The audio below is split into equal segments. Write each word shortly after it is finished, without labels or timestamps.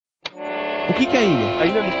O que é ilha? A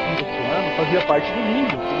ilha do fundo do oceano fazia parte do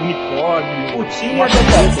limbo. Unicórnio. Putinha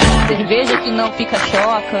cerveja que não fica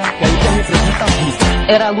choca. Que a ilha representa a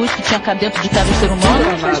vida. Era a luz que tinha cá dentro de cada ser humano.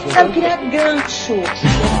 Eu queria gancho.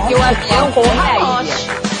 Porque o avião corre a ilha.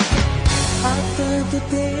 Há tanto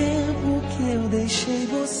tempo que eu deixei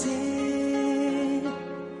você.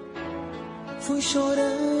 Fui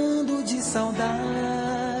chorando de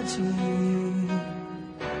saudade.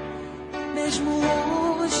 Mesmo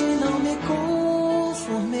hoje não me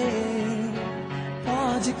conformei.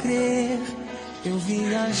 Pode crer, eu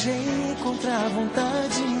viajei contra a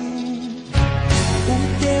vontade. O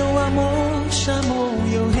teu amor chamou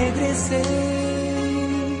e eu regressei.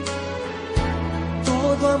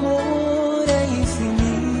 Todo amor é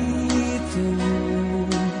infinito.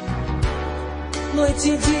 Noite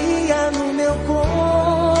e dia no meu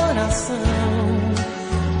coração.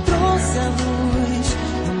 Trouxe a luz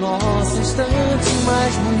do nosso instante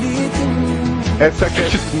mais bonito. Essa é a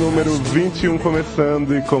cast número 21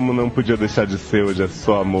 começando, e como não podia deixar de ser, hoje é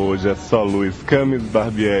só amor, hoje é só luz. Camis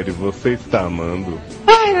Barbieri, você está amando?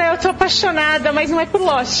 Ai, né, eu tô apaixonada, mas não é por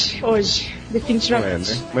Lost hoje, definitivamente.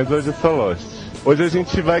 Não é, né? Mas hoje é só Lost. Hoje a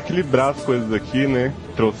gente vai equilibrar as coisas aqui, né?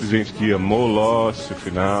 Trouxe gente que amou Lost, o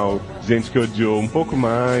final, gente que odiou um pouco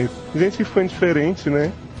mais, gente que foi indiferente,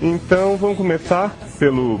 né? Então vamos começar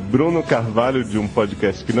pelo Bruno Carvalho, de um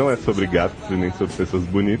podcast que não é sobre gatos e nem sobre pessoas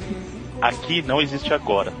bonitas. Aqui não existe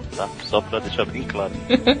agora, tá? Só pra deixar bem claro.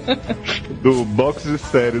 Do box de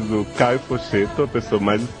séries, o Caio Focheto, a pessoa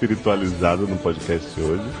mais espiritualizada no podcast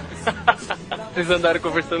hoje. Vocês andaram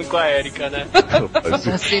conversando com a Erika, né?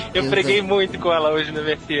 Eu preguei muito com ela hoje no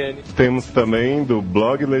MSN. Temos também do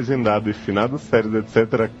blog legendado e finado séries,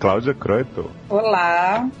 etc., Cláudia Croito.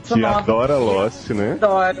 Olá. Que adora Lost, né?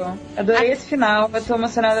 Adoro. Adorei esse final, eu tô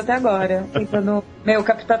emocionada até agora. Tentando,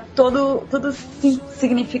 captar todo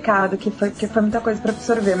significado, que foi muita coisa pra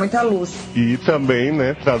absorver, muita luz. E também,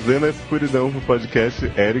 né, trazendo a escuridão pro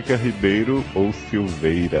podcast, Érica Ribeiro ou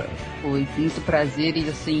Silveira. Foi muito prazer e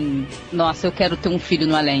assim, nossa, eu quero ter um filho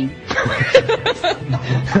no além.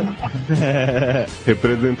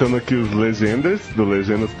 Representando aqui os Legendas, do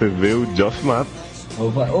Legendas TV, o Josh Matos.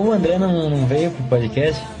 O André não veio pro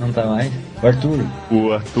podcast? Não tá mais? O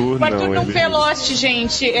Arthur não foi Lost,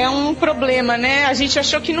 gente. É um problema, né? A gente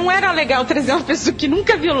achou que não era legal trazer uma pessoa que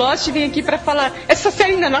nunca viu Lost e vem aqui pra falar essa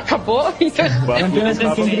série ainda não acabou, então... Não tem mais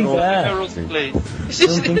com quem brigar. Não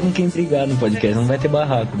tem com quem brigar no podcast, não vai ter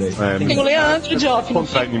barraco daí. Tem o Leandro Joff.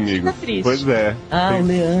 Contra inimigo. Pois é. O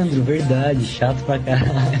Leandro, verdade, chato pra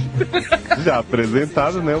caralho. Já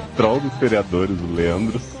apresentado, né? O troll dos feriadores, o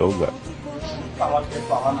Leandro Souza. Falar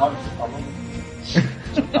na hora que você falou.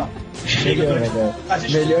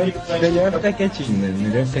 Melhor ficar quietinho, né?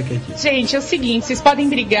 Melhor ficar quietinho. Gente, é o seguinte, vocês podem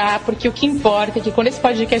brigar, porque o que importa é que quando esse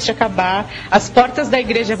podcast acabar, as portas da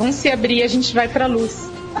igreja vão se abrir e a gente vai pra luz.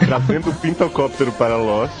 Trazendo o pintocóptero para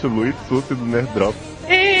Lost, o Luiz Sussi do Nerd Drop.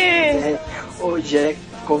 O Jack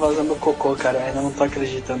ficou vazando cocô, cara, eu ainda não tô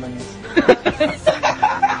acreditando nisso.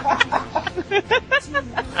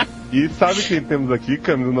 E sabe quem temos aqui,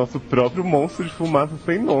 Camila? O nosso próprio monstro de fumaça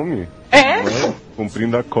sem nome.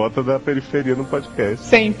 Cumprindo a cota da periferia no podcast.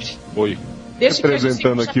 Sempre. Oi.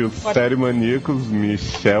 Representando aqui os série maníacos,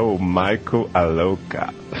 Michel Michael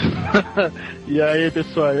Alouca. E aí,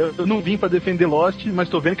 pessoal, eu não vim pra defender Lost, mas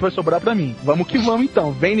tô vendo que vai sobrar pra mim. Vamos que vamos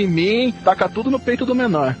então, vem em mim, taca tudo no peito do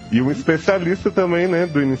menor. E um especialista também, né,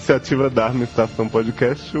 do Iniciativa Dharma Estação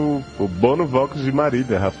Podcast, o Bono Vox de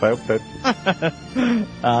Marília, Rafael Pepe.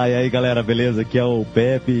 E aí, galera, beleza? Aqui é o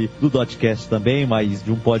Pepe, do Dotcast também, mas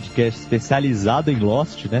de um podcast especializado em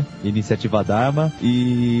Lost, né, Iniciativa Dharma.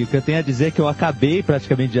 E o que eu tenho a dizer é que eu acabei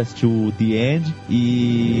praticamente de assistir o The End,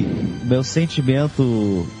 e meu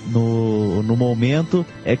sentimento no momento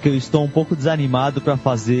é que eu estou um pouco desanimado para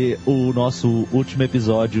fazer o nosso último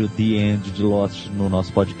episódio, The End de Lost, no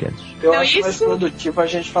nosso podcast. Eu acho mais produtivo a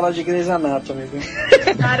gente falar de Grey's Anatomy, viu?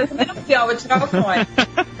 Cara, eu também não sei, vou tirar o fone.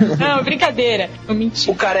 Não, brincadeira, eu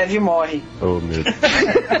menti. O Karev morre. Oh, meu Deus.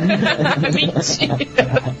 Mentira.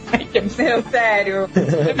 Meu, sério.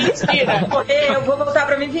 É mentira. Eu vou voltar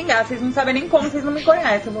pra me vingar, vocês não sabem nem como, vocês não me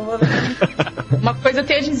conhecem, eu vou voltar pra me vingar. Uma coisa eu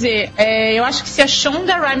tenho a dizer, eu acho que se a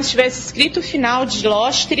Shonda Rhimes tivesse escrito o final de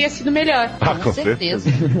Lost, teria sido melhor. Com certeza.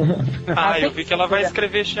 Eu vi que ela vai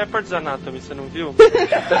escrever Shepard's Anatomy, você não viu? Eu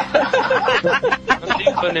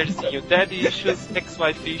tenho um bannerzinho, Dead Issues,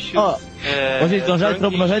 Ex-Wife Issues. Gente, nós já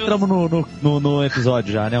entramos no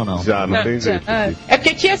episódio já, né, ou não? Já, não tem jeito. É porque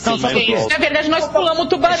aqui assim, gente, na verdade nós pulamos o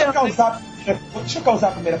tubarão. Deixa eu causar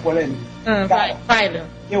a primeira polêmica. Vai, Léo.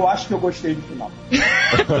 Eu acho que eu gostei do final.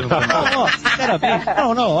 Não, sinceramente.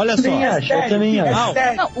 Não, olha só. Eu também acho.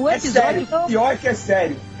 Não, o episódio... Pior que é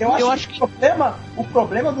sério. Eu acho que o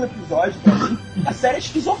problema do episódio, pra mim, a série é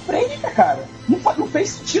esquizofrênica, cara. Não fez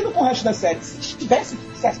sentido com o resto da série. Se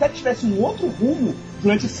a série tivesse um outro rumo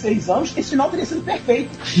durante esses 6 anos, esse final teria sido perfeito.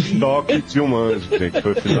 Doc de um anjo, gente,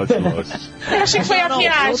 foi o final de Lost. Eu achei que foi a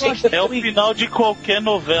viagem. É o final de qualquer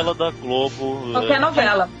novela da Globo. Qualquer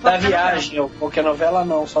novela. Da viagem, ou qualquer novela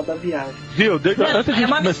não, só da viagem. Viu? Antes de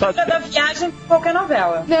uma começar... mistura da viagem com qualquer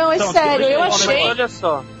novela. Não, é sério, eu achei... Olha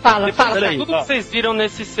só. Fala. Tudo que vocês viram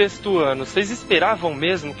nesse 6º ano, vocês esperavam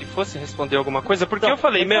mesmo que fosse responder alguma coisa? Porque eu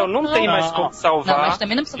falei, não tem mais como salvar. Não, mas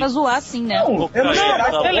também não precisa zoar assim, né?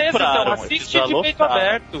 Beleza, então assiste de peito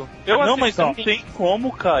aberto. Mas não tem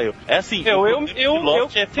como, Caio. É assim, eu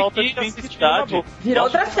é falta de identidade. Virou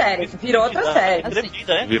outra série. Virou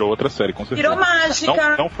outra série, com certeza. Virou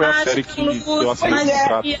mágica. Não foi a série que deu a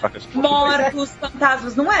série mortos,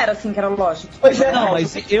 fantasmas. Não era assim que era Lost. Não,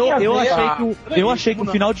 mas eu achei que o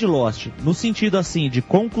final de Lost, no sentido assim, de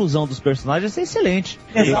conclusão dos personagens, é excelente.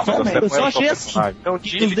 Exatamente. Eu só achei assim.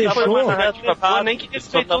 Que nos deixou nem que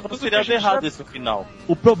respeitou tudo que era errado esse final.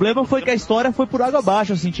 O problema foi que a história foi por água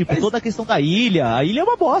abaixo, assim, tipo, toda a questão da ilha. A ilha é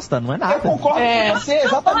uma bosta, não é nada. Eu concordo com você,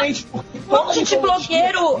 exatamente. Quando gente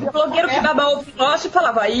blogueiro que dava ovo Lost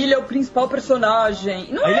falava, a ilha é o principal personagem.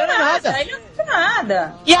 Não era nada. A ilha não era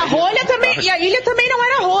nada. E a rolha também, e a ilha também não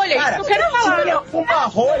era rolha. Cara, isso que eu quero falar. Tinha uma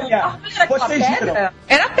rolha. Vocês viram?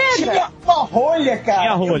 Era pedra. Tinha uma rolha, cara.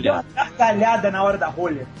 Tinha rolha. Eu dei uma gargalhada na hora da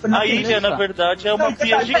rolha. A ilha, na verdade, é uma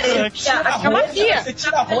pia gigante. É uma pia. Você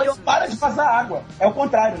tira a rolha e para de vazar água. É o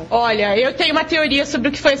contrário, né? Olha, eu tenho uma teoria sobre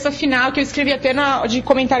o que foi essa final, que eu escrevi até de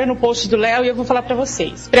comentário no post do Léo, e eu vou falar pra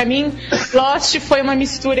vocês. Pra mim, Lost foi uma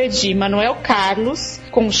mistura de Manuel Carlos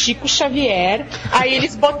com Chico Xavier. Aí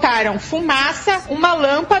eles botaram fumaça, uma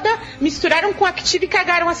lâmpada, misturaram com Active e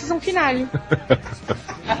cagaram a season finale.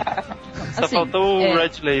 Só faltou o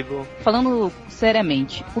Red Label. Falando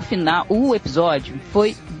seriamente, o episódio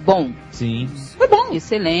foi bom. Sim. Foi bom.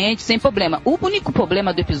 Excelente, sem problema. O único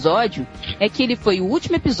problema do episódio é que ele foi o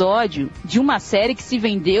último episódio de uma série que se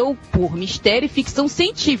vendeu por mistério e ficção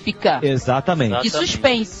científica. Exatamente. E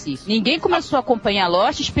suspense. Ninguém começou a acompanhar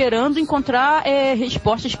Lost esperando encontrar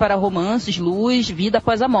respostas para romances, luz, vida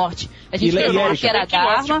após a morte. A gente pensou que era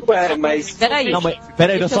Dharma. Mas...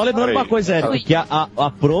 Peraí, eu só lembrando uma coisa, Érica, que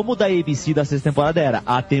a promo da ABC da 6ª temporada era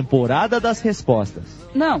a temporada das respostas.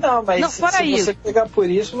 Não, mas se você pegar por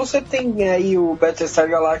isso, você tem aí o Battlestar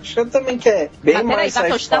Galactica também, que é bem mais sci-fi.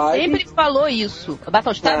 Battlestar sempre falou isso.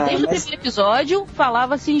 Battlestar, desde o primeiro episódio,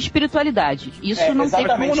 falava-se em espiritualidade. Isso não tem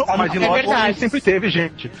como... Mas em Lost sempre teve,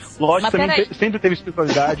 gente. Lost sempre teve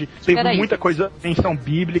espiritualidade, teve muita coisa, tensão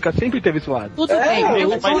bíblica, sempre teve esse lado. Tudo bem.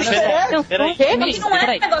 Mas não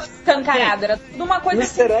era um negócio escancarado, era tudo uma coisa... O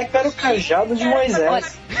Easter egg era o cajado de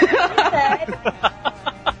Moisés.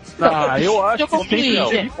 Eu acho que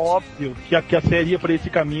sempre óbvio que a série ia por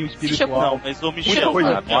esse caminho espiritual. Não, mas o Michel,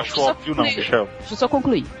 não acho óbvio não, Michel. Deixa eu só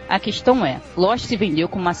concluir. A questão é, Lost se vendeu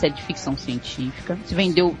como uma série de ficção científica, se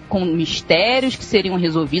vendeu com mistérios que seriam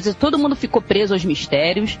resolvidos, todo mundo ficou preso aos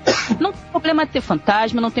mistérios. Não tem problema ter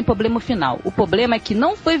fantasma, não tem problema final. O problema é que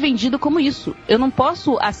não foi vendido como isso. Eu não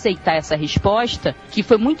posso aceitar essa resposta, que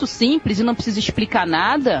foi muito simples e não precisa explicar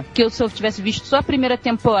nada, que se eu tivesse visto só a primeira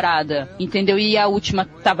temporada, entendeu? E a última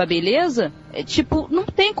tava beleza, não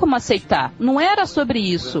tem como aceitar. Não era sobre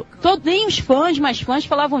isso. Nem os fãs, mais fãs,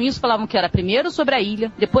 falavam isso. Falavam que era primeiro sobre a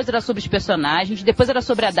ilha, depois era sobre os personagens, depois era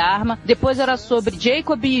sobre a Dharma, depois era sobre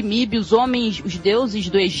Jacob e Mib, os homens, os deuses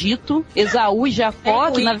do Egito, Esaú e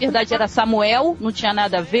Jacó, que na verdade era Samuel, não tinha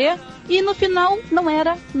nada a ver. E no final não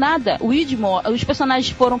era nada. O Widmore, os personagens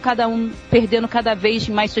foram cada um perdendo cada vez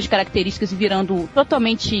mais suas características e virando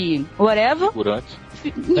totalmente whatever.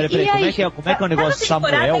 Peraí, como é que é o negócio de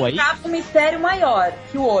Samuel aí? Um mistério maior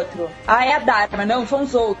que o outro. É a Dharma, não, são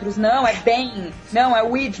os outros. Não, é Ben, não, é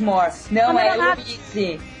Widmore, não é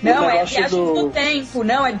Luíse, não, é Viagem do Tempo,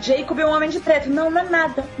 não, é Jacob e o Homem de Preto. Não é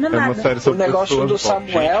nada, não é nada. O negócio do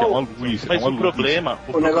Samuel... Mas o problema...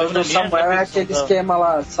 O negócio do Samuel é aquele esquema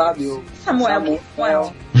lá, sabe? O Samuel.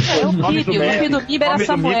 O nome do Mib era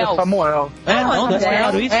Samuel.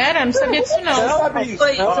 Não sabia disso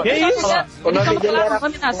não. Que isso? Ele falava o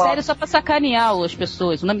nome na série só pra sacanear as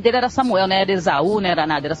pessoas. O nome dele era Samuel, não era Esaú, não era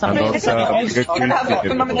nada, era Samuel.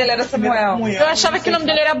 O nome dele era Samuel. Eu achava que o nome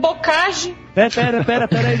dele era Bocage.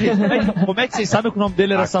 Pera aí, gente. Como é que vocês sabem que o nome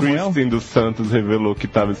dele era Samuel? A Kristen dos Santos revelou que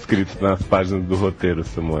estava escrito nas páginas do roteiro,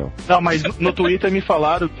 Samuel. Não, mas no Twitter me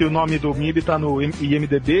falaram que o nome do MIB tá no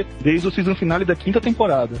IMDB desde o season finale da 5ª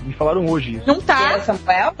temporada. Me falaram hoje isso. Não tá.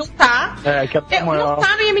 Samuel? Não tá. Que a Samuel... Não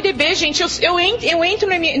tá no IMDb, gente. Eu entro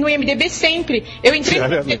no IMDb sempre. Eu entrei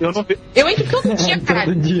eu entro todo dia,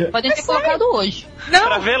 cara. Podem ter colocado hoje. Não.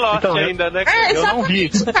 Pra ver Lost ainda, né? Eu não vi.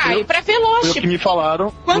 Pra ver Lost. Foi o que me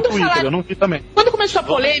falaram no Twitter, eu não vi também. Quando começou a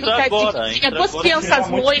polêmica, tinha duas crianças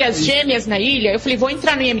loiras gêmeas na ilha, eu falei, vou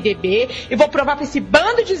entrar no IMDb e vou provar pra esse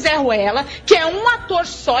bando de Zé Ruela que é um ator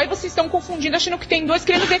só e vocês estão confundindo, achando que tem dois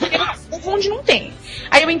querendo ver confunde, não tem.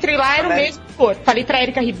 Aí eu entrei lá, era o mesmo ator. Falei pra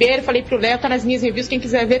Erika Ribeiro, falei pro Léo, tá nas minhas reviews, quem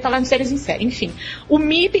quiser ver, tá lá no Séries em Série. Enfim, o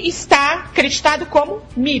MIB está acreditado como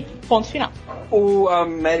MIB, ponto final. A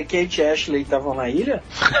Mary Kate e Ashley estavam na ilha?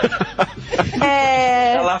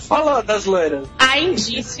 Ela falou das loiras. Há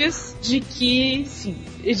indícios de que, sim,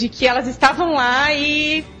 de que elas estavam lá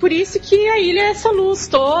e por isso que a ilha é essa luz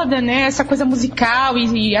toda, né? Essa coisa musical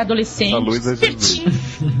e adolescente. A luz é Jesus.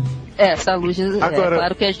 Essa luz Agora,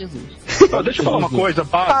 claro que é Jesus. Deixa eu falar uma coisa,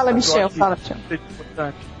 Fala, Michel, fala, Michel.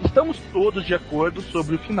 Estamos todos de acordo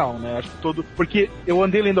sobre o final, né? Acho que porque eu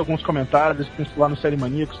andei lendo alguns comentários lá no Série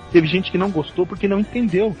Maníacos, teve gente que não gostou porque não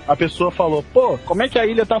entendeu. A pessoa falou, pô, como é que a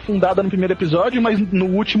ilha tá afundada no primeiro episódio, mas no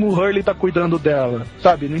último o Hurley tá cuidando dela?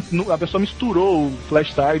 Sabe? A pessoa misturou o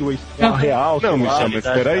Flash Sideways com a real. Não, Michel, mas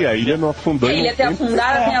peraí, a ilha não afundou. A ilha ter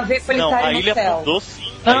afundado tem a ver com ele estar no céu. A ilha afundou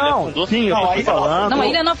sim. Não, sim, eu tô falando. Não, a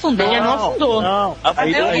ilha não afundou. A ilha não afundou. Não, a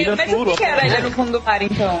ilha mas o que era a ilha no fundo do mar,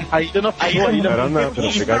 então? A ilha não afundou. A ilha era nada,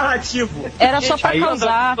 era só pra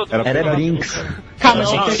causar. Era brinks. Calma,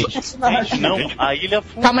 gente. Não, a ilha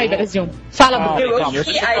afundou. Calma aí, Brasil. Fala, Bruno.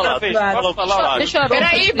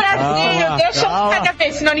 Peraí, Brasil, deixa um cada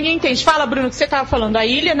vez, senão ninguém entende. Fala, Bruno, o que você tava falando. A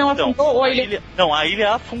ilha não afundou ou a ilha... Não, a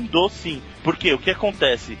ilha afundou sim. Porque o que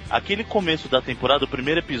acontece? Aquele começo da temporada, o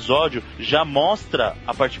primeiro episódio, já mostra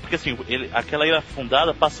a partir. Porque assim, aquela ilha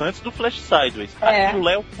afundada passa antes do Flash Sideways. Aquilo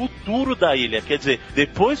é o futuro da ilha. Quer dizer,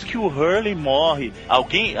 depois que o Hurley morre,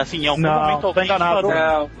 alguém, assim, em algum momento alguém parou.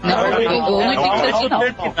 Deixa eu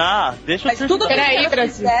terminar. Mas tudo que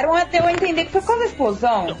eles fizeram até eu entender que foi quase a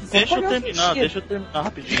explosão. Deixa eu terminar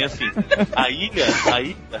rapidinho, assim. A ilha.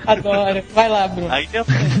 Adoro. Vai lá, Bruno.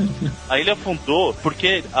 A ilha afundou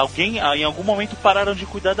porque alguém, em algum momento, pararam de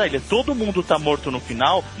cuidar da ilha. Todo mundo tá morto no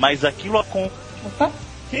final, mas aquilo Opa.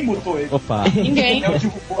 Quem mutou ele? Opa. Ninguém.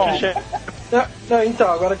 Não, então,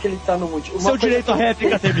 agora que ele tá no último. Seu direito à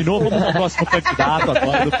réplica terminou, vamos ao próximo candidato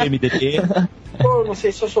agora do PMDT. Pô, não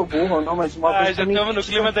sei se eu sou burro ou não, mas uma coisa já estamos no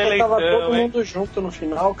clima da eleição. Tava todo mundo junto no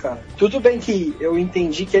final, cara. Tudo bem que eu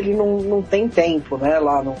entendi que ele não tem tempo, né,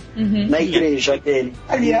 lá na igreja dele.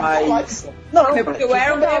 Ali é mas... Não, porque o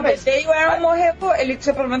Aaron e o Aaron morreu, ele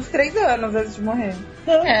tinha pelo menos 3 anos antes de morrer.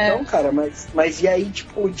 Então, cara, mas e aí,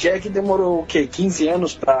 tipo, o Jack demorou o quê? 15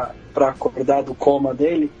 anos pra acordar do coma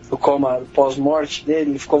dele, do coma pós-morte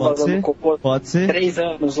dele, ele ficou vazando o cocô 3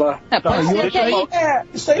 anos lá. Pode ser que aí...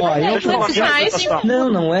 Isso aí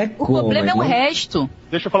não é o problema é o resto.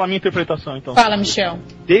 Deixa eu falar a minha interpretação, então. Fala, Michel.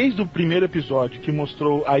 Desde o primeiro episódio, que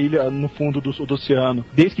mostrou a ilha no fundo do oceano,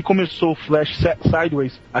 desde que começou o Flash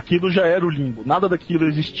Sideways, aquilo já era o limbo. Nada daquilo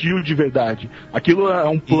existiu de verdade. Aquilo é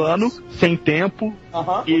um plano, sem tempo,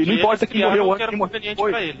 e não importa quem morreu antes, quem morreu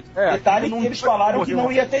depois. Detalhe que eles falaram que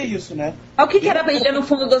não ia ter isso, né? O que era a ilha no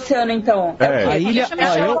fundo do oceano, então? A ilha... Deixa o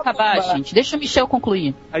Michel acabar, gente. Deixa o Michel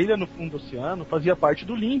concluir. A ilha no fundo do oceano fazia parte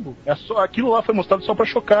do limbo. Aquilo lá foi mostrado só pra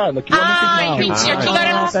chocar. Aquilo entendi. Aquilo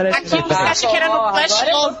você acha que era no Flash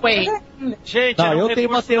Sideways? Gente, eu tenho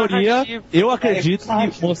uma teoria. Eu acredito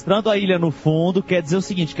que mostrando a ilha no fundo quer dizer o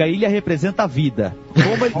seguinte, que a ilha representa a vida.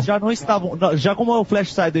 Como eles já não estavam, já como o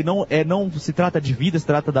Flash Sideways não se trata de vida, se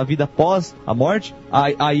trata da vida após a morte,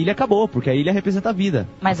 a ilha acabou, porque a ilha representa a vida.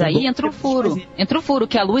 Mas aí entra o furo. Entra o furo,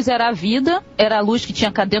 que a luz era a vida, era a luz que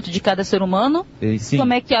tinha dentro de cada ser humano. Sim.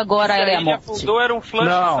 Como é que agora ela é a morte? Afundou, era um Flash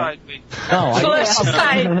Sideways. Não, Flash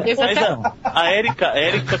Sideways. A Erika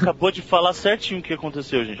acabou de falar certinho o que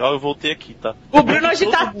aconteceu, gente. Eu voltei aqui, tá? O Bruno hoje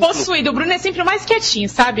tá possuído. O Bruno é sempre o mais quietinho,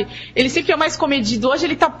 sabe? Ele sempre é o mais comedido. Hoje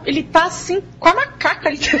ele tá assim, com a macaca,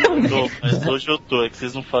 literalmente. Mas hoje eu tô, é que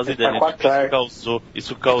vocês não fazem ideia.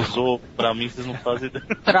 Isso causou, pra mim, vocês não fazem ideia.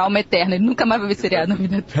 Trauma eterno, ele nunca mais vai ver seriado na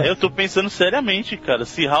vida dele. Eu tô pensando seriamente, cara.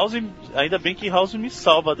 Se House, ainda bem que House me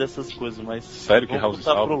salva dessas coisas, mas... Sério que House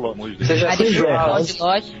salva? Você já assistiu House?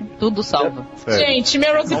 Tudo salva. Gente,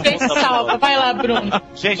 Melrose Place salva. Vai lá, Bruno.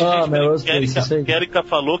 Gente, que a Erika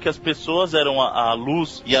falou que as pessoas pessoas eram a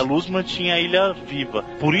luz, e a luz mantinha a ilha viva.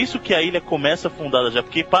 Por isso que a ilha começa fundada já,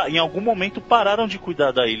 porque em algum momento pararam de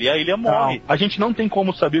cuidar da ilha, e a ilha morre. Não, a gente não tem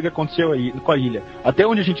como saber o que aconteceu aí com a ilha. Até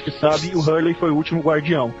onde a gente sabe, o Hurley foi o último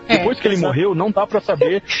guardião. Depois que ele morreu, não dá pra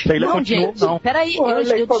saber se a ilha continuou ou não. Peraí, eu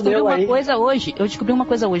descobri uma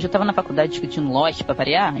coisa hoje. Eu tava na faculdade discutindo Lost pra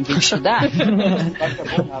variar, em vez de estudar.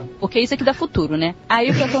 Porque isso aqui dá futuro, né? Aí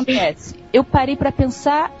o que acontece? Eu parei pra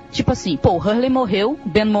pensar, tipo assim, o Hurley morreu,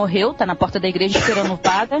 Ben morreu, tá na porta da igreja esperando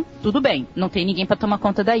vaga, tudo bem, não tem ninguém pra tomar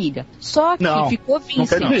conta da ilha. Só que ficou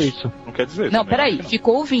Vincent. Não quer dizer isso. Não quer dizer isso. Não, peraí,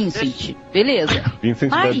 ficou o Vincent, beleza. Vincent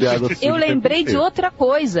mas eu lembrei de outra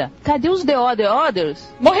coisa. Cadê os The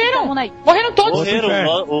Others? Morreram todos.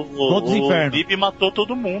 Todos infernos. O Mib matou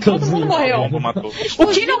todo mundo. Todo mundo morreu. O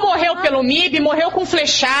que não morreu pelo Mib, morreu com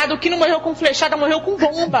flechada. O que não morreu com flechada, morreu com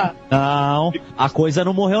bomba. Não, a coisa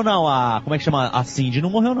não morreu não. Como é que chama? A Cindy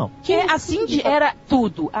não morreu não. A Cindy era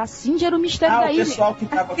tudo. A Cindy era o mistério da ilha.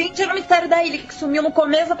 A Cindy era o mistério da ilha, que sumiu no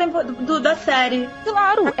começo da série.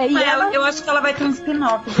 Claro. Eu acho que ela vai ter um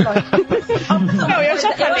spin-off. Não, eu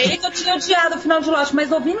já falei. Eu tinha odiado o final de Lost,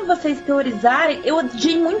 mas ouvindo vocês teorizarem, eu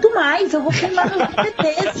odiei muito mais. Eu vou queimar meus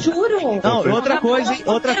DVDs, juro. Não, outra coisa.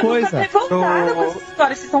 Eu nunca revoltada com essas histórias que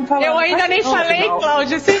vocês estão falando. Eu ainda nem falei,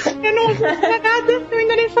 Cláudia. Eu não vou falar nada. Eu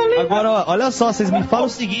ainda nem falei. Agora, olha só, vocês me falam o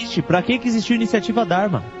seguinte: pra que existiu a Iniciativa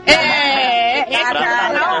Dharma?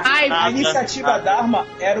 A Iniciativa Dharma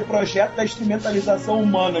era o projeto da instrumentalização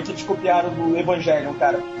humana que eles copiaram do Evangelho,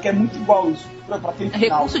 cara. Que é muito igual isso.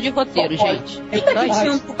 Recurso de roteiro, gente. Lembra que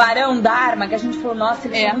tinha um tubarão Dharma que a gente falou, nossa,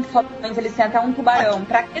 eles são muito fodões, eles têm até um tubarão.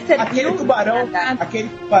 Pra que serviu? Aquele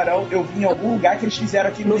tubarão, eu vi em algum lugar que eles fizeram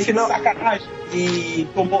aqui no final de sacanagem. E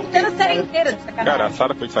tomou. Era a série inteira de sacanagem. Cara, a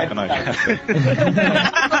Sarah foi de sacanagem.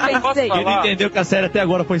 Ele não entendeu que a série até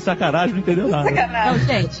agora foi sacanagem, não entendeu nada. Não,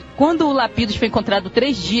 gente, quando o Lapidus foi encontrado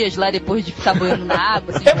 3 dias lá depois de ficar boiando na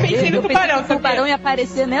água, eu pensei no tubarão. O tubarão ia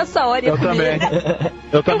aparecer nessa hora.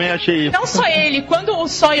 Eu também achei isso. Não só ele, quando o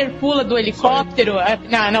Sawyer pula do helicóptero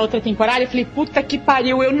na outra temporada, eu falei, puta que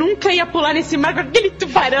pariu, eu nunca ia pular nesse mar com aquele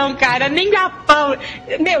tubarão, cara, nem a pau.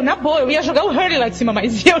 Meu, na boa, eu ia jogar o Hurley lá de cima,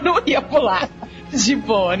 mas eu não ia pular. De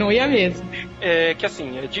boa, não ia mesmo. É que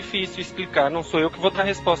assim, é difícil explicar, não sou eu que vou dar a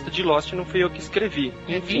resposta de Lost, não fui eu que escrevi.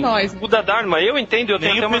 Enfim, o da Dharma, eu entendo, eu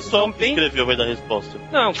tenho até uma visão bem... escreveu vai dar a resposta.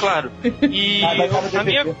 Não, claro. E a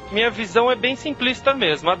minha visão é bem simplista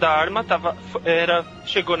mesmo. A Dharma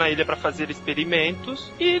chegou na ilha para fazer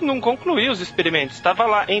experimentos e não concluiu os experimentos. Estava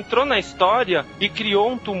lá, entrou na história e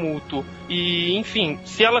criou um tumulto. E, enfim,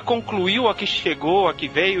 se ela concluiu a que chegou, a que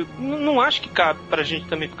veio, não acho que cabe pra gente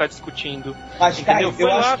também ficar discutindo. Mas, cara,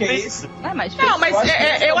 eu acho que é isso.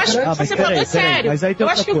 Eu acho que você falou tá sério. Mas aí tem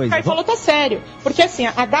eu acho que o Caio falou tá sério. Porque assim,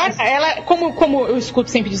 a Dharma, ela, como eu escuto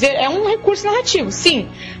sempre dizer, é um recurso narrativo, sim.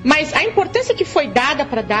 Mas a importância que foi dada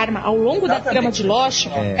pra Dharma ao longo da trama de Lost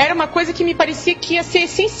era uma coisa que me parecia que ia ser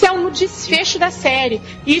essencial no desfecho da série.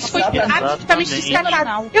 E isso foi absolutamente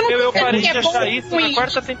descartado. Eu parei de achar isso na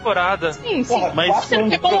 4ª temporada. Sim. Mas foi um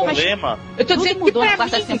problema. Eu tô dizendo que pra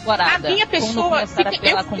mim, a minha pessoa, eu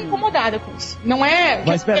fico incomodada com isso. Não é...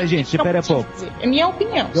 Mas pera, gente, pera um pouco. É minha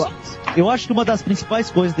opinião. Eu acho que uma das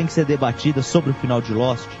principais coisas que tem que ser debatida sobre o final de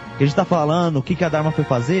Lost, que a gente tá falando o que a Dharma foi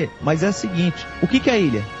fazer, mas é o seguinte, o que é a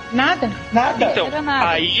ilha? Nada. Então,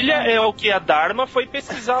 a ilha é o que a Dharma foi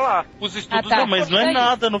pesquisar lá. Os estudos não, mas não é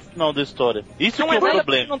nada no final da história. Isso que é o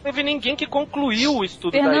problema. Não teve ninguém que concluiu o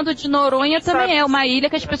estudo Fernando de Noronha também é uma ilha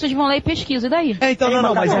que as pessoas vão lá e pesquisam. E daí?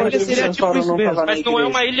 Então, mas a ilha seria tipo isso mesmo. Mas não é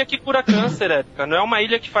uma ilha que cura câncer, Érica. Não é uma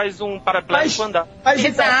ilha que faz um paraplégico andar. Mas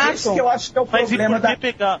esse que eu acho que é o problema da...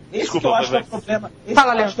 Esse que eu acho que é o problema... Esse que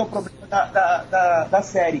eu acho que é o problema da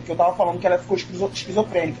série, que eu tava falando que ela ficou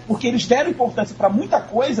esquizofrênica. Porque eles deram importância pra muita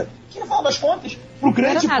coisa que, no final das contas, pro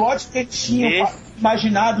grande plot que eles tinham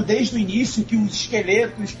imaginado desde o início, que os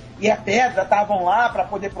esqueletos e a pedra estavam lá pra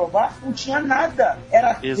poder provar, não tinha nada.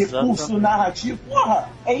 Era recurso narrativo. Porra,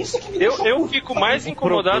 é isso que me deixou... Eu fico mais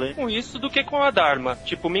incomodado com isso do que com a Dharma.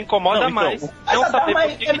 Tipo, me incomoda mais não saber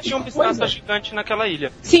por que tinha uma estátua gigante naquela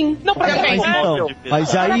ilha. Sim, não pra mim.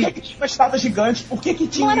 Mas aí... Por que tinha uma estátua gigante? Por que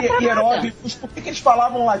tinha hieróglifos? Por que eles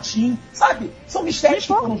falavam latim? Sabe? São mistérios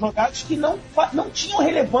que foram jogados que não tinham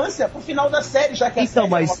relevância pro final da série, já que a série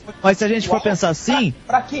mas se a gente for pensar assim...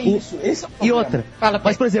 Pra que isso? Esse é o problema. E outra,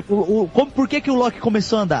 mas por exemplo, Por que o Loki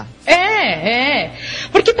começou a andar?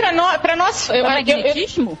 Porque pra nós... O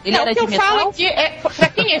magnetismo? Ele era de metal? Falo que pra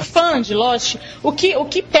quem é fã de Lost, o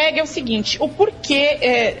que pega é o seguinte, o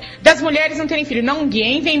porquê das mulheres não terem filho.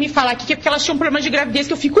 Ninguém vem me falar aqui que é porque elas tinham um problema de gravidez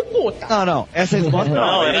que eu fico puta. Não, essa resposta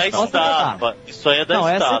não, era a estátua. Isso aí é da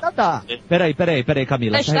estátua. Essa ainda dá. Peraí,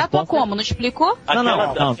 Camila. Da estátua como? Não explicou?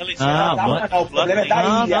 Não. O problema é da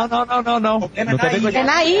ilha. Não. É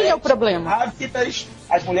na ilha o problema.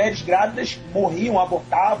 As mulheres grávidas morriam,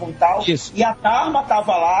 abortavam e tal. Isso. E a Dharma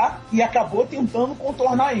tava lá e acabou tentando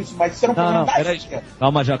contornar isso. Mas isso era um problema da ilha.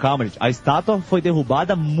 Calma, gente. A estátua foi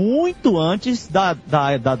derrubada muito antes da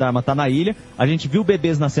Dharma estar na ilha. A gente viu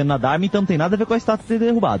bebês nascendo na Dharma, então não tem nada a ver com a estátua ter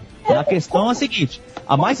derrubado. A questão é a seguinte: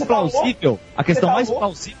 a mais plausível. A questão mais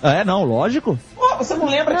plausível. Lógico. Você não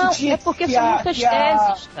lembra que tinha. É porque são muitas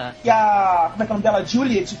teses, tá? Que a. Como é que é o nome dela?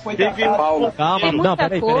 Juliet foi Calma,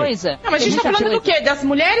 muita coisa. Não, mas a gente tá falando do quê? Das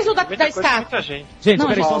mulheres ou da estátua? Muita gente. Gente,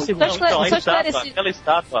 peraí, só um segundo. Aquela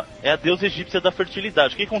estátua é a deusa egípcia da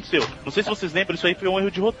fertilidade. O que aconteceu? Não sei se vocês lembram, isso aí foi um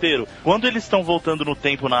erro de roteiro. Quando eles estão voltando no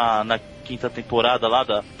tempo na quinta temporada lá,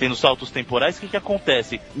 tendo saltos temporais, o que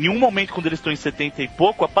acontece? Em um momento, quando eles estão em 70 e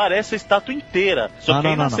pouco, aparece a estátua inteira. Só que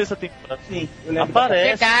aí na sexta temporada, sim, eu lembro.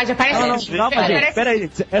 aparece. Verdade, aparece. Gente,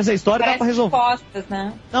 peraí, essa história dá pra resolver. Costas,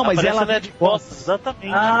 né? Não, mas aparece ela é de costas, exatamente.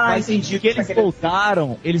 Mas entendi. Que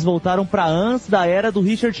eles voltaram pra antes da era do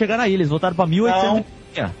Richard chegar na ilha. Eles voltaram pra 1800.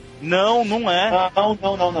 Não é.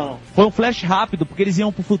 Não. Foi um flash rápido, porque eles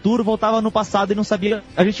iam pro futuro, voltavam no passado e não sabia.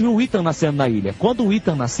 A gente viu o Ethan nascendo na ilha. Quando o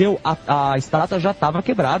Ethan nasceu, a estátua já tava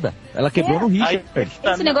quebrada. Ela quebrou no Richard.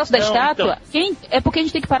 Esse negócio da estátua, é porque a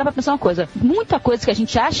gente tem que parar pra pensar uma coisa. Muita coisa que a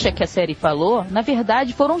gente acha que a série falou, na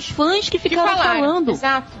verdade, foram os fãs que ficaram falando.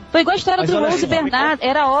 Exato. Foi igual a história do Rose e Bernard.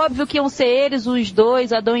 Era óbvio que iam ser eles, os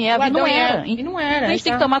dois, Adão e Eva. E não era. A gente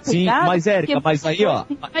tem que tomar cuidado. Sim, mas Érica, mas aí, ó.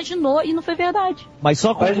 Imaginou e não foi verdade. Mas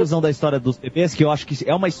só a conclusão da história dos bebês, que eu acho que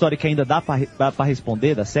é uma história que ainda dá pra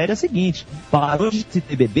responder da série, é a seguinte: parou de se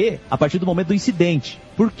ter bebê a partir do momento do incidente.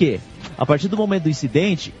 Por quê? A partir do momento do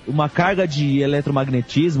incidente, uma carga de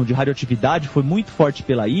eletromagnetismo, de radioatividade foi muito forte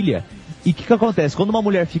pela ilha. E o que acontece? Quando uma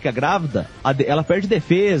mulher fica grávida, ela perde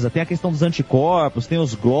defesa, tem a questão dos anticorpos, tem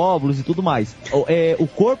os glóbulos e tudo mais. O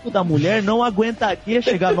corpo da mulher não aguentaria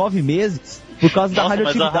chegar a 9 meses por causa da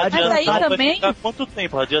radioatividade. Mas aí também... vai ficar quanto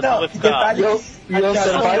tempo? A radiação vai ficar... Aliás,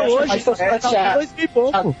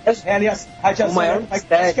 radiação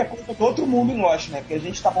acho que é coisa do outro mundo em Lost, né? Porque a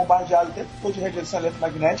gente tá bombardeado o tempo todo de radiação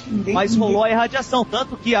eletromagnética e ninguém... Mas rolou a irradiação,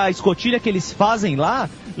 tanto que a escotilha que eles fazem lá,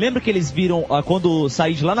 lembra que eles viram, quando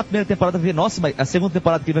saí de lá na primeira temporada, ver, nossa, mas a segunda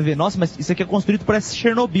temporada que ele vai ver, nossa, mas isso aqui é construído por esse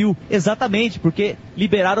Chernobyl. Exatamente, porque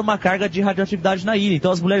liberaram uma carga de radioatividade na ilha,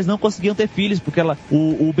 então as mulheres não conseguiam ter filhos, porque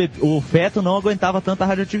o feto não aguentava tanta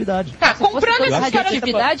radioatividade. Tá, comprando essa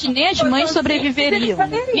radioatividade, nem as mães sobreviveriam.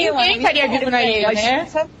 Ninguém estaria vivo na ilha, né?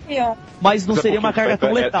 Mas não seria uma carga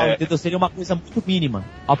tão letal, entendeu? Seria uma coisa muito mínima.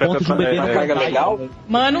 A ponto de um bebê não carga legal.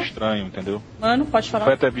 Mano. Estranho, entendeu? Mano, pode falar. O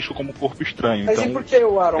feto é visto como um corpo estranho. Mas então, e por que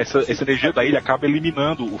o Aaron? Essa energia da ilha acaba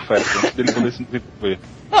eliminando o feto antes dele poder se desenvolver.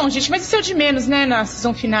 Bom, gente, mas isso é o de menos, né, na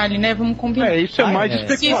season finale, né? Vamos combinar. Isso é mais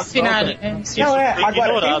especulação. Finale.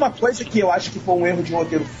 Agora, tem uma coisa que eu acho que foi um erro de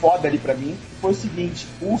roteiro foda ali pra mim, foi o seguinte,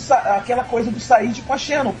 aquela coisa do Said com a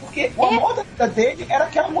Shannon, porque o amor da vida dele era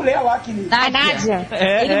aquela mulher lá que... A Nádia.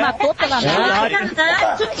 Ele matou pela Nádia.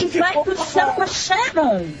 E vai pro céu com a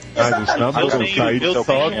Shannon. O Said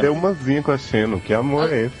só deu uma zinha com a Shannon, que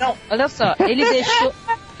amor é esse? Não, olha só,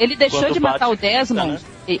 ele deixou de matar o Desmond.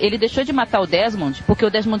 Ele deixou de matar o Desmond porque o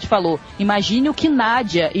Desmond falou: imagine o que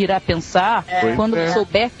Nádia irá pensar quando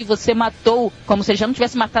souber que você matou, como se ele já não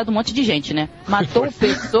tivesse matado um monte de gente, né? Matou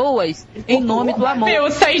pessoas em nome do amor. Meu,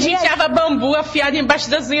 o Said enfiava bambu afiado embaixo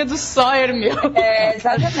das unhas do Sawyer, meu.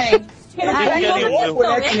 Exatamente.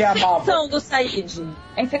 A infecção do Said.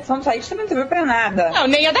 A infecção do Said também não serviu pra nada. Não,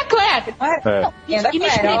 nem a da Claire. Nem a da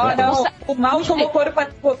Claire. O mal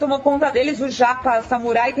tomou conta deles, o Japa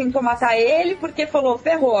Samurai tentou matar ele porque falou,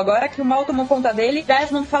 ferrou. Agora que o mal tomou conta dele,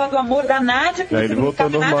 Desmond fala do amor da Nádia, que não significa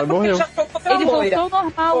nada porque ele já trocou pela loira. Voltou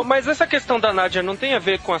normal. Mas essa questão da Nádia não tem a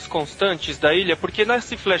ver com as constantes da ilha? Porque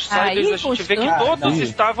nesse Flash Sides a gente vê que todos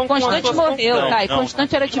estavam com as suas constantes. Morreu, Kai.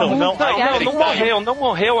 Constante era de mundo. Não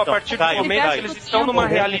morreu a partir do momento que eles estão numa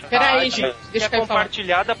realidade que é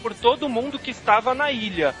compartilhada por todo mundo que estava na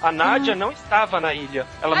ilha. A Nádia não estava na ilha.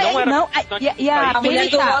 Ela não era constante. E a mulher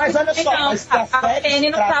do Loki, mas olha só, a Penny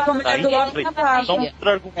não estava, a mulher do Loki não estava.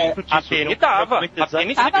 A Penny estava. A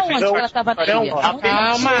Penny estava onde ela estava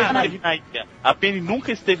na ilha? ilha. A Penny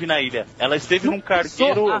nunca esteve na ilha. Ela esteve num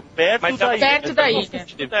cargueiro perto da ilha. Perto da ilha.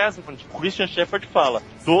 O Christian Shepherd fala: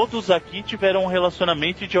 todos aqui tiveram um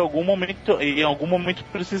relacionamento e em algum momento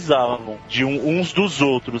precisavam de uns dos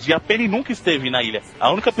outros. E a Penny nunca esteve na ilha.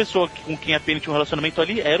 A única pessoa com quem a Penny tinha um relacionamento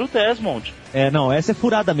ali era o Desmond. Não, essa é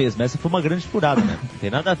furada mesmo. Essa foi uma grande furada, né? Não tem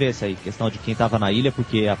nada a ver essa aí. Questão de quem tava na ilha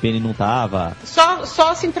porque a Penny não tava.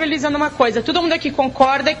 Só centralizando uma coisa. Todo mundo aqui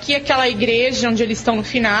concorda que aquela igreja onde eles estão no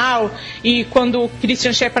final, e quando o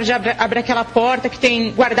Christian Shepherd abre aquela porta que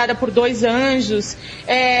tem guardada por 2 anjos,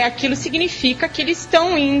 aquilo significa que eles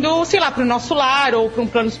estão indo, sei lá, pro nosso lar, ou pra um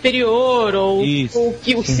plano superior, ou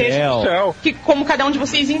que o seja, que como cada um de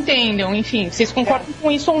vocês entendam. Enfim, vocês concordam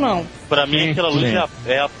com isso ou não? Pra mim, aquela luz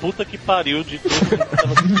é a puta que pariu de tudo que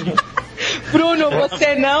tava assistindo. Bruno,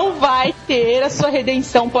 você não vai ter a sua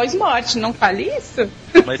redenção pós-morte, não fale isso.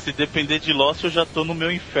 Mas se depender de Lost, eu já tô no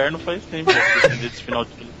meu inferno faz tempo. Desse final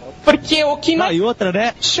de tudo. Porque o que e outra,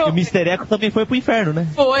 né? O Mr. Echo também foi pro inferno, né?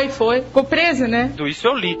 Foi. Ficou preso, né? Isso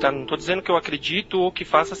eu li, tá? Não tô dizendo que eu acredito ou que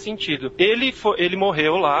faça sentido. Ele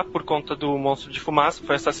morreu lá por conta do monstro de fumaça,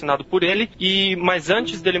 foi assassinado por ele. Mas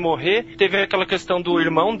antes dele morrer, teve aquela questão do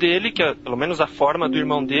irmão dele, que é, pelo menos a forma do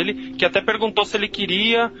irmão dele, que até perguntou se ele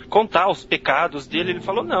queria contar os pecados dele. Ele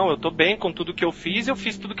falou: não, eu tô bem com tudo que eu fiz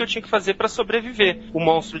tudo que eu tinha que fazer pra sobreviver. O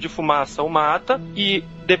monstro de fumaça o mata, e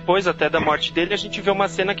depois até da morte dele, a gente vê uma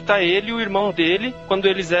cena que tá ele e o irmão dele quando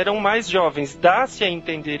eles eram mais jovens. Dá-se a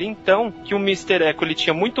entender então que o Mr. Echo ele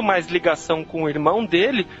tinha muito mais ligação com o irmão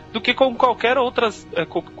dele do que com qualquer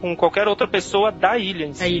outra pessoa da ilha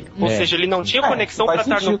em si. Ou seja, ele não tinha conexão para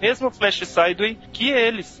estar no mesmo Flash Sideway que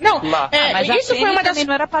eles. Não, lá. Mas isso foi uma das...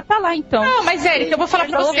 não era pra estar lá, então. Não, mas Érica, eu vou falar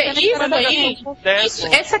pra você,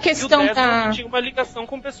 essa questão da... tinha uma ligação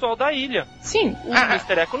com o pessoal da ilha. Sim. O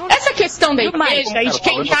Mr. Echo não... Essa questão da igreja e de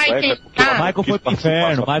quem tá e quem tá... Michael foi pro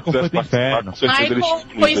inferno. Michael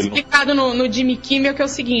foi explicado no Jimmy Kimmel que é o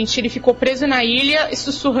seguinte: ele ficou preso na ilha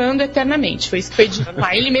sussurrando eternamente. Foi isso que foi dito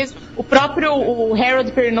lá. Ele mesmo, o próprio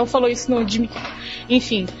Harold Perrineau falou isso no Jimmy Kimmel.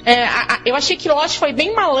 Enfim, eu achei que Lost foi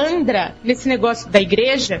bem malandra nesse negócio da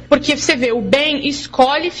igreja, porque você vê, o Ben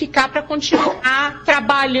escolhe ficar pra continuar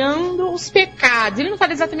trabalhando os pecados. Ele não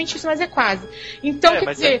fala exatamente isso, mas é quase. Então,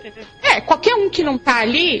 quer dizer, qualquer um que não tá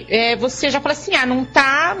ali, você já fala assim: não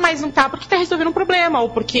tá, mas não tá porque tá resolvendo um problema, ou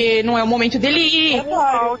porque não é o momento dele ir.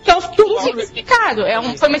 Então, tudo fica explicado.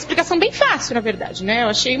 Foi uma explicação bem fácil, na verdade, né? Eu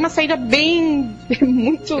achei uma saída bem...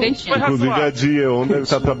 muito... Inclusive, a Dion deve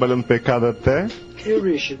estar trabalhando pecado até... E o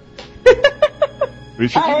Richard? O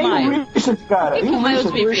Richard, cara. O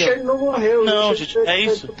Richard não morreu. Não, gente, é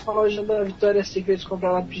isso. Eu tô falando da Victoria's Secret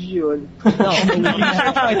comprar lápis de olho.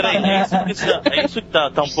 É isso que tá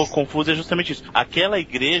um pouco confuso, é justamente isso. Aquela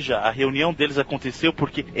igreja, a reunião deles aconteceu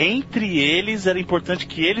porque entre eles era importante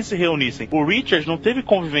que eles se reunissem. O Richard não teve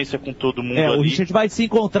convivência com todo mundo ali. O Richard vai se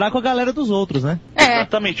encontrar com a galera dos outros, né?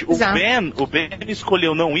 Exatamente. O Ben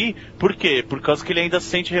escolheu não ir, por quê? Por causa que ele ainda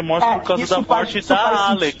sente remorso por causa da morte da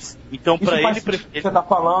Alex. Então, pra ele... Você tá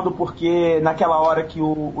falando porque naquela hora que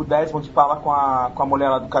o Desmond fala com a mulher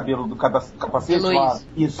lá do cabelo, do capacete lá,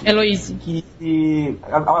 isso. Heloise. Que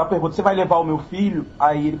ela pergunta: você vai levar o meu filho?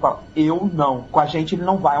 Aí ele fala: eu não. Com a gente ele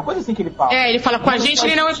não vai. Uma coisa assim que ele fala. Ele fala: com a gente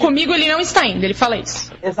ele não é comigo, ele não está indo. Ele fala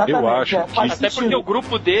isso. Exatamente. Eu acho. Até porque o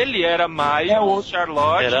grupo dele era mais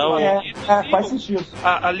Charlotte. Faz sentido.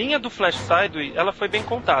 A linha do Flash Sideway, ela foi bem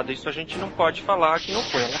contada. Isso a gente não pode falar que não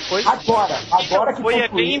foi. Ela foi... Agora que foi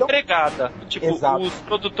bem empregada. Tipo, exato. Os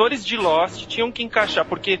produtores de Lost tinham que encaixar,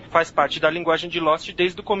 porque faz parte da linguagem de Lost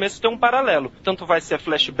desde o começo ter um paralelo. Tanto vai ser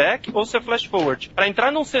flashback ou ser flash forward. Pra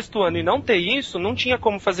entrar num 6º ano e não ter isso, não tinha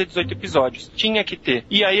como fazer 18 episódios. Tinha que ter.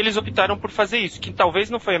 E aí eles optaram por fazer isso, que talvez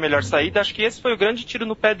não foi a melhor saída. Acho que esse foi o grande tiro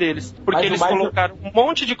no pé deles. Porque eles colocaram um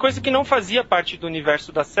monte de coisa que não fazia parte do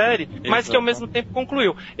universo da série, mas que ao mesmo tempo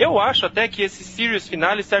concluiu. Eu acho até que esse series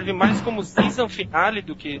finale serve mais como season finale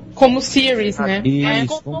do que... como series, né?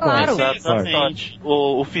 Isso, claro. Exatamente.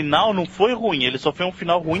 O final não foi ruim, ele só foi um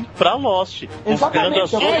final ruim pra Lost. Considerando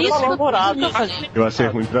as outras temporadas. Eu achei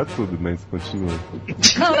ruim pra tudo, mas continua.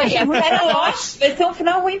 Não era Lost. Vai ser um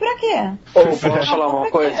final ruim pra quê? Posso falar uma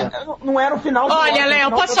coisa? Não era o final. Olha,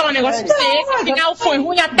 Léo, posso falar um negócio pra você? Esse final foi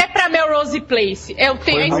ruim até pra Melrose Place. Eu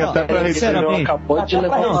tenho...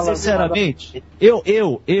 Sinceramente,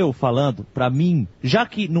 eu falando, pra mim, já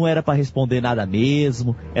que não era pra responder nada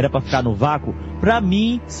mesmo, era pra ficar no vácuo, pra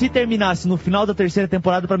mim, se terminasse no final da 3ª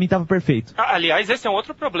temporada, pra mim tava perfeito. Aliás, esse é um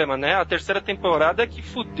outro problema, né? A 3ª temporada que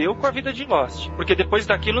fudeu com a vida de Lost. Porque depois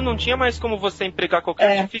daquilo não tinha mais como você empregar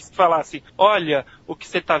qualquer artifício que falasse: olha, o que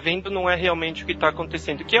você tá vendo não é realmente o que tá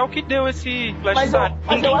acontecendo, que é o que deu esse flashback.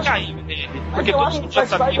 Ninguém caiu nele. Mas eu acho que o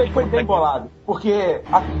flashback foi bem bolado. Porque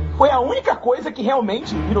foi a única coisa que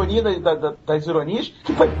realmente, ironia das ironias,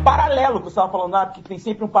 que foi paralelo, que você estava falando, porque tem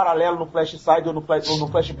sempre um paralelo no flash side ou no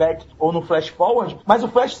flashback ou no flash forward, mas o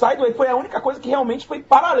flash side foi a única coisa que realmente foi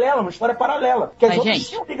paralela, uma história paralela, que as outras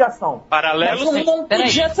tinham ligação. Paralelo mas não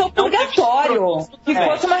podia ser o purgatório, que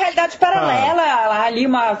fosse uma realidade paralela, ali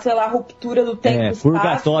uma, sei lá, ruptura do tempo e espaço,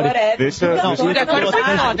 purgatório. Purgatório foi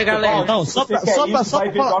foda, galera. Não, só pra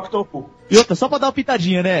e outra, só pra dar uma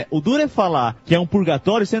pitadinha, né? O duro é falar que é um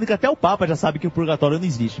purgatório, sendo que até o Papa já sabe que o purgatório não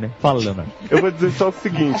existe, né? Fala, Leonardo. Eu vou dizer só o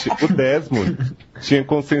seguinte, o Desmond tinha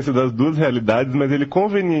consciência das duas realidades, mas ele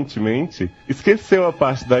convenientemente esqueceu a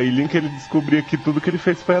parte da ilha em que ele descobria que tudo que ele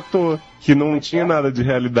fez foi à toa. Que não tinha nada de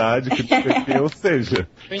realidade, que ou seja...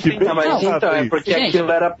 Mas então, é porque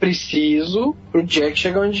aquilo era preciso pro Jack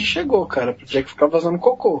chegar onde chegou, cara. Pro Jack ficar vazando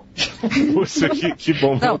cocô. Puxa, que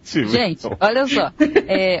bom motivo. Gente, então. olha só.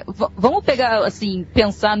 Vamos pegar, assim,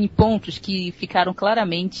 pensar em pontos que ficaram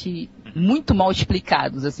claramente muito mal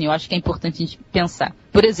explicados, assim, eu acho que é importante a gente pensar.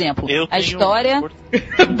 Por exemplo, a história...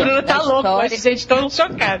 O Bruno tá louco, gente, tô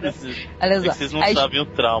chocada. Olha só. Vocês não sabem o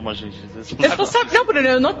trauma, gente. Eu não sabia, não, Bruno,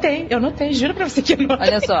 eu notei, juro pra você que eu notei.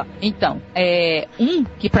 Olha só, então, um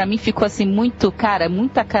que pra mim ficou assim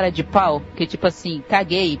muita cara de pau, que tipo assim,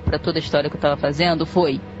 caguei pra toda a história que eu tava fazendo,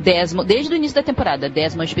 foi Desmond, desde o início da temporada,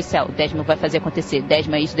 Desmond especial, Desmond vai fazer acontecer,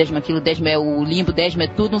 Desmond é isso, Desmond é aquilo, Desmond é o limbo,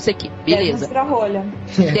 Desmond é tudo, não sei o que, beleza. Desmond tira a rolha.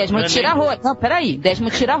 Desmond tira a rolha, não, peraí,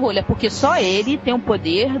 Desmond tira a rolha, porque só ele tem o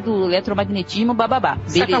poder do eletromagnetismo, bababá,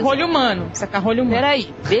 beleza. Saca-rolho humano. Peraí,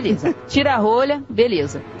 beleza. Tira a rolha,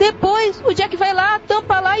 beleza. Depois, o Jack vai lá,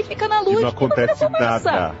 tampa lá e fica na luz. E não acontece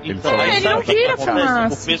nada. Ele não vira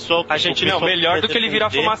fumaça. A gente não, melhor do que ele virar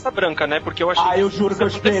fumaça branca, né? Porque eu achei... eu juro que eu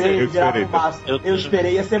esperei ele virar fumaça. Eu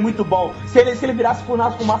esperei, ia ser muito bom. Se ele virasse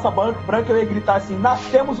fumaça branca, eu ia gritar assim,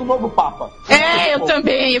 nascemos um novo Papa. Eu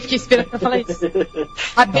também, eu fiquei esperando pra falar isso. Se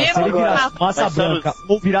ele virasse fumaça branca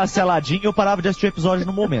ou virasse Aladdin, eu parava de assistir o episódio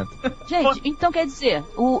no momento. Gente, então quer dizer,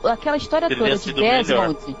 aquela história toda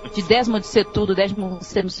de Desmond ser tudo, Desmond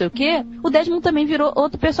ser não sei o quê, o Desmond também virou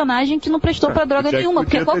outro personagem que não prestou pra droga nenhuma,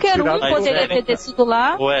 porque qualquer um poderia ter descido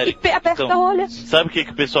lá e aperta a rolha. Sabe o que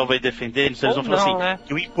o pessoal vai defender? Eles vão falar assim,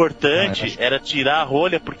 que o importante era tirar a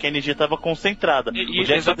rolha porque a energia estava concentrada. O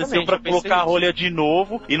Jack só desceu pra colocar a rolha de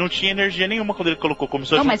novo e não tinha energia nenhuma quando ele colocou,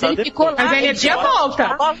 começou a juntar mas ele ficou lá. Mas a energia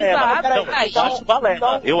volta.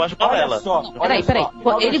 Eu acho balela. Peraí.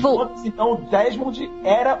 Ele voltou. Então o Desmond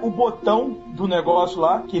era o botão do negócio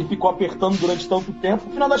lá, que ele ficou apertando durante tanto tempo.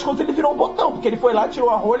 No final das contas, ele virou um botão, porque ele foi lá, tirou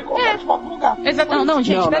a rolha e colocou de volta no lugar. Exatamente. Não,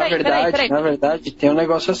 gente, peraí. Na verdade, tem um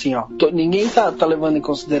negócio assim, ó. Ninguém tá levando em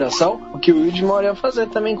consideração o que o Widmore ia fazer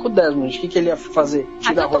também com o Desmond. O que ele ia fazer?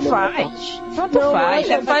 Tirar a rolha. Tanto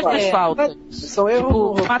faz mais falta.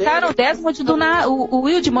 Mataram o Desmond o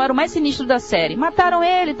Widmore, o mais sinistro da série. Mataram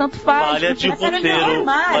ele, tanto faz. Falha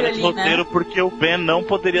de roteiro, porque o Ben não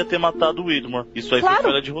poderia ter matado o Widmore. Isso aí foi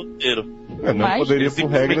falha de roteiro. Não poderia por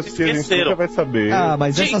regras que a gente nunca vai saber.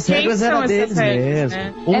 Mas essas regras eram deles mesmo.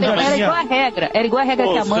 Né? Era igual a regra. Era igual a regra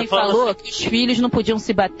que a mãe falou, que os filhos não podiam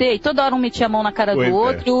se bater e toda hora um metia a mão na cara do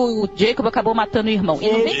outro e o Jacob acabou matando o irmão. E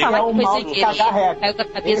não vem falar que foi sem querer. Caiu com a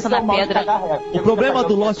cabeça na pedra. O problema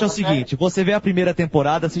do Lost é o seguinte, você vê a primeira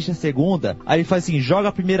temporada, assiste a segunda, aí faz assim, joga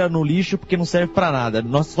a primeira no lixo porque não serve pra nada.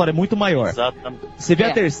 Nossa história é muito maior. Exatamente. Você vê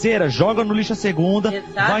a terceira, joga no lixo a segunda,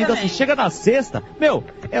 vai indo assim, chega na sexta,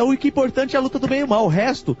 o que é importante é a luta do bem e o mal. O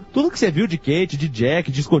resto, tudo que você viu de Kate, de Jack,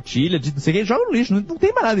 de escotilha, de não sei o que, joga no lixo. Não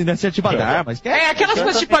tem mais nada, iniciativa da arma. Aquelas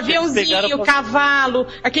coisas tipo aviãozinho, cavalo,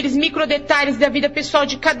 aqueles micro detalhes da vida pessoal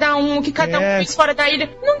de cada um, que cada um fez fora da ilha.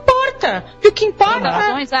 Não importa. E o que importa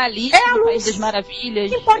ali, é no País das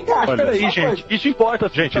Maravilhas. Peraí, gente. Isso importa,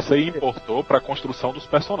 gente. Isso aí importou pra construção dos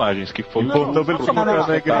personagens, que foi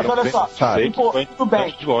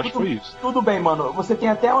tudo bem, mano. Você tem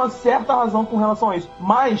até uma certa razão com relação a isso.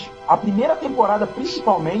 Mas a primeira temporada,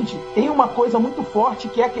 principalmente, tem uma coisa muito forte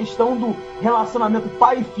que é a questão do relacionamento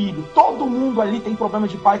pai e filho. Todo mundo ali tem problema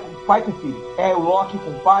de pai com filho. É o Locke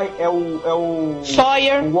com o pai, é o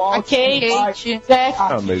Sawyer, o a Kate,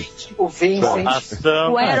 o Vincent,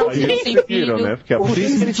 o Aaron sem filho, né? Porque o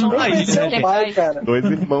Vincent não tem pai, cara. Dois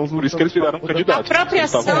irmãos, por isso que eles viraram candidatos. A própria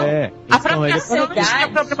ação tinha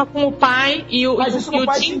problema com o pai e o Mas isso não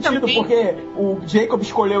faz sentido, porque o Jacob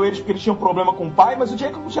escolheu eles porque eles tinham problema com o pai, mas o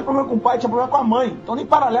Jacob não tinha problema com o pai, tinha problema com a mãe. Então nem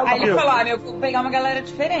paralelo. Aí ele falou, eu vou pegar uma galera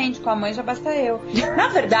diferente, com a mãe já basta eu. Na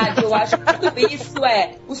verdade, eu acho que tudo isso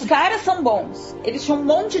os caras são bons. Eles tinham um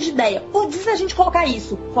monte de ideia. Pô, e se a gente colocar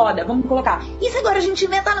isso? Foda, vamos colocar. E se agora a gente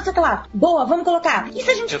inventar não sei o lá. Boa, vamos colocar. E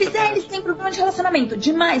se a gente fizer, eles têm problema de relacionamento?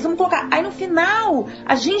 Demais, vamos colocar. Aí no final,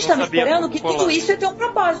 a gente tava esperando que tudo isso ia ter um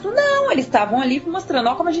propósito. Não, eles estavam ali mostrando,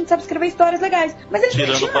 ó, como a gente sabe escrever histórias legais. Mas eles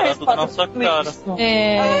não tinham a resposta pra isso.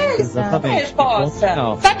 Eles não tinham resposta.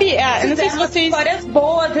 Sabe, não sei se vocês... histórias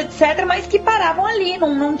boas, etc., mas que paravam ali,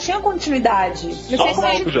 não tinha continuidade. Não sei se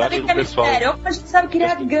a gente sabe que é mistério, a gente sabe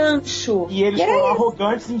criar gancho. E eles foram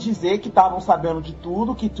arrogantes em dizer que estavam sabendo de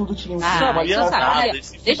tudo, que tudo tinha um mas eu sabia.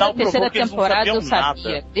 Desde a terceira temporada eu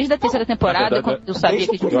sabia. Desde a terceira temporada eu sabia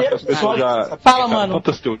que as pessoas já fala, mano.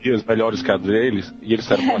 Tantas teorias melhores que a deles, e eles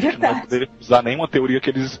disseram, a gente não vai poder usar nenhuma teoria que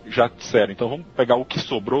eles já disseram. Então vamos pegar o que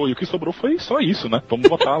sobrou, e o que sobrou foi só isso, né? Vamos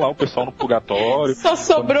botar lá o pessoal no purgatório. Só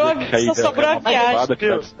sobrou a viagem.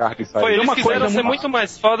 Foi, eles quiseram ser muito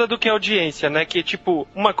mais foda do que a audiência, né? Que, tipo,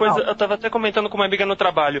 uma coisa, eu tava até comentando com uma amiga no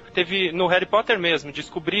trabalho, teve no Harry Potter mesmo,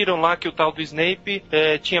 descobriram lá que o tal do Snape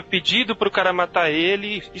tinha pedido pro cara matar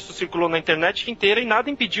ele, isso circulou na internet inteira e nada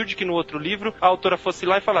impediu de que no outro livro a autora fosse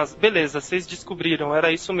lá e falasse, beleza, vocês descobriram,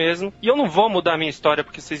 era isso mesmo, e eu não vou mudar a minha história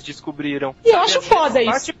porque vocês descobriram. E eu acho foda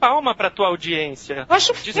isso. Bate palma pra tua audiência. Eu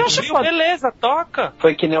acho foda. Beleza, toca.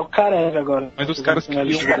 Foi que nem o Caramba agora. Mas os caras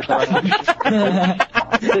queriam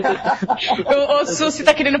O Susi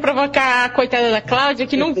tá querendo provocar a coitada da Cláudia,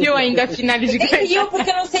 que não viu ainda a finale de Nem viu, porque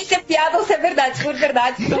eu não sei se é piada ou se é verdade. Se for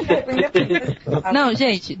verdade, então não,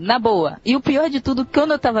 gente, na boa. E o pior de tudo,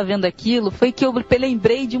 quando eu tava vendo aquilo, foi que eu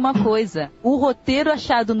lembrei de uma coisa. O roteiro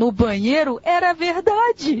achado no banheiro era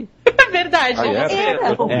verdade. É verdade.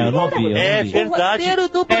 Eu não vi. O roteiro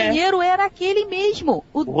do banheiro era aquele mesmo.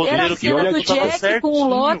 Era a cena do Jack com o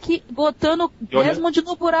Loki botando o Desmond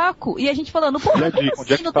no buraco. E a gente falando, pô,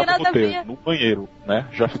 onde é que não tem nada a ver. No banheiro, né?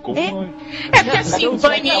 Já ficou... porque assim, o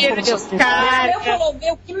banheiro dos caras... Eu falou,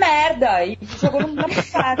 meu, que merda. E jogou no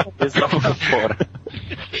saco. fora.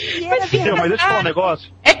 Mas deixa eu falar um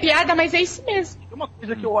negócio. É piada, mas é isso mesmo. Uma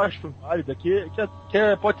coisa que eu acho válida, que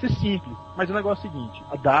pode ser simples, mas o negócio é o seguinte,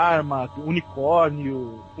 a Dharma,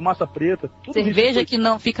 unicórnio, fumaça preta... Tudo cerveja isso que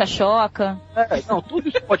não fica choca. Tudo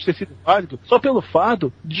isso pode ter sido válido só pelo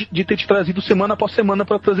fato de ter te trazido semana após semana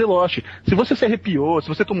pra trazer Lost. Se você se arrepiou, se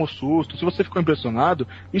você tomou susto, se você ficou impressionado,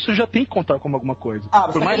 isso já tem que contar como alguma coisa.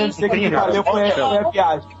 Por mais que você valeu foi a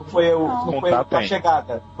viagem, foi a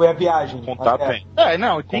chegada, foi a viagem. Contar tem.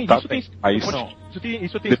 Isso tem. Aí não.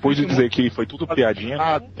 Isso tem depois de dizer que foi tudo piadinha,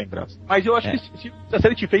 não tem graça. Mas eu acho que se a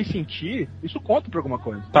série te fez sentir, isso conta pra alguma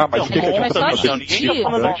coisa. Tá, mas o que é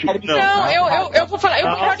eu vou falar, eu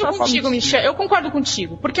concordo contigo, Michel, eu concordo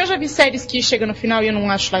contigo, porque eu já vi séries que chegam no final e eu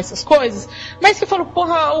não acho lá essas coisas, mas que eu falo,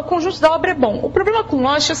 porra, o conjunto da obra é bom. O problema com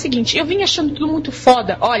Lost é o seguinte, eu vim achando tudo muito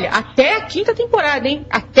foda, olha, até a 5ª temporada, hein?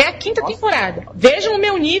 Até a 5ª temporada. Vejam o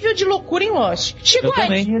meu nível de loucura em Lost. Chegou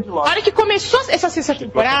aí, a hora que começou essa 6ª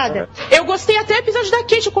temporada, eu gostei até do episódio da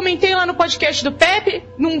Kate, eu comentei lá no podcast do Pepe,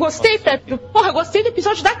 não gostei, Pepe? Porra, gostei do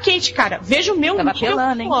episódio da Kate, cara. Veja o meu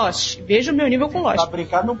nível com Lost. Veja o meu nível com Lost. Pra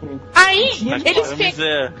brincar, não brinco. Aí, eles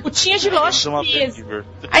pegaram o tinha de Lost preso.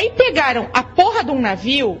 Aí pegaram a porra de um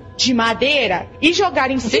navio de madeira e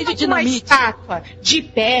jogaram em cima de uma estátua de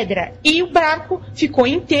pedra e o barco ficou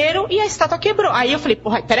inteiro e a estátua quebrou. Aí eu falei,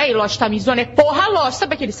 porra, peraí, Lost tá me zoando, é porra Lost.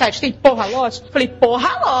 Sabe aquele site que tem porra Lost? Falei,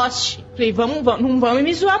 porra Lost. Falei, não vamos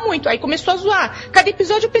me zoar muito. Aí começou a zoar. Cada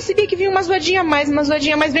episódio eu percebi que vinha uma zoadinha mais,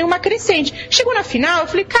 veio uma crescente. Chegou na final, eu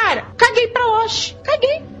falei, cara, caguei pra Lost.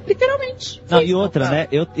 Caguei, literalmente. Não, e outra, né?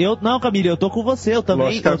 Não, Camila, eu tô com você, eu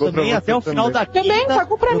também até o final da quinta. Também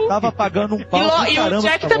cagou pra mim. Eu tava pagando um pau e o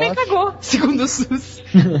Jack também cagou, segundo o SUS.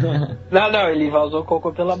 Não, ele vazou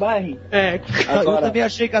cocô pela barriga. Agora... Eu também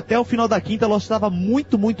achei que até o final da quinta ela estava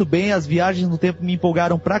muito, muito bem, as viagens no tempo me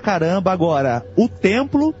empolgaram pra caramba. Agora, o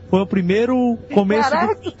templo foi o primeiro começo.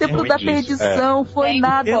 Caraca, o templo da perdição foi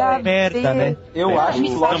nada merda, né? Eu acho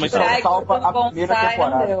que o Lost salva a primeira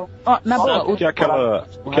temporada. Na boa, o que é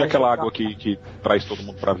aquela água que traz todo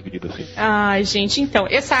mundo pra vida, assim? Ai, gente, então,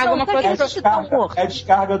 essa água é uma coisa que é a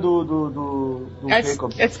descarga do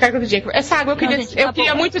Jacob. É a descarga do Jacob. Essa água eu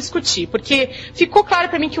queria muito discutir, porque ficou claro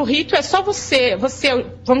pra mim que o rito é só você,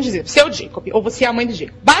 vamos dizer, você é o Jacob, ou você é a mãe do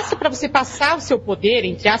Jacob. Basta pra você passar o seu poder,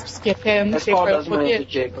 entre aspas, que até não sei qual é o poder.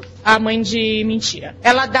 A mãe de mentira.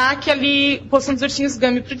 Ela dá aquele poção dos ursinhos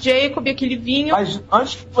Gummy pro Jacob, aquele vinho. Mas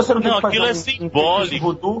antes você não tem que fazer aquilo é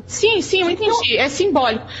simbólico. Sim, eu entendi. É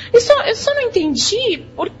simbólico. Eu só não entendi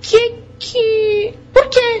por quê?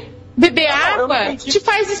 beber água te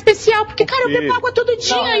faz especial, porque, cara, eu bebo água todo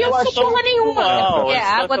dia e eu não sou porra nenhuma. É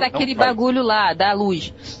água daquele bagulho lá, da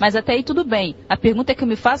luz. Mas até aí tudo bem. A pergunta que eu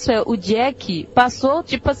me faço é, o Jack passou,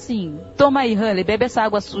 tipo assim, toma aí, Hurley, bebe essa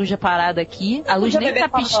água suja parada aqui, a luz nem tá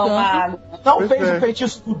piscando. Não fez o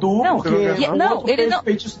feitiço Voodoo, não, porque ele não.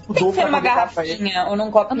 Tem que ser uma garrafinha ou num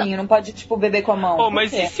copinho, não pode, tipo, beber com a mão. Pô,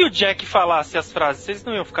 mas e se o Jack falasse as frases, vocês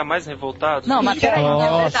não iam ficar mais revoltados? Não, mas peraí,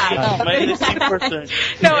 mas isso é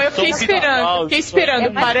importante. Não, eu fiquei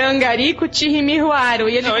esperando Parangarico Tirimiruaro.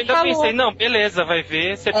 E ele não, eu ainda falou. pensei, não, beleza, vai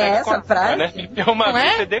ver, você pega essa frase? Né? Uma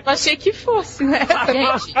vez você Eu achei que fosse, né?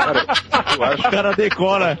 Gente, Cara, eu acho O cara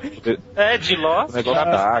decora. de Lost. o negócio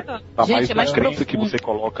da água tá Gente, mais é na mais crença que profundo. você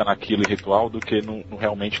coloca naquele ritual do que no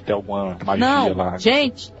realmente ter alguma magia não, lá.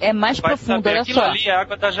 gente, é mais Vai profundo, saber, olha aquilo só. ali é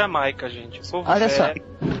água da Jamaica, gente. O povo Olha só. sério.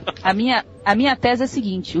 A minha tese é a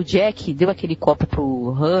seguinte, o Jack deu aquele copo pro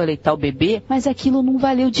Hurley e tal beber, mas aquilo não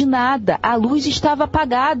valeu de nada. A luz estava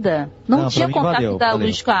apagada. Não tinha pra mim contato da valeu.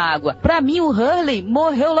 luz com a água. Pra mim, o Hurley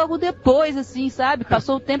morreu logo depois, assim, sabe?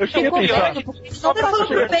 Passou o tempo e ficou velho. Só pra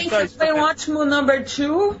pensa, foi um ótimo number 2.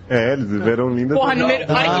 Eles viveram lindas. Porra, na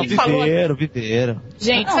hora que ele falou. Viveram.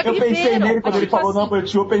 Gente, Não, Eu pensei viveram, nele quando ele tipo falou assim, number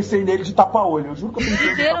 2, eu pensei nele de tapa-olho. Eu juro que eu pensei nele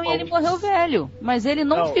de viveram e tapa-olho. ele morreu velho. Mas ele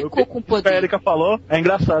não ficou com O que a poder. Erika falou é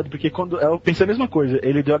engraçado, porque quando eu pensei a mesma coisa.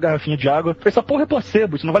 Ele deu a garrafinha de água, fez essa porra é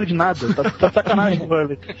placebo, isso não vale de nada. Tá sacanagem com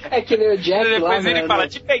ele. É que nem o Jack lá, Depois ele né, fala, né?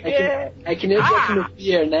 te peguei. É que nem o Jack no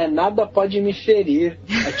Fear, né? Nada pode me ferir,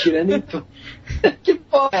 atirando em tudo. Que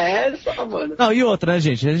porra é essa, mano? Não, e outra, né,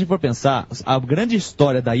 gente? Se a gente for pensar, a grande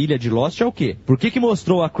história da ilha de Lost é o quê? Por que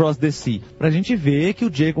mostrou Across the Sea? Pra gente ver que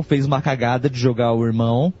o Jacob fez uma cagada de jogar o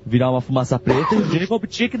irmão, virar uma fumaça preta, e o Jacob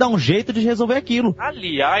tinha que dar um jeito de resolver aquilo.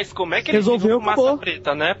 Aliás, como é que ele Resolveu, virou fumaça acabou.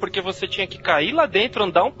 preta, né? Porque você tinha que cair lá dentro,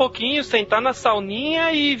 andar um pouquinho, sentar na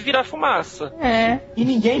sauninha e virar fumaça. E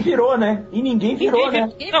ninguém virou, né?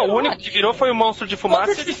 Não, o único que virou foi o monstro de fumaça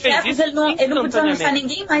Todos e ele esses fez séculos isso ele não podia arranjar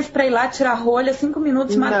ninguém mais pra ir lá tirar rolha, 5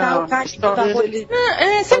 minutos, matar o cara que tava rolha.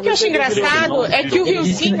 Sabe o que eu acho engraçado? É que o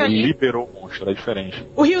riozinho ali. Liberou o monstro, é diferente.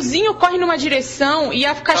 O riozinho corre numa direção e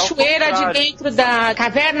a cachoeira de dentro da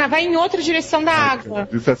caverna vai em outra direção da água.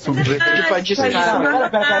 Isso é subjetivo.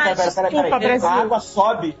 Pera. A água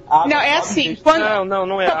sobe. Não, é assim. Quando...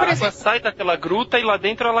 Não é. Então, A por água exemplo, sai daquela gruta e lá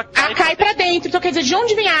dentro ela cai. cai pra dentro. Então quer dizer, de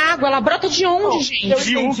onde vem a água? Ela brota de onde,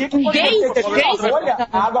 gente? Eu entendi que quando você tira a rolha,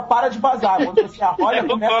 a água para de vazar. Quando você arrolha, É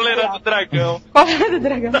o cólera do dragão. Cólera do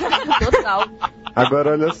dragão. Total.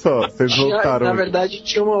 Agora olha só, vocês voltaram. Na verdade,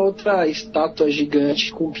 tinha uma outra estátua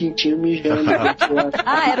gigante com um pintinho mijando.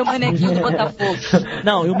 Era o manequim do Botafogo.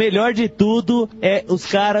 Não, e o melhor de tudo é os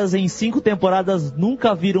caras em 5 temporadas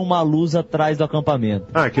nunca viram uma luz atrás do acampamento.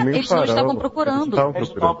 Que nem Eles não estavam procurando.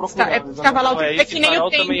 Ficava lá o É, tempo, é que esse nem o farol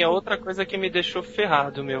tempo. também é outra coisa que me deixou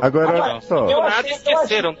ferrado, meu. Agora olha só. Do nada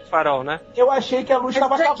esqueceram do farol, né? Eu achei que a luz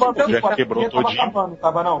estava acabando. Já quebrou todinho.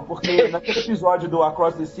 Tava não, porque naquele episódio do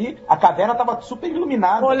Across the Sea, a caverna tava super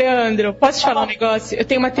iluminada. Ô, Leandro, posso te falar um negócio? Eu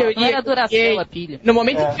tenho uma Não teoria. era Duracell a pilha. No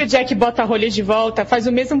momento que o Jack bota a rolha de volta, faz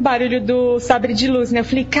o mesmo barulho do sabre de luz, né? Eu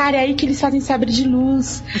falei, cara, é aí que eles fazem sabre de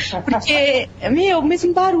luz. Porque, o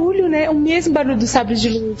mesmo barulho, né? O mesmo barulho do sabre de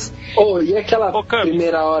luz. E aquela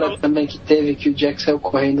primeira hora também que teve, que o Jack saiu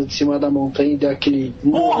correndo de cima da montanha e deu aquele...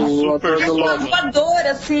 voador,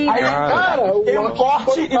 assim. Aí, cara, tem um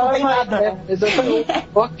corte e não tem nada. Exatamente.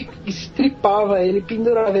 O corte estripava ele,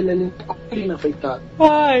 pendurava ele ali na colina, coitado.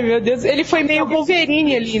 Ai, meu Deus. Ele foi meio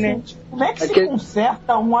Wolverine ali, né? Como é que se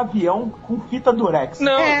conserta um avião com fita durex?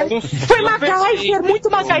 Não, foi MacGyver, muito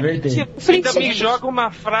MacGyver. Ainda me joga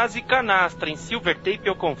uma frase canastra. Em Silver Tape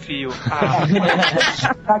eu confio.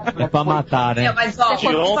 É pra matar, né? Mas, ó, De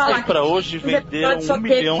ontem pra hoje venderam 1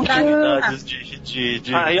 milhão de unidades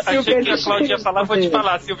de... Achei que a Cláudia ia falar, vou te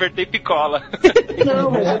falar, Silver Tape cola.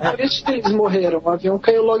 Não, mas é por isso que eles morreram. O avião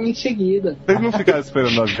caiu logo em seguida. Vocês não ficaram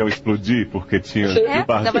esperando o avião explodir porque tinha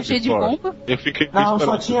Tava cheio de bomba. Eu fiquei Não,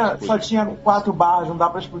 só tinha 4 barras, não dá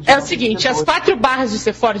pra explodir. É o seguinte, as 4 barras de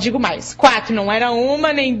Sephora, digo mais, 4, não era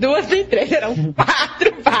uma, nem 2, nem 3, eram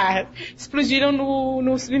 4 barras. Explodiram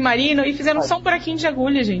no submarino e fizeram só um buraquinho de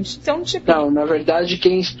agulha, gente. Então, tipo... Não, na verdade,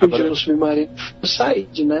 quem explodiu no submarino foi o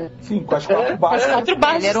Said, né? Sim, com as 4 barras. As 4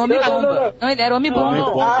 barras. Ele era homem-bomba. Não, ele era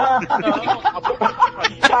homem-bomba.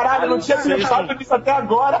 Caralho, não tinha pensado nisso até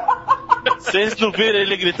agora. Vocês não viram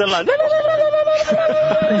ele gritando lá?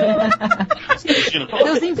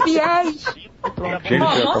 Seus infiéis. Gente,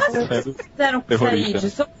 já tá acontecendo. Fizeram com o Said.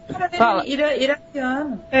 Só para ver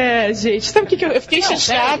iraquiano. Gente, sabe o que eu fiquei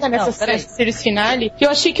chateada nessa series finale? Que eu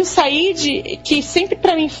achei que o Said, que sempre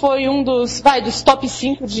pra mim foi um dos top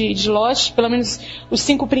 5 de Lost, pelo menos os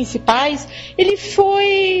 5 principais, ele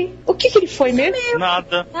foi... O que ele foi mesmo?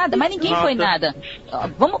 Nada, mas ninguém foi nada.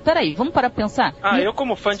 Vamos parar pra pensar. Eu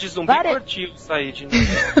como fã de zumbi curti o Said.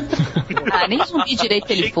 Nem zumbi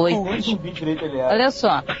direito ele foi. Olha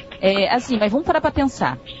só, assim, mas vamos parar pra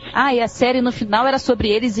pensar. E a série no final era sobre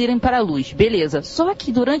eles irem para a luz, beleza. Só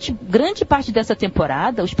que durante grande parte dessa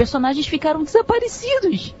temporada, os personagens ficaram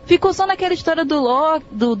desaparecidos. Ficou só naquela história do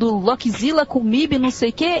Lockzilla com Mib, não sei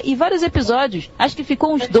o que, e vários episódios. Acho que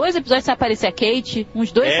ficou uns 2 episódios sem aparecer a Kate,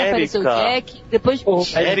 uns 2 sem aparecer o Jack, depois...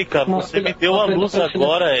 Érica, você me deu a luz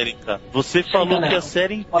agora, Érica. Você falou que a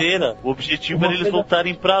série inteira, o objetivo era eles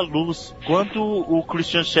voltarem pra luz. Quando o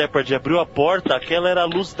Christian Shephard abriu a porta, aquela era a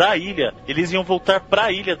luz da ilha. Eles iam voltar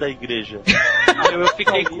pra ilha da igreja. Eu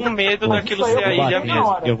fiquei com medo daquilo ser a ilha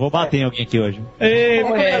mesmo. Eu vou bater em alguém aqui hoje.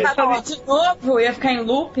 De novo, ia ficar em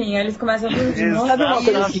looping, eles começam a ver de novo.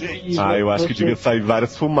 Eu acho que devia sair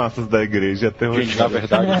várias fumaças da igreja até hoje. Na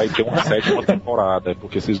verdade, vai ter uma 7ª temporada,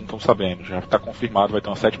 porque vocês não estão sabendo. Já tá confirmado, vai ter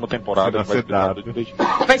uma 7ª temporada.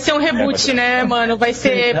 Vai ser um reboot, né, mano? Vai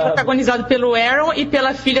ser protagonizado pelo Aaron e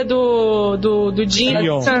pela filha do Jim,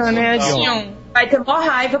 né? Dion. Vai ter mó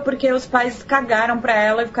raiva porque os pais cagaram pra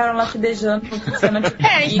ela e ficaram lá se beijando.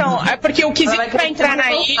 Então, é porque o quesito pra entrar na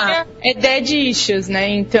ilha é Dead Issues, né?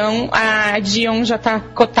 Então, a Dion já tá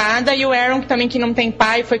cotada e o Aaron, que não tem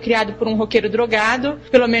pai, foi criado por um roqueiro drogado,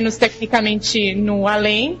 pelo menos tecnicamente no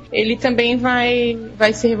além, ele também vai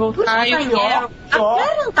se revoltar. A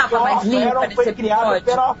Claire não tava mais limpa nesse episódio?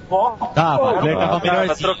 Pra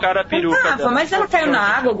trocar a peruca dela. Mas ela caiu na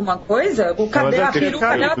água, alguma coisa? O cabelo, a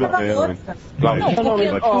peruca dela tava outra.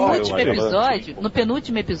 No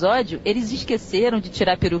penúltimo episódio, eles esqueceram de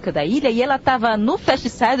tirar a peruca da ilha e ela tava no Fast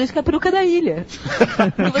Sideways com a peruca da ilha.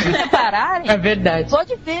 Se vocês repararem, é verdade.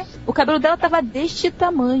 Pode ver, o cabelo dela tava deste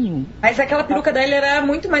tamanho. Mas aquela peruca da ilha era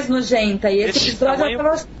muito mais nojenta e esse episódio ela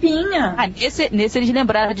tava limpinha. Nesse eles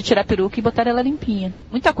lembraram de tirar a peruca e botaram ela limpinha.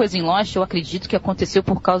 Muita coisa em Lost eu acredito que aconteceu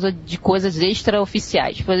por causa de coisas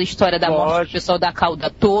extraoficiais. Foi a história da morte do pessoal da cauda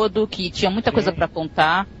todo, que tinha muita coisa pra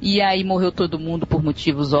contar, e aí morreu todo mundo por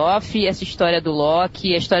motivos off, essa história do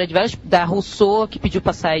Loki, a história de vários, da Rousseau que pediu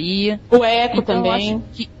pra sair. O Echo também. Acho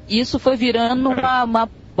que isso foi virando uma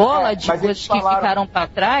bola de coisas que ficaram pra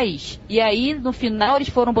trás, e aí no final eles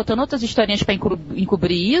foram botando outras historinhas pra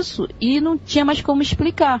encobrir isso e não tinha mais como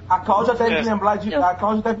explicar. A Cláudia deve lembrar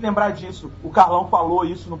disso. O Carlão falou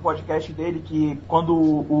isso no podcast dele, que quando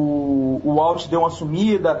o Walt deu uma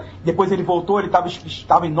sumida, depois ele voltou, ele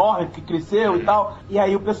estava enorme, que cresceu e tal, e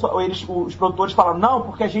aí os produtores falaram, não,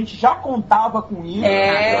 porque a gente já contava com isso.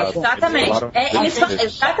 Exatamente.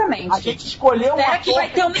 Exatamente. A gente escolheu Será que vai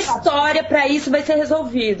ter uma história pra isso, vai ser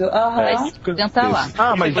resolvido? Vai tentar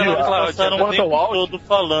lá. Mas passaram o tempo todo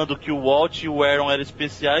falando que o Walt e o Aaron eram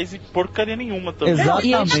especiais e porcaria nenhuma também.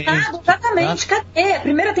 Exatamente. Cadê? A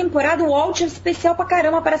primeira temporada o Walt é especial pra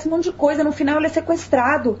caramba, aparece um monte de coisa, no final ele é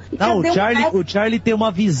sequestrado. O Charlie tem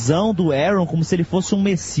uma visão do Aaron como se ele fosse um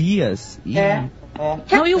messias.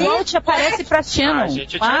 Não, e o Walt aparece pra Shannon.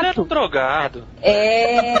 Gente, o Charlie era um drogado.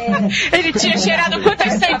 Ele tinha cheirado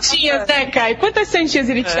quantas santinhas, né, Kai? Quantas santinhas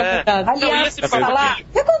ele tinha dado? Aliás, falar,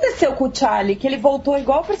 o que aconteceu com o Charlie? Que ele voltou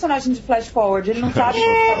igual o personagem de Flash Forward, ele não sabe.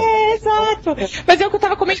 Exato. Mas é o que eu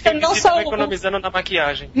tava comentando, não só economizando na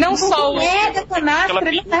maquiagem. Não só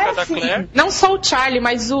Não só o Charlie,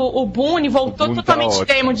 mas o Boone voltou totalmente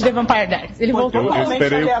demo de The Vampire Diaries. Ele voltou totalmente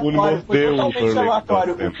esperei o Boone morder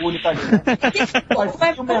o Boone tá ali.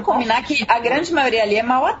 Vamos combinar que a grande maioria ali é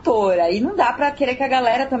mau ator. Aí não dá pra querer que a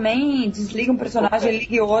galera também desligue um personagem e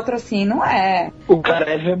ligue outro, assim, não é. O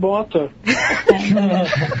Karev é bom ator.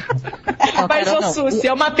 Mas, Susi,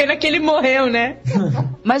 é uma pena que ele morreu, né?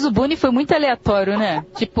 Mas o Boone foi muito aleatório, né?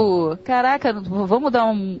 Tipo, caraca, vamos dar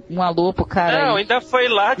um alô pro cara. Não, ainda foi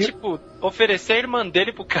lá, oferecer a irmã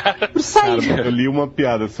dele pro cara. Eu li uma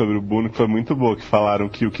piada sobre o Boone que foi muito boa, que falaram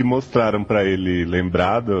que o que mostraram pra ele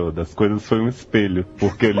lembrar das coisas foi um espelho,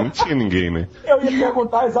 porque ele não tinha ninguém, né? Eu ia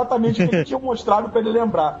perguntar exatamente o que tinham mostrado pra ele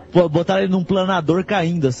lembrar. Botaram ele num planador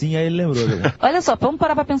caindo, assim, aí ele lembrou. Olha só, vamos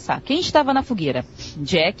parar pra pensar. Quem estava na fogueira?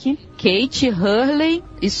 Jack, Kate, Hurley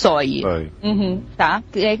e Sawyer. Tá?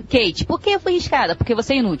 Kate, por que foi riscada? Porque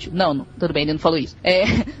você é inútil. Não, tudo bem, ele não falou isso.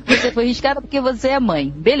 Você foi riscada porque você é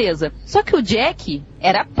mãe. Beleza. Só que o Jack,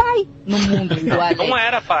 era pai no mundo do Alex. Não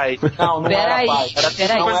era pai. Não era pai.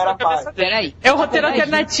 Não era pai. Peraí. É o roteiro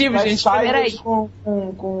alternativo, gente. Peraí. Com...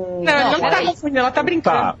 Não, ela não tá confundindo, ela tá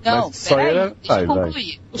brincando. Não, peraí, deixa eu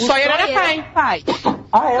concluir. O Sawyer era pai.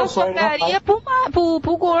 O Sawyer era pai.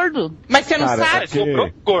 Pro gordo. Mas você não sabe?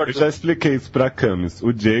 Eu já expliquei isso pra Camis.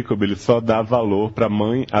 O Jacob, ele só dá valor pra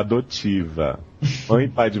mãe adotiva. Mãe e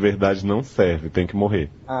pai de verdade não serve, tem que morrer.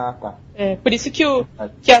 Ah, tá. É, por isso que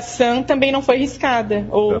a Sam também não foi riscada.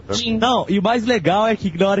 Ou Jim. Não, e o mais legal é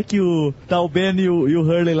que na hora que tá o Ben e o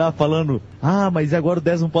Hurley lá falando, mas agora o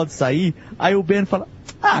 10 não pode sair, aí o Ben fala,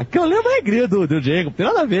 aquilo ali é uma regrinha do Jacob, não tem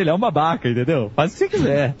nada a ver, ele é uma babaca, entendeu? Faz o que você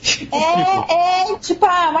quiser. Tipo,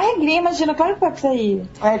 uma regrinha, imagina, claro que pode sair.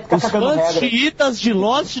 Os fãs chiitas de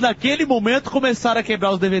Lost naquele momento começaram a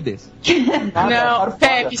quebrar os DVDs. Não,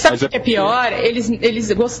 Pepe, sabe o que é pior?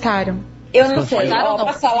 Eles gostaram. Eu não sei,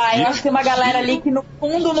 pra falar, eu acho que tem uma galera ali que no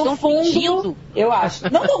fundo, eu acho.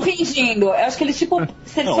 Não estão fingindo, eu acho que eles, tipo,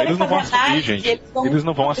 se eles forem fazer análise, eles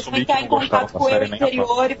não vão assumir que entrar em contato com o eu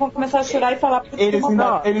exterior e vão começar a chorar e falar eles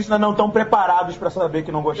ainda não estão preparados pra saber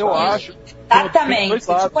que não gostaram. Eu acho. Exatamente,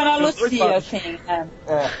 tipo Ana Lucia, assim.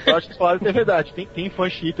 Eu acho que isso é verdade. Tem fã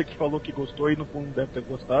xiita que falou que gostou e no fundo deve ter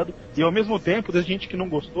gostado. E ao mesmo tempo, tem gente que não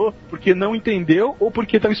gostou porque não entendeu ou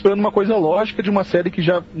porque estava esperando uma coisa lógica de uma série que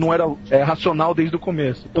já não era racional desde o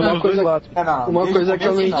começo. Então, os dois lados. Uma coisa que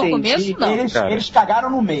eu não entendi. Eles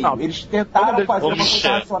cagaram no meio. Eles tentaram fazer uma coisa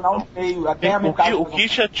racional no meio. Até a metade. O que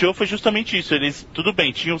chateou foi justamente isso. Eles, tudo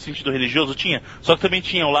bem, tinham um sentido religioso? Tinha. Só que também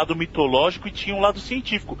tinha um lado mitológico e tinha um lado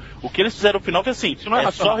científico. O que eles fizeram no final foi assim: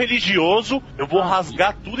 é só religioso, eu vou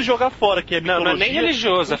rasgar tudo e jogar fora, que é mitologia. Não é nem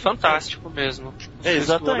religioso, é fantástico mesmo.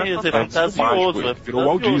 Exatamente, é fantasioso. Virou o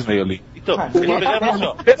Walt Disney ali. Então, ele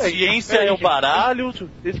pegava assim, ciência é o baralho.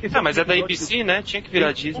 Mas é da ABC, né? Tinha que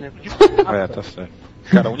virar Disney. Tá certo.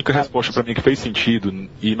 Cara, a única resposta pra mim que fez sentido,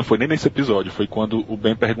 e não foi nem nesse episódio, foi quando o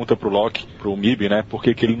Ben pergunta pro Locke, pro Mib, né, por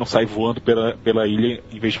que ele não sai voando pela ilha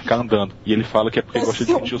em vez de ficar andando. E ele fala que é porque gosta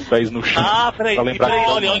de sentir os pés no chão. Peraí,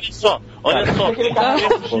 olha só. Aquele cara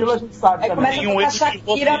que mochila, a gente sabe também. Começa com a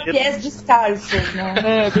Shakira pés descalços,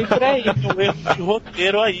 né? Bem por aí. Tem um erro de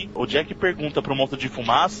roteiro aí. O Jack pergunta pro monstro de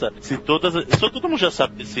fumaça se todo mundo já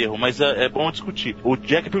sabe desse erro, mas é bom discutir. O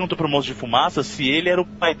Jack pergunta pro monstro de fumaça se ele era o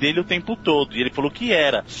pai dele o tempo todo. E ele falou que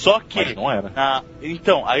era. Só que... Mas não era.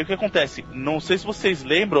 Então, aí o que acontece? Não sei se vocês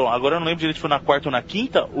lembram, agora eu não lembro direito se foi na quarta ou na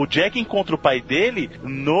quinta, o Jack encontra o pai dele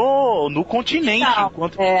no continente,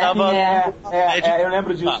 enquanto tava... eu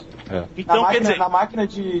lembro disso. Então, quer dizer... Na máquina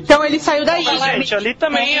de... Então ele saiu da ilha. Gente, ali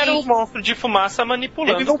também era o monstro de fumaça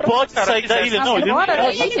manipulando. Ele não pode sair da ilha, não. Ele não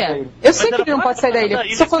pode. Eu sei que ele não pode sair da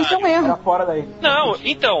ilha. Só falando que é um erro. Fora da ilha. Não,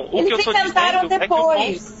 então, o que eu tô dizendo é que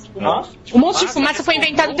o monstro de fumaça foi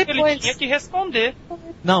inventado depois. Ele tinha que responder.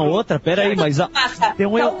 Não, peraí, mas tem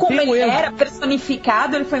um erro. Como ele era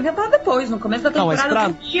personificado, ele foi inventado depois, no começo da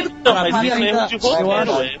temporada.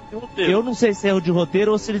 Eu não sei se é erro de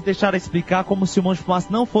roteiro ou se eles deixaram explicar como se o monstro de fumaça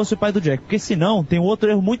não fosse o pai do Jack. Porque senão, tem um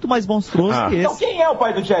outro erro muito mais monstruoso que esse. Então quem é o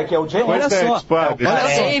pai do Jack? É o Jack? Olha só,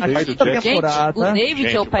 o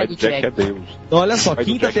David é o pai do Jack. Olha só,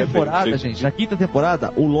 quinta temporada, gente. Na quinta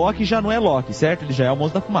temporada, o Loki já não é Loki, certo? Ele já é o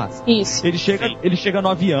monstro da fumaça. Isso. Ele chega no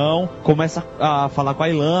avião, começa a falar com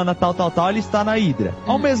a Ilana, tal, ele está na Hydra.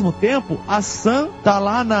 Ao mesmo tempo, a Sam tá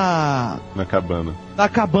lá na cabana. Na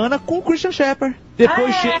cabana com o Christian Shepherd.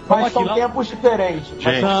 Depois chega. Mas são tempos diferentes.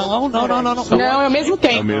 Gente. Não. Não, é ao mesmo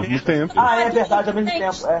tempo. Ao mesmo tempo. É verdade, ao mesmo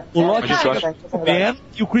tempo. O Loki o Ben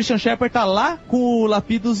e o Christian Shepherd tá lá com o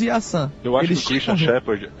Lapidus e a Sam. Eu acho que o Christian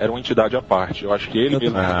Shepherd era uma entidade à parte. Eu acho que ele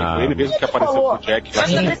mesmo que apareceu pro Jack. Eu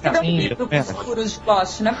acho que percebeu os furos de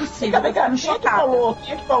Lost, não é possível.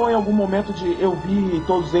 Quem é que falou em algum momento de eu vi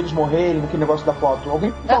todos eles morrerem naquele negócio da foto?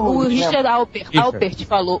 Alguém falou? O Richard Alpert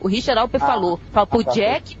falou. O Richard Alpert falou pro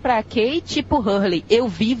Jack, pra Kate e pro Hurley. Eu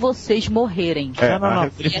vi vocês morrerem.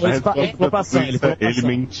 Não. Ele falou pra Sam. Ele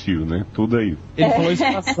mentiu, né? Tudo aí. Ele falou isso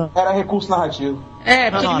pra Sam. Era recurso narrativo.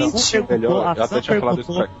 Porque ele mentiu.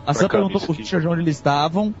 A Sam perguntou pro Richard onde eles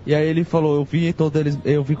estavam, e aí ele falou, eu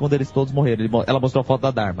vi quando eles todos morreram. Ela mostrou a foto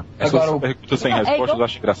da Dharma. Agora, pergunta sem resposta, eu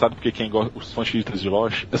acho engraçado, porque quem gosta, os fãs de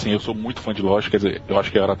Lost, assim, eu sou muito fã de Lost, quer dizer, eu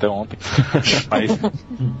acho que era até ontem,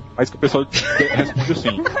 mas que o pessoal responde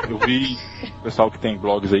assim, eu vi o pessoal que tem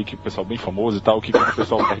blogs aí, que o pessoal bem famoso e tal, que quando o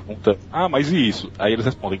pessoal pergunta, mas e isso? Aí eles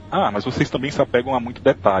respondem, mas vocês também se apegam a muito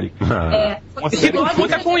detalhe. Esse blog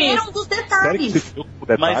fica com isso. Dos detalhes.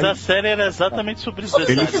 Mas a série era exatamente sobre isso.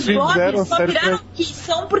 Esses blogs só viraram que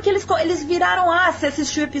são porque eles viraram, você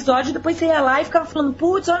assistiu o episódio, depois você ia lá e ficava falando,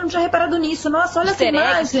 putz, olha, não tinha reparado nisso, nossa, olha essa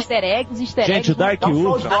imagem. Easter eggs. Gente, o Dark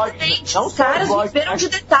Wolf. Os caras viveram de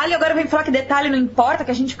detalhe, agora vem falar que detalhe não importa,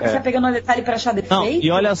 que a gente fica pegando um detalhe pra achar defeito. Não,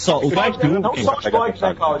 e olha só, o Dark Wolf... Não só os blogs,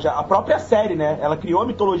 né, Cláudia? A própria série, né? Ela criou a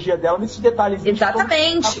mitologia dela nesses detalhes.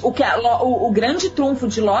 Exatamente. O grande trunfo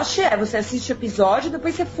de Lost é você assiste o episódio,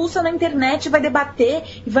 depois você fuça na internet, vai debater,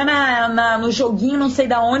 e vai no joguinho, não sei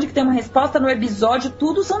da onde, que tem uma resposta no episódio,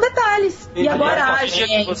 tudo são detalhes. E agora,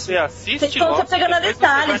 gente, vocês estão se pegando a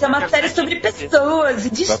detalhes, é uma série sobre pessoas e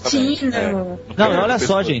destino. Não, olha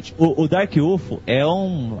só, gente, o Dark Wolf é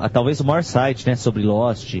talvez o maior site, né, sobre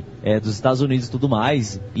Lost, dos Estados Unidos e tudo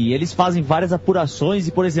mais, e eles fazem várias apurações,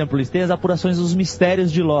 e por exemplo, eles têm as apurações dos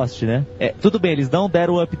mistérios de Lost, né? Tudo bem, eles não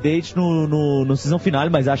deram o update no season final,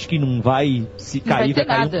 mas acho que não vai cair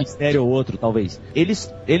um mistério ou outro, talvez.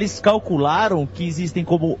 Eles calcularam que existem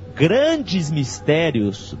como grandes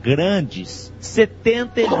mistérios,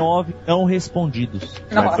 79 não respondidos.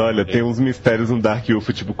 Mas olha, tem uns mistérios no Dark Wolf,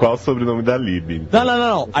 tipo, qual é o sobrenome da Lib?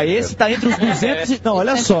 Não. Aí esse tá entre os 200 Não,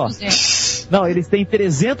 olha só. Não, eles têm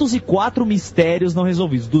 304 mistérios não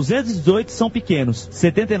resolvidos. 218 são pequenos,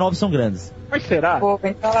 79 são grandes. Mas será?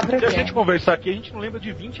 Se a gente conversar aqui, a gente não lembra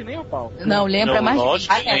de 20 nem a pau. Não, lembra mais.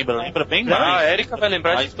 Lógico que lembra bem mais. A Erika vai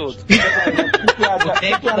lembrar de todos. O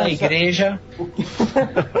tempo da igreja.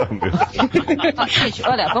 Gente,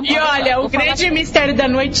 olha, vamos E olha, o grande mistério da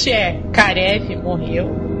noite é: Karev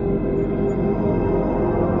morreu.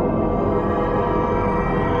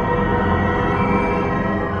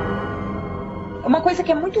 Uma coisa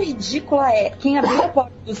que é muito ridícula é quem abriu a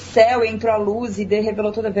porta do céu e entrou a luz e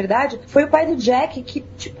revelou toda a verdade foi o pai do Jack, que,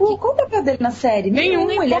 tipo, qual o papel dele na série?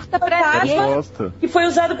 Nenhum, ele é fantasma que foi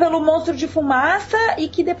usado pelo monstro de fumaça e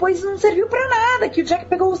que depois não serviu pra nada, que o Jack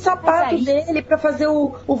pegou o sapato dele pra fazer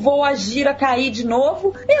o voo a gira cair de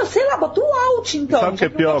novo. Sei lá, botou o Alt, então. Sabe o que é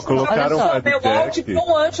pior? Colocaram o pai do Jack.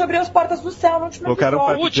 O anjo abriu as portas do céu no último episódio.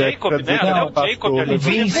 Colocaram o Jacob, né? O Jacob ali.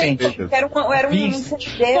 Vincent. Era um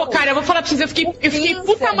Pô, cara, eu vou falar pra vocês, eu fiquei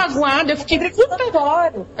puta magoada, eu fiquei puta...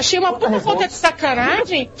 Achei uma puta falta de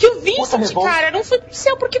sacanagem que o Vincent, cara, não foi pro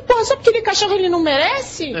céu porque, porra, só porque ele cachorro ele não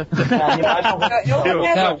merece?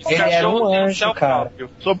 Ele era um anjo, cara.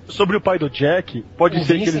 Sobre o pai do Jack, pode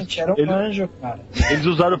ser que eles... era um anjo, cara. Eles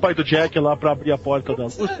usaram o pai do Jack lá pra abrir a porta da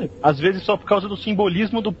luz. Às vezes só por causa do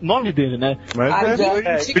simbolismo do nome dele, né?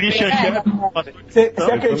 Mas Christian Shepard. Você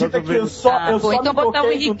acredita que eu só então botar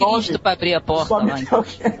o Henrique Cristo pra abrir a porta lá.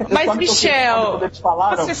 Mas, Michel,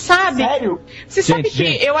 você sabe? Sério? Você sabe que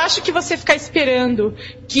eu acho que você ficar esperando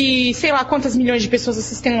que, sei lá, quantas milhões de pessoas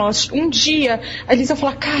assistem Lost, um dia eles vão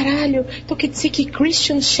falar, caralho, então quer dizer que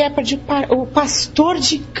Christian Shepard, o pastor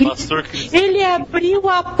de Cristo, ele abriu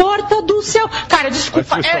a porta do céu. Cara,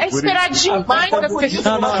 desculpa, é esperar demais pra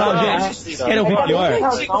coisa. Não, gente, querem ouvir pior?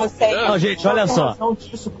 Não, gente, olha só.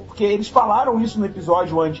 Porque eles falaram isso no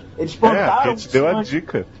episódio antes. Eles plantaram. A gente deu a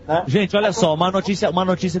dica. Né? Gente, olha só, uma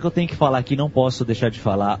notícia que eu tenho que falar aqui, não posso deixar de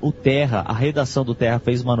falar. O Terra, a redação do Terra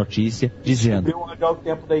fez uma notícia dizendo: o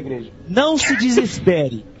tempo da igreja. Não se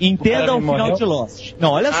desespere, entenda o final de Lost.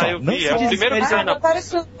 Não, olha só, não se desespere.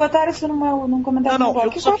 Botaram isso num comentário. Não,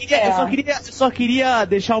 eu só queria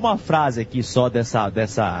deixar uma frase aqui só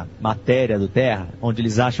dessa matéria do Terra, onde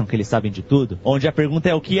eles acham que eles sabem de tudo, onde a pergunta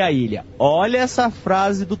é o que é a ilha. Olha essa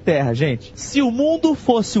frase do Terra, gente. Se o mundo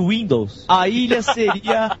fosse o Windows, a ilha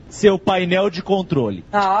seria seu painel de controle.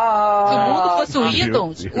 Se o mundo fosse o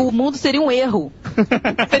Windows, o mundo seria um erro.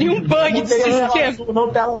 Seria um bug de sistema. Não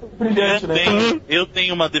tela brilhante, né? Eu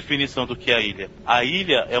tenho uma definição do que é a ilha. A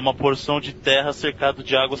ilha é uma porção de terra cercada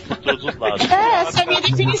de águas por todos os lados. Essa é a minha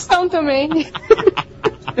definição também.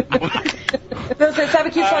 Você sabe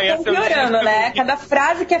que só estão piorando, né? Cada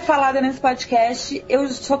frase que é falada nesse podcast, eu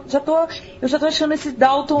já tô achando esses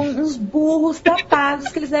Dalton uns burros tapados,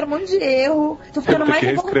 que eles deram um monte de erro. Tô ficando mais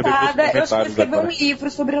revoltada. Eu acho que escrever um livro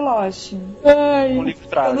sobre Lost. Um livro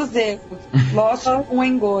pelos erros. Lost, um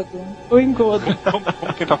engodo. O engodo.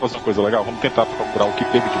 Vamos tentar fazer uma coisa legal? Vamos tentar procurar o que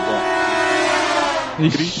teve de bom.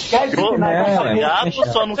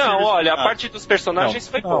 Não, olha, a parte dos personagens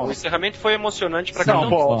foi bom. O encerramento foi emocionante pra cada um.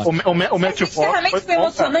 O Matthew Fox. O encerramento foi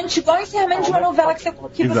emocionante, igual o encerramento de uma novela que você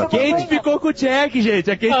Kate ficou com o Jack, gente.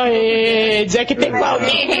 Aê, Jack tem qual?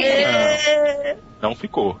 Não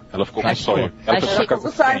ficou. Ela ficou com o Sawyer. Ela ficou com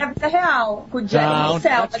o Sawyer na vida real. Com o Jack no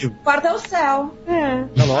céu. Mas o que importa é o céu.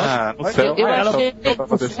 No céu.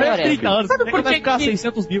 Sabe por que ficar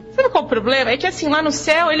 600 mil? Sabe qual é o problema? É que assim, lá no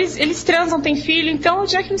céu, eles transam, tem filho, então o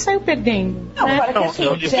Jack não saiu perdendo. Não, para que assim,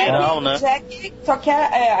 o Jack só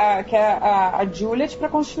quer a Juliet pra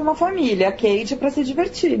construir uma família, a Kate pra se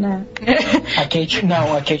divertir, né? A Kate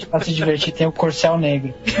não, a Kate pra se divertir tem o corcel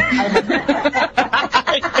negro.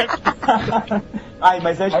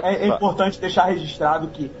 Mas é importante deixar registrado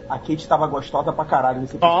que a Kate tava gostosa pra caralho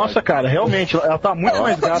nesse episódio. Nossa, cara, realmente, ela tá muito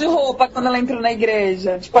mais gata. De roupa quando ela entrou na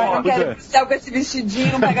igreja. Tipo, eu não quero ir pro céu com esse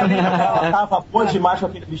vestidinho, pega mesmo. Ela tava boa demais com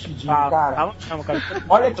aquele vestidinho, cara.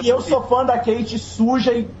 Olha que eu sou fã da Kate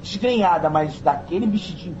suja e desgrenhada, mas daquele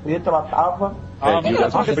vestidinho preto ela tava...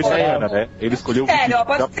 Ele escolheu o mistério,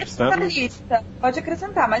 pode acrescentar na lista. Pode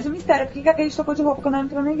acrescentar, mas o mistério, por que a Kate tocou de roupa quando ela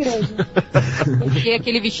entrou na igreja? Porque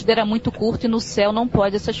aquele vestido era muito curto e no céu não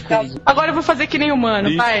pode essas coisas. Agora eu vou fazer que nem humano,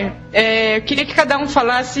 vai. Eu queria que cada um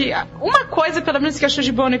falasse uma coisa, pelo menos, que achou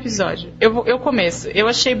de bom no episódio. Eu começo. Eu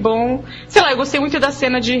achei bom... Sei lá, eu gostei muito da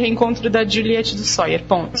cena de reencontro da Juliet e do Sawyer.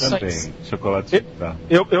 Ponto. Também. Chocolate.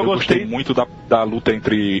 Eu gostei muito da luta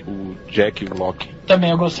entre o Jack e o Locke.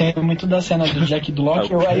 Também eu gostei muito da cena do Jack e do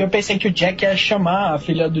Locke. Aí eu pensei que o Jack ia chamar a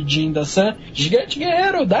filha do Jim da Sam, gigante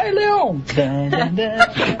guerreiro, dai Leon.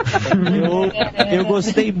 Eu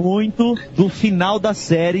gostei muito do final da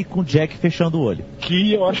série com o Jack fechando o olho.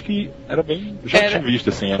 Que eu acho que era bem... Já tinha visto,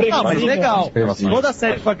 assim. Não, mas legal. Toda a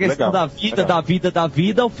série com a questão da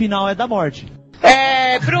vida, o final é da morte.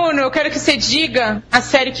 Bruno, eu quero que você diga a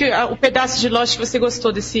série o pedaço de Lost que você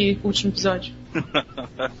gostou desse último episódio.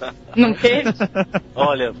 Não teve?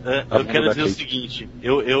 Olha, eu quero dizer o seguinte,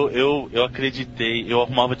 eu acreditei, eu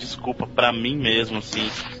arrumava desculpa pra mim mesmo, assim.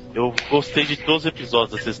 Eu gostei de todos os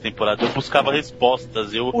episódios da sexta temporada, eu buscava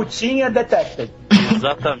respostas, Putinha Detected.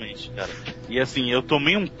 Exatamente, cara. E assim, eu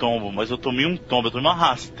tomei um tombo, eu tomei uma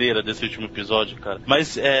rasteira desse último episódio, cara.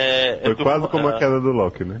 Mas foi quase como a queda do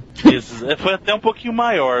Loki, né? Foi até um pouquinho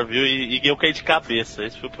maior, viu? E eu caí de cabeça,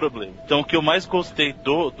 esse foi o problema. Então o que eu mais gostei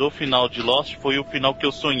do final de Lost foi o final que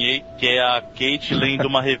eu sonhei, que é a Kate lendo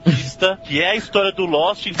uma revista, que é a história do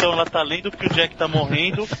Lost, então ela tá lendo que o Jack tá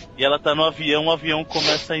morrendo, e ela tá no avião, o avião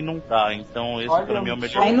começa a inundar. Então esse pra mim é o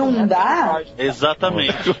melhor. A inundar?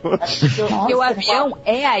 Exatamente. Porque o avião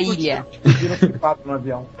é a ilha. No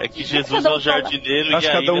avião. É que Jesus é o jardineiro e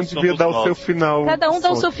cada um devia dar o seu final. Cada um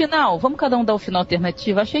dá o seu final. Vamos cada um dar o final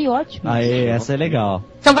alternativo. Achei ótimo. Essa é legal.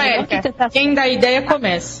 Então vai, quem dá ideia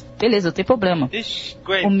começa. Beleza, não tem problema. Ixi,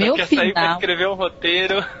 Gwen, o meu quer final... sair pra escrever um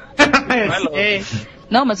roteiro. Vai logo.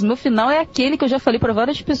 Não, mas o meu final é aquele que eu já falei pra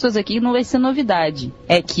várias pessoas aqui e não vai ser novidade.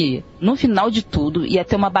 É que, no final de tudo, ia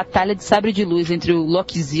ter uma batalha de sabre de luz entre o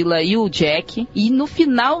Lockzilla e o Jack. E no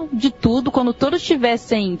final de tudo, quando todos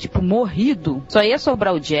tivessem, morrido, só ia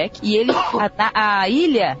sobrar o Jack. E ele, a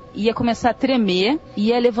ilha ia começar a tremer e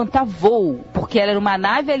ia levantar voo. Porque ela era uma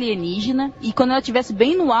nave alienígena. E quando ela estivesse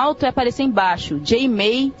bem no alto, ia aparecer embaixo.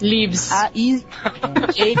 J-May Lives.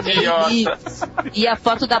 J-May Lives. E a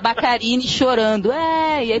foto da Bacarine chorando.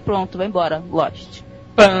 E aí pronto, vai embora. Lost.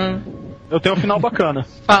 Eu tenho um final bacana.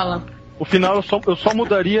 Fala. O final eu só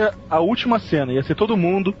mudaria a última cena. Ia ser todo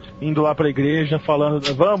mundo indo lá pra igreja,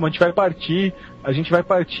 falando, vamos, a gente vai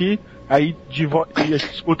partir. Aí a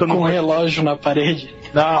gente escuta no... Com um relógio na parede.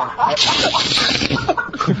 Não.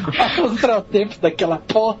 Mostrar o tempo daquela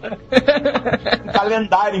porra.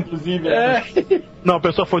 Calendário, inclusive. Não, a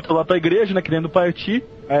pessoa foi lá pra igreja, né, querendo partir.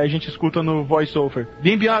 Aí a gente escuta no voice-over.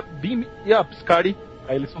 Beam me up, Scotty.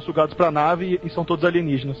 Aí eles são sugados pra nave e são todos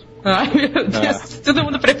alienígenas. Ai, meu Deus. Todo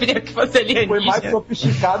mundo preferia que fosse alienígena. Foi mais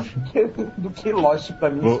sofisticado do que Lost pra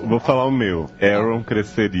mim. Vou falar o meu. Aaron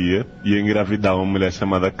cresceria, ia engravidar uma mulher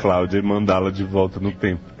chamada Cláudia e mandá-la de volta no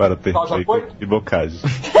tempo para ter feito e bocagem.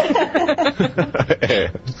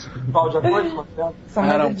 Cláudia foi?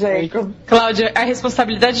 Cláudia, a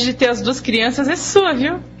responsabilidade de ter as duas crianças é sua,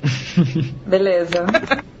 viu? Beleza.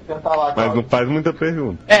 Mas não faz muita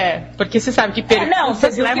pergunta. Porque você sabe que não, você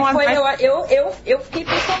viu que foi. Eu fiquei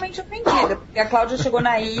pessoalmente ofendida. Porque a Cláudia chegou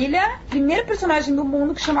na ilha, primeiro personagem do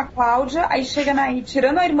mundo que chama Cláudia, aí chega na ilha,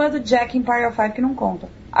 tirando a irmã do Jack em Empire of Fire, que não conta.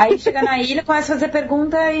 Aí chega na ilha, começa a fazer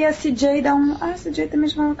pergunta e a CJ dá um. A CJ também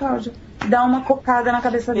chama Cláudia. Dá uma cocada na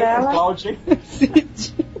cabeça dela. Cláudia.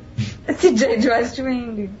 CJ de West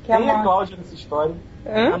Wing. Quem é Cláudia nessa história?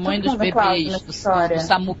 A mãe dos bebês, do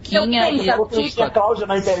Samuquinha e a Cláudia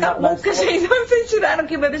na internet. Samuca, gente, onde vocês tiraram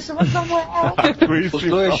que o bebê chama Samuel? Os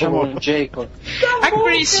dois chamam Jacob. A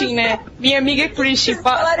Christian, né? Minha amiga Christian.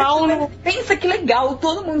 Pensa que legal,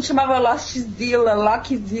 todo mundo chamava Lostzilla,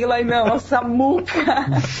 Lockzilla, e não, Samuca.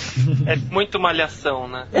 É muito malhação,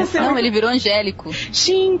 né? Não, ele virou angélico.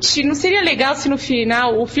 Gente, não seria legal se no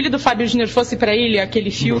final o filho do Fábio Júnior fosse pra ilha,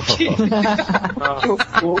 aquele Fiuk?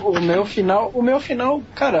 O meu final,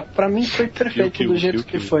 cara, pra mim foi perfeito do jeito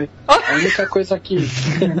que foi. A única coisa que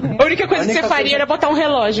você faria era botar um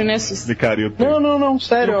relógio, né, Sus? Não,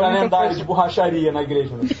 sério. Um calendário de borracharia na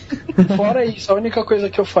igreja. Né? Fora isso, a única coisa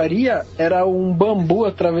que eu faria era um bambu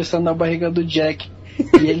atravessando a barriga do Jack.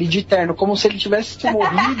 E ele de terno, como se ele tivesse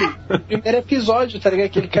morrido no primeiro episódio, tá ligado?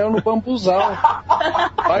 Que ele caiu no bambuzal.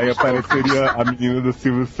 Aí apareceria a menina do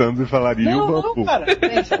Silvio Santos e falaria o bambu. Não, cara,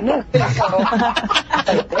 pensa.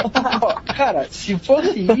 Cara, se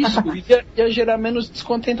fosse isso, ia gerar menos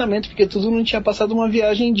descontentamento, porque tudo não tinha passado uma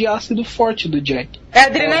viagem de ácido forte do Jack. É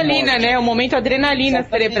adrenalina, né? O momento adrenalina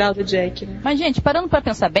cerebral do Jack. Né? Mas, gente, parando pra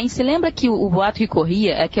pensar bem, se lembra que o boato que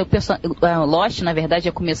corria é que o Lost, na verdade,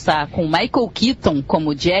 ia começar com o Michael Keaton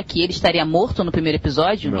como Jack e ele estaria morto no primeiro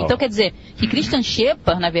episódio? Não. Então quer dizer que Christian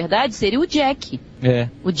Shepard, na verdade, seria o Jack.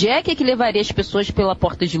 O Jack é que levaria as pessoas pela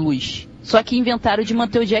porta de luz. Só que inventaram de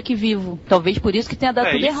manter o Jack vivo. Talvez por isso que tenha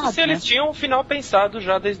dado tudo errado. Se eles tinham um final pensado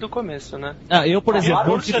já desde o começo, né? Eu, por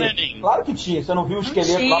exemplo... Claro que tinha. Você não viu o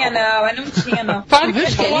esqueleto? Não tinha, não. Claro que o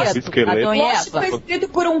esqueleto. Lost foi escrito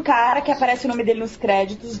por um cara que aparece o nome dele nos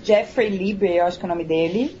créditos, Jeffrey Lieber, eu acho que é o nome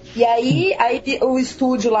dele. E aí o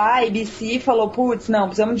estúdio lá, a ABC, falou, putz, não,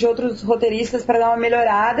 precisamos de outros roteiristas pra dar uma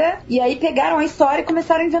melhorada. E aí pegaram a história e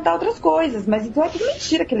começaram a inventar outras coisas. Mas então é tudo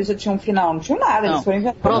mentira que eles já tinham um final. Não tinham nada, eles foram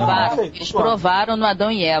inventando. Eles provaram no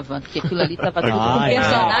Adão e Eva, que aquilo ali tava tudo com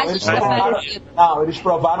personagens parecidos. Não, eles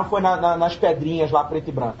provaram foi nas pedrinhas lá, preto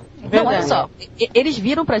e branco. Não, olha só, eles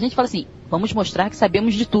viram pra gente e falaram assim, vamos mostrar que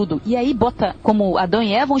sabemos de tudo. E aí bota como Adão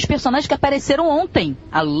e Eva os personagens que apareceram ontem.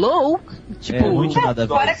 Alô? Tipo...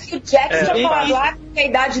 Fora que o Jack já falou lá que a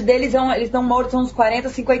idade deles, eles estão mortos há uns 40,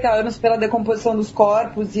 50 anos pela decomposição dos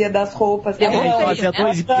corpos e das roupas. 3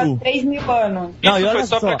 mil anos. Isso foi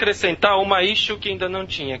só pra acrescentar uma issue que ainda não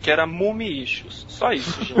tinha, que era Mummy Issues. Só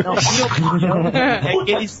isso, gente.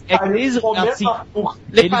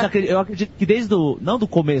 Eu acredito que desde não do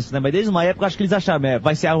começo, né, mas desde uma época, acho que eles acharam,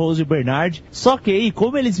 vai ser a Rose e o Bernard. Só que aí,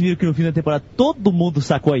 como eles viram que no fim da temporada todo mundo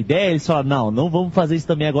sacou a ideia, eles falaram, não vamos fazer isso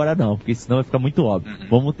também agora não, porque senão vai ficar muito óbvio.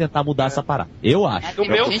 Vamos tentar mudar essa parada. Eu acho. No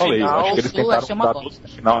meu final, eles tentaram mudar tudo no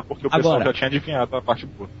final, porque o pessoal já tinha adivinhado a parte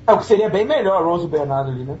boa. O que seria bem melhor, Rose e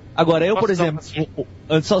Bernard ali, né? Agora, eu, por exemplo,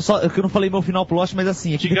 só que eu não falei meu final pro Lost, mas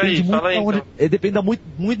assim, aqui depende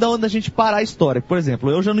muito da onde a gente parar a história. Por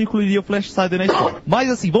exemplo, eu já não incluiria o Flash Sider na história. Mas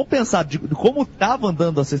assim, vamos pensar de como tava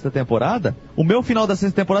andando a sexta temporada. O meu final da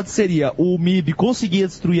sexta temporada seria o MIB conseguia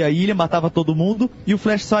destruir a ilha, matava todo mundo, e o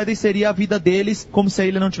Flash Sider seria a vida deles como se a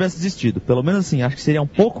ilha não tivesse existido. Pelo menos assim, acho que seria um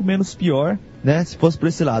pouco menos pior, né, se fosse por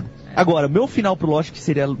esse lado. Agora, meu final pro Lost, que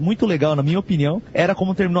seria muito legal, na minha opinião, era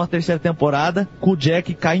como terminou a terceira temporada, com o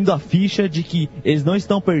Jack caindo a ficha de que eles não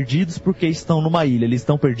estão perdidos porque estão numa ilha, eles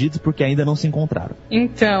estão perdidos porque ainda não se encontraram.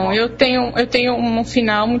 Então, eu tenho um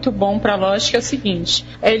final muito bom pra Lost, que é o seguinte,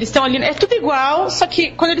 eles estão ali, é tudo igual, só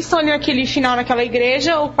que quando eles estão ali naquele final, naquela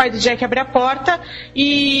igreja, o pai do Jack abre a porta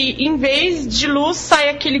e em vez de luz, sai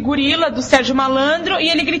aquele gorila do Sérgio Malandro e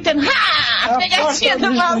ele gritando, pegadinha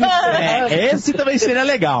do malandro! Esse também seria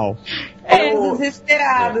legal.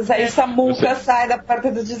 Desesperados. Aí Samuca sai da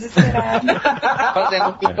porta do desesperado. Fazendo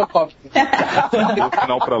um pitocópio. O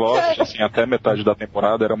final pra Lost, assim, até metade da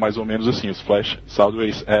temporada era mais ou menos assim. Os Flash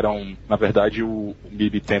Sideways eram, na verdade, o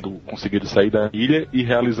MIB tendo conseguido sair da ilha e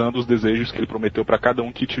realizando os desejos que ele prometeu pra cada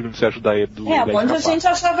um que tivesse ajudar ele do onde a gente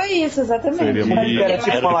achava isso, exatamente.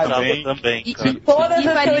 Também. E todas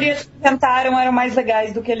as teorias que tentaram eram mais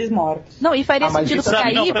legais do que eles mortos. Não, e faria sentido pra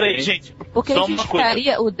aí. Não, peraí, gente. Porque a gente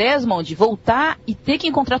ficaria o Desmond voltar e ter que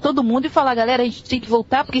encontrar todo mundo e falar, galera, a gente tem que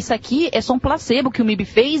voltar porque isso aqui é só um placebo que o MIB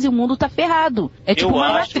fez e o mundo tá ferrado. É tipo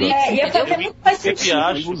uma Matrix.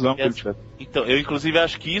 Então, eu inclusive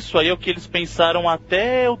acho que isso aí é o que eles pensaram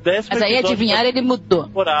até o 10º Mas aí adivinhar ele mudou.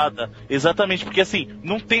 Temporada. Exatamente, porque assim,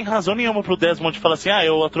 não tem razão nenhuma pro Desmond falar assim,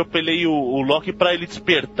 eu atropelei o Loki pra ele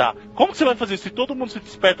despertar. Como que você vai fazer isso? Se todo mundo se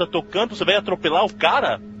desperta tocando, você vai atropelar o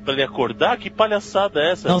cara? pra ele acordar? Que palhaçada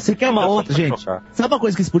é essa? Não, você quer uma outra, gente? Sabe uma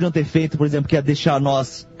coisa que eles podiam ter feito, por exemplo, que ia deixar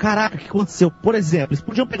nós... Caraca, o que aconteceu? Por exemplo, eles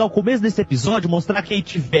podiam pegar o começo desse episódio, mostrar a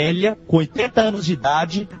Kate velha, com 80 anos de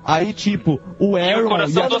idade, aí tipo, o Aaron... o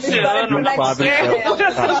coração do oceano.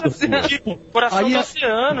 Tipo, coração do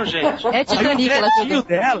oceano, gente. É Titanic, ela netinho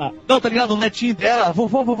dela. Não, tá ligado? O netinho dela.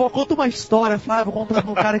 Vovó, conta uma história, Flávio. Vou contar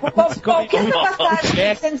pro cara que aconteceu. Tá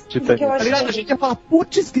ligado? A gente ia falar,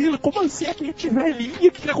 putz, grilo, como assim a Kate velhinha?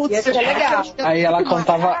 O que aconteceu? Aí ela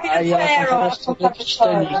contava a história do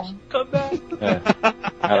Titanic.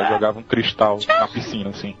 Ela jogava um cristal na piscina,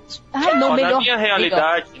 assim. Ai, não, Na minha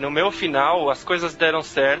realidade, no meu final, as coisas deram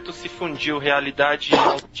certo, se fundiu realidade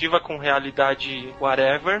auditiva com realidade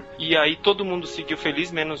whatever, e aí todo mundo seguiu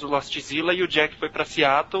feliz, menos o Lostzilla, e o Jack foi pra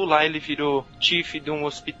Seattle, lá ele virou chief de um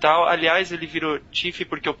hospital. Aliás, ele virou chief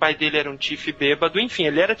porque o pai dele era um chief bêbado, enfim,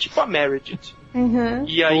 ele era tipo a Meredith. Uhum.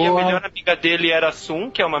 E aí a melhor amiga dele era a Sun,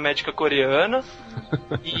 que é uma médica coreana.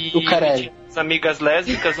 E o Carelli. tinha as amigas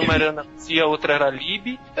lésbicas, uma era Ana Lucia, a outra era a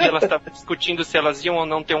Libby. E elas estavam discutindo se elas iam ou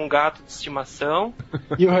não ter um gato de estimação.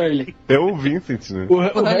 E o Hurley? É o Vincent, né? O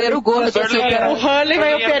Hurley era o gordo. O Hurley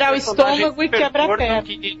vai operar o estômago e quebra a perna.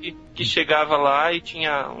 Que chegava lá e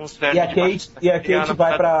tinha uns velhos. E a Kate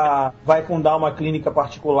vai fundar uma clínica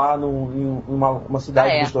particular em uma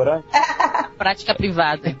cidade de restaurante. Prática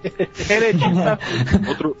privada.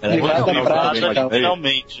 Outro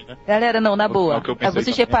realmente, né? Galera, não, na boa.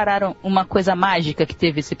 Vocês repararam uma coisa mágica que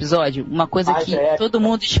teve esse episódio? Uma coisa que todo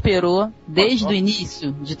mundo esperou desde o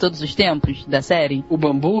início de todos os tempos da série? O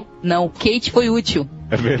bambu? Não, Kate foi útil.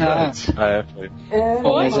 É verdade. Foi.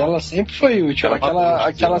 Mas ela sempre foi útil.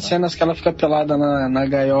 Aquelas cenas que ela fica pelada na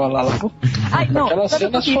gaiola lá. Ai, não, aquelas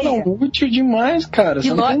cenas foram úteis demais, cara.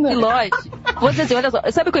 E lógico. Vou dizer assim, olha só.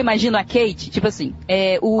 Sabe o que eu imagino a Kate? Tipo assim,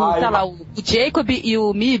 o Jacob e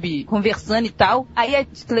o Mib conversando e tal. Aí a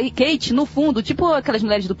Kate, no fundo, tipo aquelas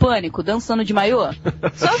mulheres do Pânico, dançando de maiô.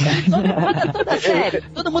 Só toda série.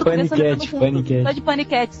 Todo mundo conversando no fundo. Só de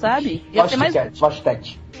paniquete, sabe? Ia ser mais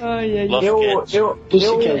Lostcat.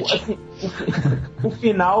 O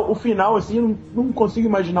final, assim, não consigo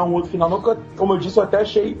imaginar um outro final, não, porque, como eu disse, eu até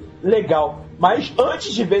achei legal. Mas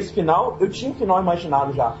antes de ver esse final, eu tinha um final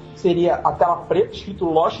imaginado já. Seria a tela preta escrito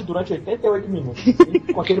Lost durante 88 minutos.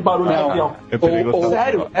 Com aquele barulho de avião.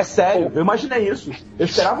 É sério, eu imaginei isso. Eu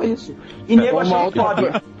esperava isso. E nego achou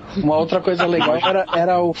foda. Uma outra coisa legal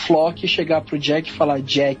era o Flock chegar pro Jack e falar: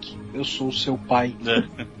 Jack, eu sou o seu pai.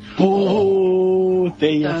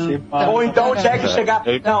 Ia ser pai. Ou então o Jack chegar.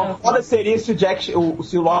 Não, foda seria se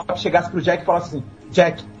o Locke chegasse pro Jack e falasse assim: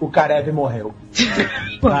 Jack, o Karev morreu.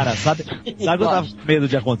 Cara, sabe o que eu tava com medo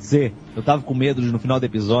de acontecer? Eu tava com medo de no final do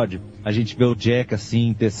episódio a gente ver o Jack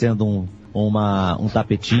assim, tecendo um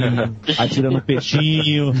tapetinho, atirando um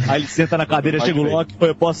peixinho, aí ele senta na cadeira, chega o Locke,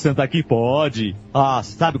 eu posso sentar aqui? Pode. Ah,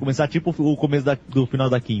 sabe, começar tipo o começo do final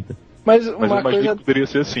da quinta. Mas eu imagino que poderia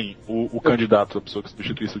ser assim: o candidato, a pessoa que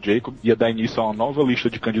substituísse o Jacob, ia dar início a uma nova lista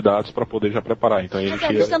de candidatos pra poder já preparar. Então, mas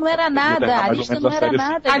a lista não era nada. A lista não era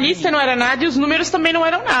nada. A lista não era nada e os números também não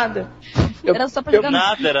eram nada. Era só pra jogar.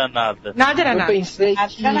 Nada era nada. Nada era nada. Eu pensei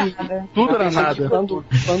que tudo era nada.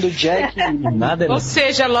 Quando o Jack... Nada era. Ou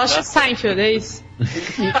seja, Lost Seinfeld, é isso?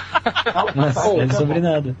 Não é sobre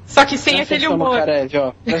nada. Só que sem aquele humor.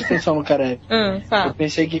 Presta atenção no Karev. Eu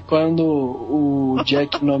pensei que quando o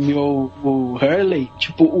Jack nomeou o Hurley,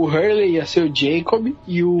 tipo, o Hurley ia ser o Jacob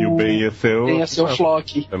e o Ben ia ser o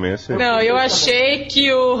Flock. Também ia ser. Não, eu achei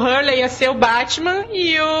que o Hurley ia ser o Batman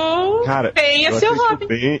e o Ben ia ser o Robin.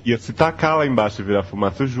 Ben ia se tacar lá embaixo e virar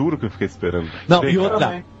fumaça, eu juro que eu fiquei esperando. Não, e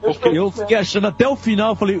outra, eu fiquei achando até o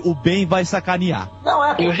final, eu falei, o Ben vai sacanear. Não,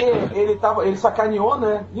 porque ele sacaneou,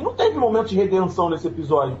 né? E não teve momento de redenção nesse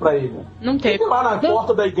episódio pra ele. Não teve. Teve lá na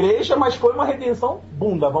porta da igreja, mas foi uma redenção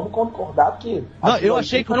bunda. Vamos concordar que... Não, eu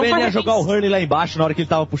achei que o Ben ia jogar o Hurley lá embaixo na hora que ele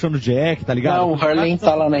tava puxando o Jack, tá ligado? Não, o Hurley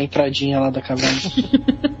tá lá na entradinha lá da caverna.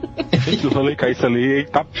 Se o Hurley caísse ali, ele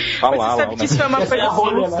tá lá. Sabe que isso foi uma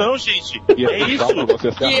solução, gente. É isso.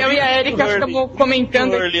 E eu e a Erika ficamos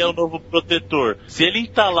comentando. O Hurley é o novo protetor. Se ele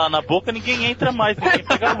entalar na boca, ninguém entra mais, ninguém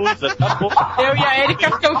pega a luz. Acabou. Eu e a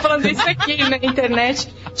Erika ficamos falando isso aqui na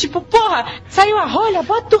internet. Tipo, porra, saiu a rolha,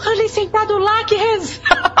 bota o Hurley sentado lá que resolve.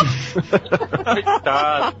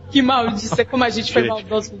 Que maldição, como a gente foi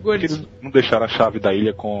maldoso com o gordinho. Eles não deixaram a chave da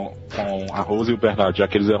ilha com a Rose e o Bernard, já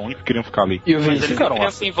que eles eram os únicos que queriam ficar ali. E eles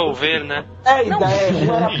queriam se envolver, né?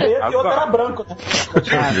 Um era preto e outro era branco, né?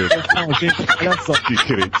 Não, gente, olha só. Que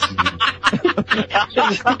cretino.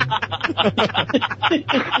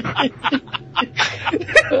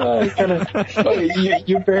 Ai, cara.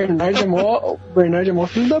 E o Bernard é mó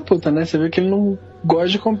filho da puta, né? Você vê que ele não gosta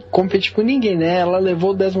de competir com ninguém, né? Ela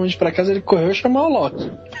levou o Desmond pra casa, ele correu e chamou o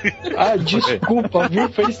Loki. Ah, desculpa, viu?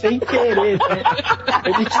 Foi sem querer, né?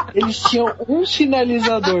 Eles tinham um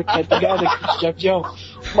sinalizador, tá ligado? Aqui de avião.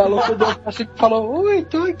 O maluco deu assim e falou, oi,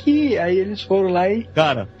 tô aqui. Aí eles foram lá e...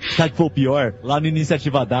 Cara, sabe o que foi o pior? Lá no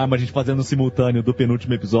Iniciativa Dharma, a gente fazendo um simultâneo do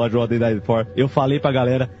penúltimo episódio, o Day 4, eu falei pra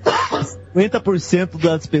galera... 50%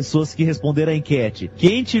 das pessoas que responderam a enquete.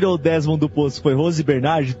 Quem tirou o Desmond do posto foi Rose e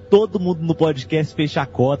Bernard. Todo mundo no podcast fez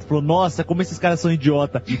chacota. Falou, nossa, como esses caras são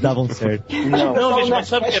idiota. E davam certo. Não, gente, mas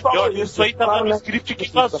sabe o que é pior? Isso aí tava no script que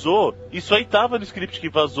vazou. Isso aí tava no script que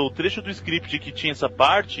vazou. O trecho do script que tinha essa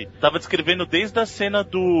parte tava descrevendo desde a cena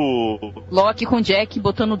do... Loki com Jack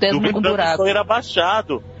botando o Desmond no buraco. Era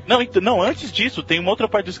baixado. Não, antes disso, tem uma outra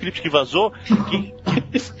parte do script que vazou que...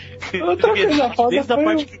 desde a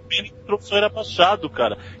parte que o Penny trouxe era baixado,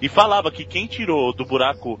 cara. E falava que quem tirou do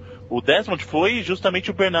buraco o Desmond foi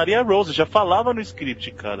justamente o Bernard e a Rose. Já falava no script,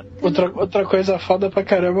 cara. Outra coisa foda pra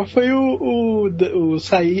caramba foi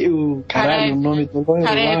caralho, o nome do loiro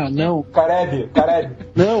lá, não. Carebe.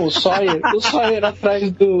 Não, o Sawyer atrás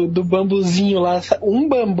do bambuzinho lá. Um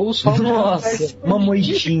bambu só. Nossa, uma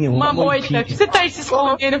moitinha. Uma moita. Você tá aí se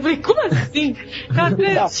escondendo? Eu falei, como assim? Ai, meu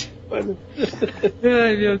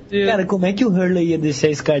Deus. Cara, como é que o Hurley ia descer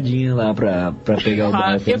a escadinha lá pra pegar o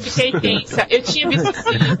barco? Eu fiquei tensa. Eu tinha visto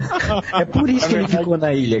assim. É por isso que ele ficou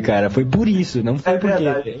na ilha, cara. Foi por isso. Não foi porque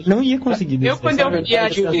ele não ia conseguir descer. Quando eu vi a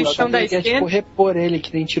descrição da cena... tipo, repor ele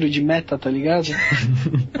que nem tiro de meta, tá ligado?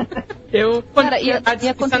 A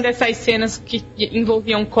descrição dessas cenas que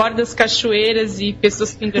envolviam cordas, cachoeiras e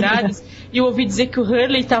pessoas penduradas, e eu ouvi dizer que o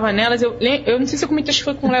Hurley tava nelas, eu não sei se eu comentei, acho que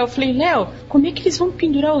foi com o Léo, eu falei, Léo, como é que eles vão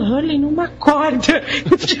pendurar o Hurley numa corda?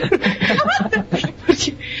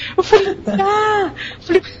 Eu falei, tá.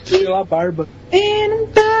 Sei lá, barba. Não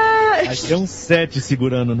dá. Aí tem um 7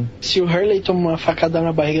 segurando, né? Se o Hurley toma uma facada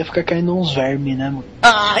na barriga, fica caindo uns vermes, né, mano?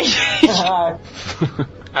 Ai.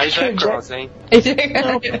 Aí já é Cross, hein? Já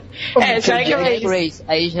é Grace.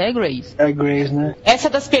 Aí já é Grace. É Grace, né? Essa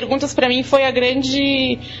das perguntas pra mim foi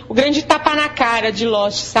o grande tapa na cara de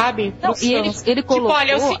Lost, sabe? Não, e ele colocou... Tipo,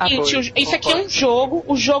 olha, é o seguinte, isso aqui é um jogo,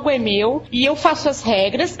 o jogo é meu, e eu faço as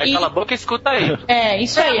regras. Cala a boca e escuta aí.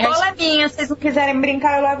 Isso aí. A bola é minha, se vocês não quiserem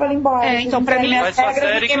brincar, eu levo ela embora. Então pra mim... Mas a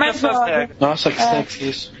série que mais joga. Nossa, que sexy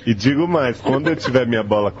isso. E digo mais, quando eu tiver minha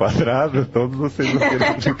bola quadrada, todos vocês vão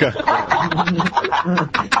querer brincar.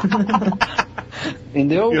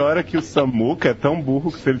 Entendeu? O pior é que o Samuka é tão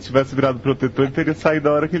burro que se ele tivesse virado protetor, ele teria saído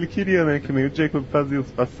a hora que ele queria, né? Que nem o Jacob fazia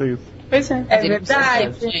os passeios. Pois é. É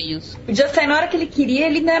verdade. Podia sair na hora que ele queria,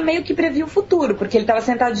 ele meio que previu o futuro, porque ele tava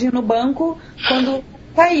sentadinho no banco quando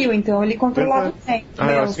caiu, então ele controlava o tempo.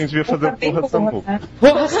 Eu acho que a gente devia fazer a porra Samuka.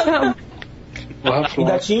 Porra Samuka.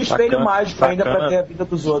 Ainda tinha um espelho mágico ainda pra ver a vida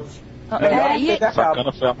dos outros.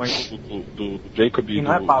 Bacana foi a mãe do Jacob e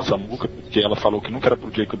do Samuka, porque ela falou que nunca era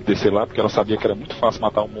pro Jacob descer lá, porque ela sabia que era muito fácil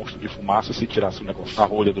matar um monstro de fumaça se tirasse o negócio da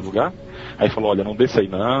rolha do lugar. Aí falou, olha, não desça aí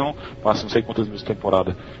não, passa não sei quantas mil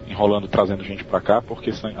temporadas enrolando, trazendo gente pra cá, porque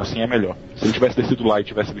assim é melhor. Se ele tivesse descido lá e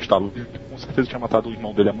tivesse visto a luz, com certeza tinha matado o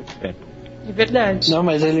irmão dele há muito tempo. É verdade. Não,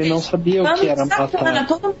 mas ele não sabia o que era matar.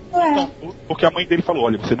 Porque a mãe dele falou,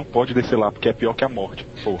 olha, você não pode descer lá, porque é pior que a morte.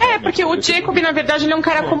 Porque o Jacob, na verdade, ele é um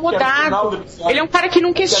cara acomodado. Ele é um cara que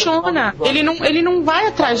não questiona. Ele não vai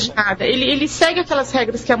atrás de nada. Ele segue aquelas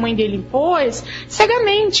regras que a mãe dele impôs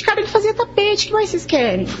cegamente. Cara, ele fazia tapete, o que mais vocês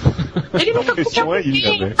querem? Ele nunca ficou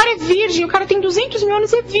ninguém. Né? O cara é virgem, o cara tem 200 mil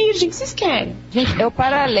anos e é virgem, o que vocês querem? Gente, é o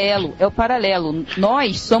paralelo.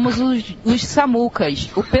 Nós somos os Samukas.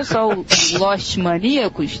 O pessoal Lost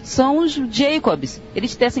maníacos são os Jacobs.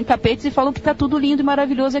 Eles tecem tapetes e falam que tá tudo lindo e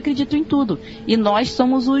maravilhoso e acreditam em tudo. E nós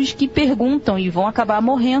somos os que perguntam e vão acabar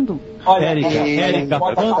morrendo. Olha, Érica,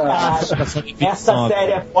 essa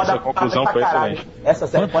série é foda pra caralho. Essa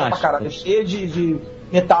série é foda pra caralho. É cheia de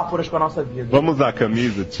metáforas pra nossa vida. Vamos usar a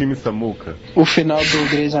camisa, time Samuka. O final do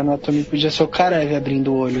Grey's Anatomy podia ser o Karev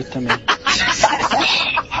abrindo o olho também.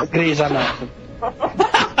 Grey's Anatomy.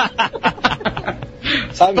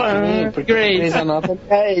 Sabe também? Porque o Grey's Anatomy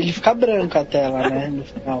ele fica branco a tela, né? No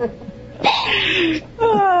final.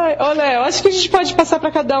 Olha, eu acho que a gente pode passar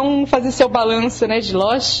pra cada um fazer seu balanço, né, de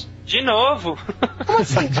Lost. De novo? Como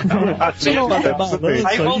assim?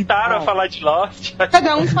 Aí voltaram a falar de Lost.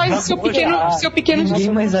 Cada um faz o seu pequeno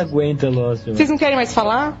Ninguém mais aguenta Lost. Vocês não querem mais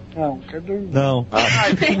falar? Não, quero dormir. Não.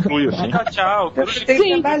 Conclui assim. Tchau.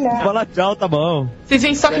 Sim. Fala tchau, tá bom. Vocês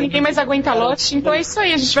veem só que ninguém mais aguenta Lost, então é isso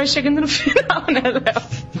aí, a gente vai chegando no final, né, Léo?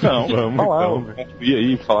 Não, Vamos, falar, então. concluir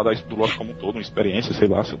aí, falar do Lost como um todo, uma experiência, sei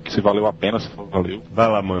lá, se valeu a pena, se valeu. Vai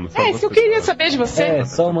lá, mano. só Isso que eu você queria fala. saber de você. É,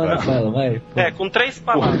 só o Mano fala, vai. Com 3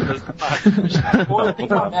 palavras.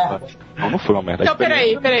 Não foi uma merda. Então,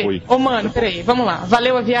 peraí. Foi. Ô, mano, peraí, vamos lá.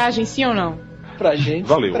 Valeu a viagem, sim ou não? Pra gente.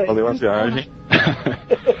 Valeu a viagem.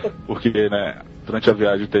 Porque, né, durante a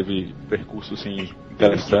viagem teve percurso, assim,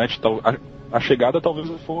 interessante. A chegada talvez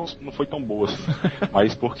não foi tão boa, assim,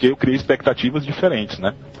 mas porque eu criei expectativas diferentes,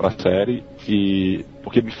 né, pra série, e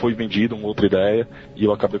porque me foi vendido uma outra ideia, e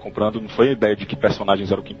eu acabei comprando. Não foi a ideia de que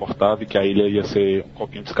personagens era o que importava e que a ilha ia ser um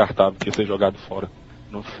copinho descartável, que ia ser jogado fora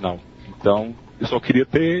no final. Então, eu só queria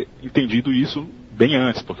ter entendido isso bem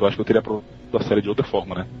antes, porque eu acho que eu teria aproveitado a série de outra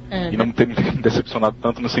forma, né? E não ter me decepcionado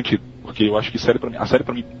tanto no sentido, porque eu acho que a série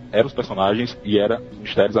pra mim era os personagens e era os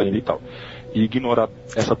mistérios, a ilha e tal. E ignorar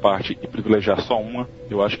essa parte e privilegiar só uma,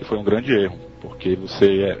 eu acho que foi um grande erro, porque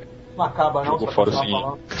você Não acaba, não. jogou fora assim.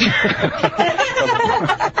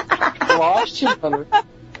 Lost, mano.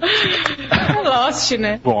 Lost,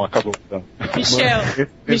 né? Bom, acabou. Então.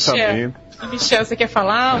 Michel, você quer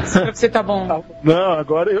falar? Ou você tá bom? Não,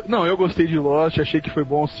 agora eu gostei de Lost, achei que foi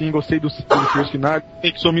bom sim, gostei dos final,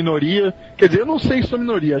 sei que sou minoria. Quer dizer, eu não sei se sou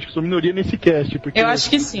minoria, acho que sou minoria nesse cast, porque eu acho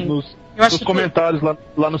que sim. Nos comentários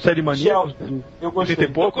lá no Série Mania, eu gostei.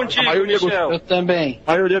 tem pouco, contigo, a maioria Michel. gostou. Eu também.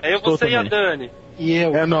 A maioria Aí gostou você e a também. Dani. E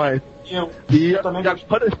eu. É nóis. Eu também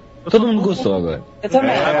gostei. Todo mundo gostou agora. Eu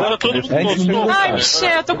também. Agora todo mundo gostou. Ai,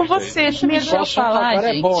 Michel, eu tô com você. Me deixa eu falar, agora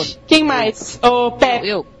é gente. bom. Quem mais? Ô, Pepe,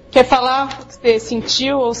 Eu. quer falar o que você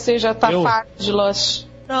sentiu ou você já tá Eu. farto de Lost?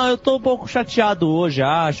 Não, eu tô um pouco chateado hoje,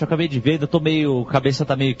 acho. Eu acabei de ver, cabeça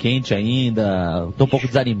tá meio quente ainda. Tô um pouco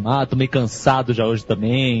desanimado, tô meio cansado já hoje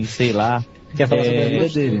também, sei lá. Quer falar sobre a vida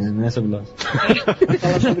dele, né? Não é sobre Lost.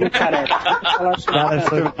 Fala sobre o careca. Fala sobre o careca.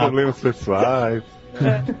 Teve problemas pessoais.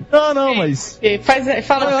 Não, mas...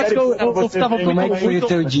 Fala, Eu acho que eu tava Como é que foi o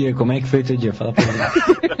teu dia? Fala pra mim.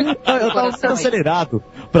 Eu tava muito acelerado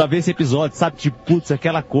pra ver esse episódio, sabe? Tipo, putz,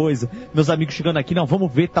 aquela coisa. Meus amigos chegando aqui, não,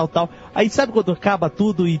 vamos ver, tal. Aí sabe quando acaba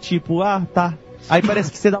tudo e tipo, tá. Aí parece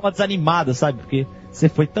que você dá uma desanimada, sabe? Porque você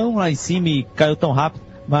foi tão lá em cima e caiu tão rápido.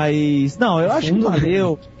 Mas, não, eu acho que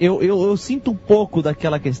valeu. Eu sinto um pouco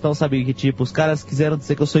daquela questão, sabe? Que tipo, os caras quiseram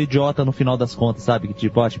dizer que eu sou idiota no final das contas, sabe? Que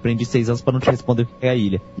tipo, te prendi 6 anos pra não te responder o que é a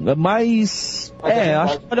ilha. Mas,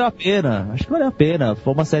 acho que valeu a pena.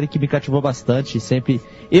 Foi uma série que me cativou bastante.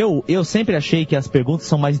 Eu sempre achei que as perguntas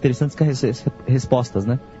são mais interessantes que as respostas,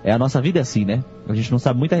 né? A nossa vida é assim, né? A gente não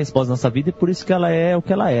sabe muita resposta da nossa vida e por isso que ela é o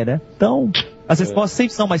que ela é, né? Então, as respostas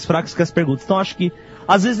sempre são mais fracas que as perguntas. Então, acho que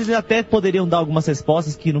às vezes eles até poderiam dar algumas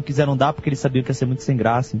respostas que não quiseram dar porque eles sabiam que ia ser muito sem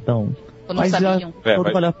graça, então... Ou não sabiam.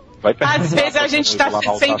 Vai perguntar. Às vezes a gente tá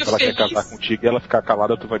sendo ela quer feliz. casar contigo e ela ficar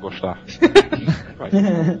calada, tu vai gostar.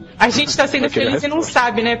 A gente tá sendo feliz e não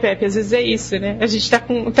sabe, né, Pepe? Às vezes é isso, né? A gente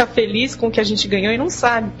tá feliz com o que a gente ganhou e não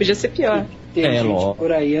sabe. Podia ser pior. Tem gente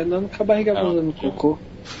por aí andando com a barriga no cocô.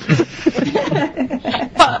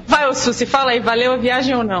 Vai, ô Susi, fala aí, valeu a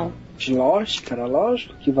viagem ou não? De Lost, cara,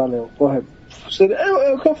 lógico que valeu. Porra,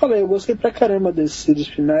 é o que eu falei, eu gostei pra caramba desse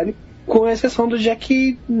finale, com exceção do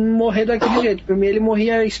Jack morrer daquele jeito. Pra mim ele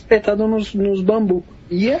morria espetado nos bambu.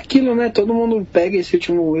 E é aquilo, né? Todo mundo pega esse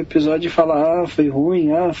último episódio e fala, foi ruim,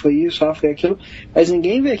 foi isso, foi aquilo. Mas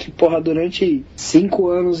ninguém vê que, porra, durante 5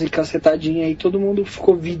 anos e cacetadinha aí, todo mundo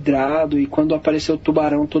ficou vidrado. E quando apareceu o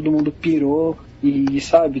tubarão, todo mundo pirou. E,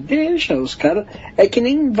 sabe, deixa, os caras... É que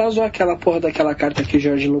nem vazou aquela porra daquela carta que o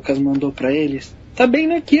George Lucas mandou pra eles. Tá bem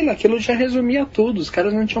naquilo, aquilo já resumia tudo. Os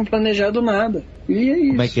caras não tinham planejado nada. E é isso.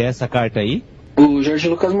 Como é que é essa carta aí? O George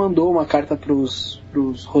Lucas mandou uma carta pros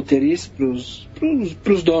roteiristas,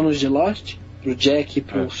 pros donos de Lost, pro Jack e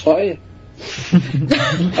pro Sawyer,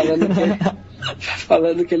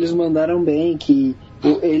 falando que eles mandaram bem, que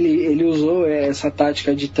ele usou essa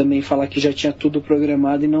tática de também falar que já tinha tudo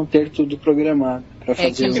programado e não ter tudo programado. Pra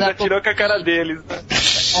fazer Ainda tirou com a cara deles,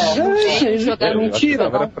 né? Jogar mentira.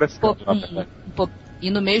 E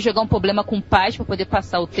no meio jogar um problema com paz pra poder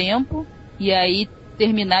passar o tempo e aí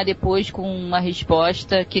terminar depois com uma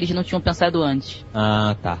resposta que eles não tinham pensado antes.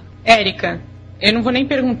 Ah, tá. Érica, eu não vou nem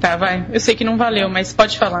perguntar, vai. Eu sei que não valeu, mas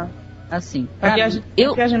pode falar. Assim,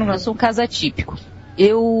 eu sou um caso atípico.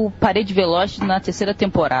 Eu parei de ver Lost na 3ª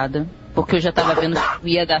temporada, porque eu já tava vendo que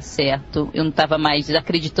ia dar certo. Eu não tava mais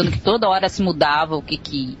acreditando que toda hora se mudava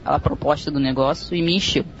a proposta do negócio e me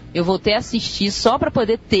encheu. Eu voltei a assistir só pra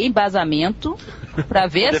poder ter embasamento pra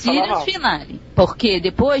ver a series finale. Porque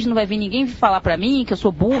depois não vai vir ninguém falar pra mim que eu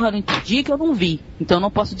sou burra, não entendi, que eu não vi. Então eu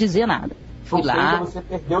não posso dizer nada. Fui lá. Você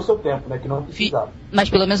perdeu o seu tempo, né? Que não precisava. Mas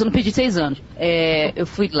pelo menos eu não perdi 6 anos. Eu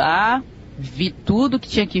fui lá, vi tudo que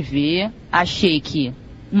tinha que ver. Achei que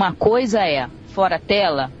uma coisa fora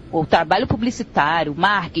tela, o trabalho publicitário,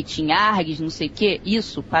 marketing, ARGs, não sei o que,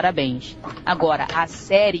 isso, parabéns. Agora, a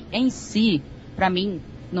série em si, pra mim,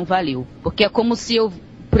 não valeu. Porque é como se eu,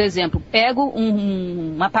 por exemplo, pego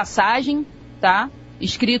uma passagem, tá?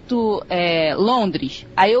 Escrito Londres.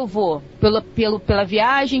 Aí eu vou pela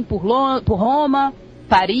viagem por Roma,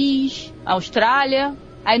 Paris, Austrália.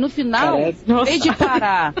 Aí no final, em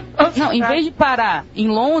vez de parar em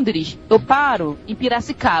Londres, eu paro em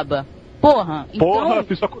Piracicaba. Porra, então...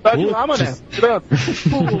 fiz faculdade lá, mané.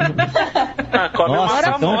 Come uma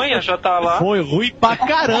pamonha, já tá lá. Foi ruim pra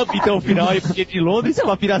caramba, então, o final aí, porque de Londres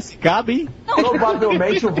pra Piracicaba, hein?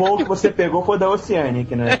 Provavelmente o voo que você pegou foi da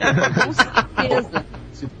Oceanic, né? Com certeza.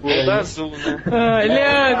 Da Azul, né?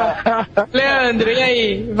 Leandro, e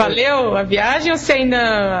aí? Valeu a viagem ou você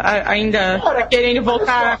ainda tá querendo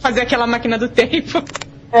voltar a fazer aquela máquina do tempo?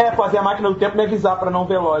 Fazer a máquina do tempo e me avisar pra não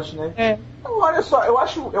ver Lost, né? Então, olha só, eu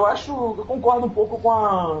concordo um pouco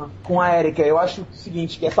com a Erika. Eu acho o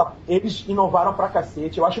seguinte, que eles inovaram pra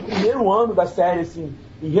cacete. Eu acho o primeiro ano da série, assim,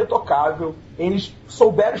 irretocável. Eles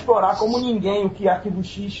souberam explorar como ninguém o que Arquivo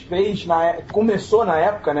X fez, começou na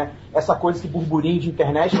época, né? Essa coisa, esse burburinho de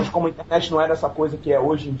internet, mas como a internet não era essa coisa que é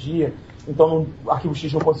hoje em dia, então o Arquivo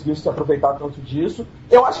X não conseguiu se aproveitar tanto disso.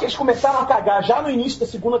 Eu acho que eles começaram a cagar já no início da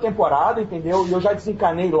segunda temporada, entendeu? E eu já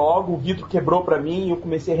desencanei logo, o Vitor quebrou pra mim e eu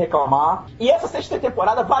comecei a reclamar. E essa sexta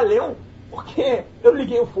temporada valeu, porque eu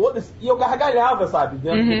liguei o foda-se e eu gargalhava, sabe?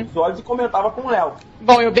 Dentro dos episódios e comentava com o Léo.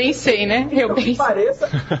 Bom, eu bem sei, né?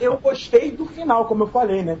 Eu gostei do final, como eu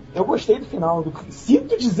falei, né? Eu gostei do final.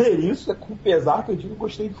 Sinto dizer isso, com pesar que eu digo,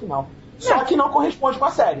 gostei do final. Só que não corresponde com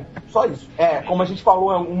a série. Só isso. Como a gente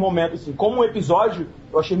falou em um momento, assim, como um episódio,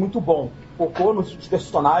 eu achei muito bom. Focou nos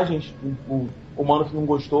personagens, o mano que não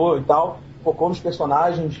gostou e tal, focou nos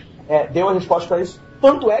personagens, deu a resposta pra isso.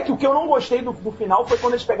 Tanto é que o que eu não gostei do final foi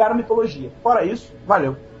quando eles pegaram a mitologia. Fora isso,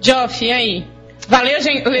 valeu. Joff, e aí? Valeu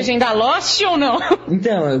legendar Lost ou não?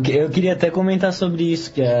 Então, eu queria até comentar sobre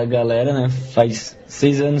isso, que a galera, né, faz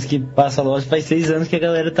 6 anos que passa Lost, faz 6 anos que a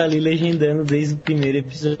galera tá ali legendando desde o primeiro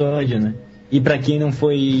episódio, né? E pra quem não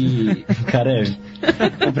foi... Caramba.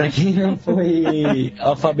 Pra quem não foi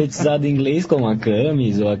alfabetizado em inglês, como a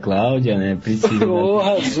Camis ou a Cláudia, né,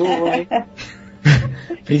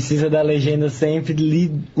 precisa da legenda sempre,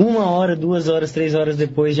 1 hora, 2 horas, 3 horas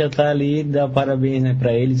depois já tá ali, dá parabéns, né,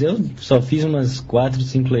 pra eles. Eu só fiz umas 4,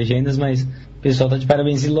 5 legendas, mas o pessoal tá de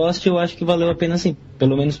parabéns. E Lost eu acho que valeu a pena, sim,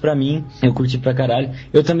 pelo menos pra mim, eu curti pra caralho.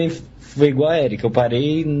 Eu também fui igual a Erika, eu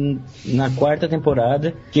parei na 4ª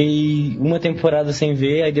temporada, fiquei uma temporada sem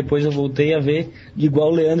ver, aí depois eu voltei a ver, igual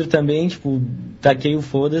o Leandro também, tipo, taquei o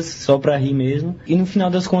foda-se, só pra rir mesmo. E no final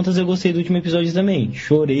das contas eu gostei do último episódio também.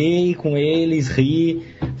 Chorei com eles, ri.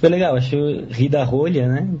 Foi legal, ri da rolha,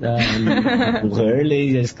 né? Do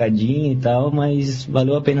Hurley, a escadinha e tal, mas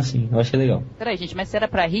valeu a pena sim, eu achei legal. Peraí, gente, mas se era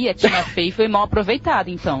pra rir, a Tina Fey foi mal aproveitada,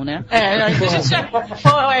 então, né? A gente já...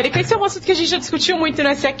 Erika, esse é um assunto que a gente já discutiu muito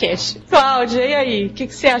no SACast. Cláudia, e aí? O que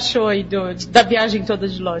você achou aí da viagem toda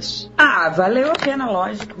de Lost? Valeu a pena,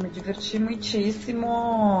 lógico. Me diverti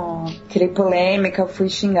muitíssimo. Criei polêmica, fui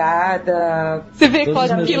xingada. Você vê,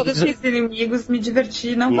 Cláudia, todos os inimigos, me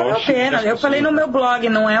diverti. Não valeu a pena. Eu falei no meu blog,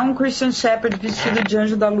 não é um Christian Shepherd vestido de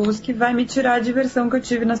anjo da luz que vai me tirar a diversão que eu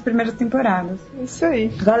tive nas primeiras temporadas. Isso aí.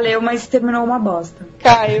 Valeu, mas terminou uma bosta.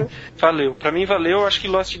 Caio. Valeu. Pra mim valeu. Acho que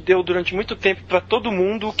Lost deu durante muito tempo pra todo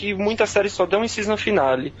mundo o que muitas séries só dão em season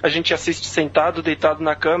finale. A gente assiste sentado, deitado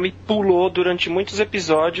na cama e pulou durante muitos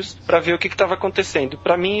episódios pra ver o que estava acontecendo.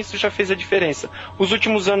 Pra mim isso já fez a diferença. Os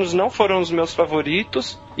últimos anos não foram os meus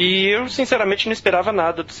favoritos e eu sinceramente não esperava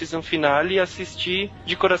nada do season finale e assisti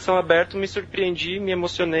de coração aberto, me surpreendi, me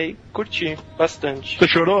emocionei, curti bastante. Você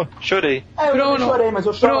chorou? Chorei. Eu não chorei, mas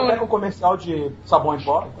eu choro até com o comercial de sabão em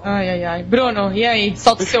pó. Ai. Bruno, e aí?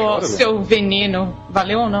 Solta o seu veneno.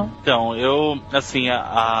 Valeu ou não? Então,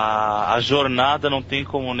 a jornada não tem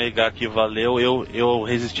como negar que valeu. Eu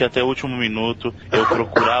resisti até o último minuto, eu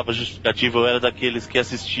procurava justificativa, eu era daqueles que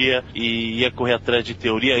assistia e ia correr atrás de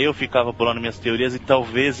teoria, eu ficava bolando minhas teorias e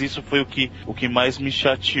talvez isso foi o que mais me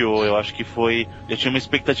chateou. Eu acho que eu tinha uma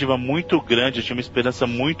expectativa muito grande, eu tinha uma esperança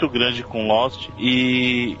muito grande com Lost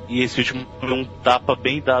e esse último foi um tapa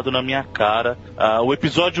bem dado na minha cara. O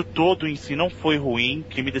episódio todo em si não foi ruim, ruim. O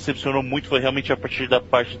que me decepcionou muito foi realmente a partir da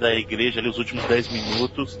parte da igreja, ali os últimos 10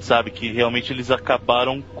 minutos, sabe? Que realmente eles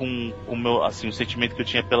acabaram com o meu, assim, o sentimento que eu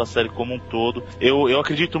tinha pela série como um todo. Eu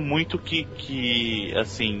acredito muito que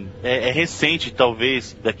assim, é recente,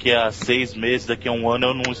 talvez, daqui a 6 meses, daqui a 1 ano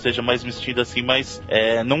eu não esteja mais me sentindo assim, mas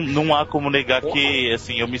não há como negar que,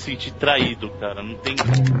 assim, eu me senti traído, cara. Não tem...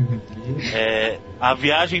 a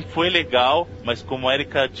viagem foi legal, mas como a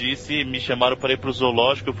Erika disse, me chamaram para ir pro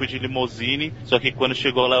zoológico, eu fui de limousine, só que quando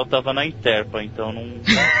chegou lá eu tava na Interpa, então não...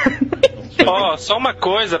 Só uma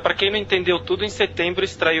coisa, pra quem não entendeu tudo, em setembro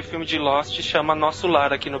estreia o filme de Lost, chama Nosso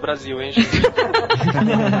Lar aqui no Brasil, hein, gente?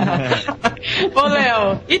 Ô,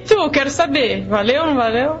 Léo, e tu? Quero saber, valeu ou não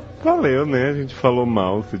valeu? Valeu, né? A gente falou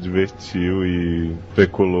mal, se divertiu e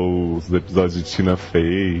especulou os episódios de Tina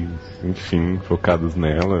Fey, enfim, focados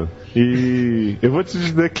nela. E eu vou te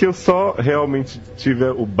dizer que eu só realmente tive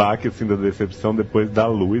o baque, assim, da decepção depois da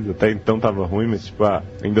Luz. Até então tava ruim, mas tipo,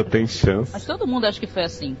 ainda tem chance. Mas todo mundo acha que foi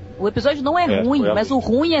assim. O episódio não é ruim, mas o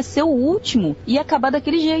ruim é ser o último e acabar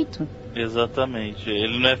daquele jeito. Exatamente.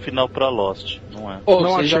 Ele não é final pra Lost, não é?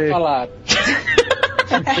 Não vocês já falaram.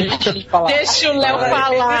 Deixa o Léo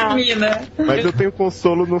falar. Mas eu tenho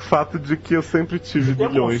consolo no fato de que eu sempre tive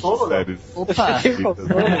milhões de séries. Opa!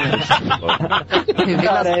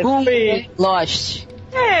 Lost.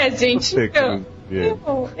 Gente,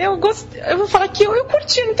 eu gostei. Eu vou falar que eu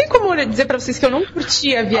curti. Não tem como eu dizer pra vocês que eu não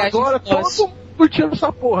curti a viagem. Agora todo mundo curtindo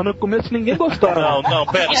essa porra. No começo ninguém gostava. Não,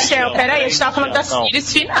 pera aí. A gente tava falando da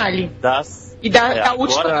series finale. E da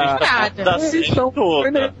última temporada. Vocês são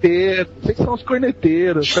os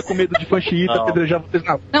corneteiros. Fica com medo de fanchita, apedrejar vocês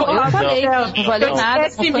na... Não, eu falei, não valeu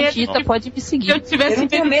nada. Com fanchita, pode me seguir. Se eu tivesse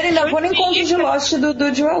medo, ainda vou no encontro de Lost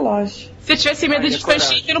do Joel Lost. Se eu tivesse medo de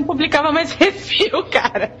fanchita, eu não publicava mais review,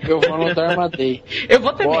 cara. Eu vou no Dharma Day. Eu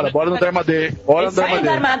vou também. Bora no Dharma Day. Bora no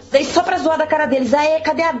Dharma Day. Só pra zoar da cara deles. Aê,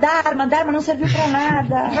 cadê a Dharma? Dharma não serviu pra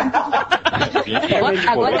nada.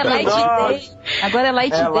 Agora é Light Day. Agora é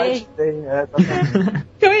Light Day.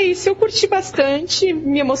 Então é isso, eu curti bastante,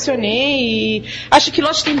 me emocionei e acho que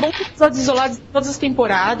Lost tem bons episódios isolados em todas as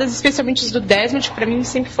temporadas, especialmente os do Desmond, que pra mim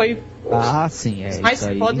sempre foi sim, os mais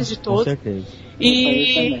fodas de todos. Com certeza.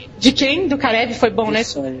 E de quem? Do Karev foi bom, né?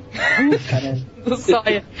 Do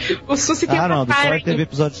Sawyer. O Susi tem não, do Sawyer teve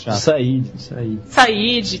episódio chato.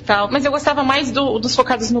 Said e tal. Mas eu gostava mais dos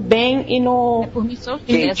focados no Ben e no... Por mim só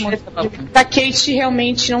da Kate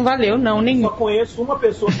realmente não valeu, não, nenhum. Só conheço uma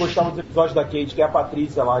pessoa que gostava dos episódios da Kate, que é a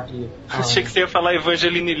Patrícia lá. Achei que você ia falar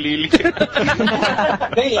Evangeline Lilly.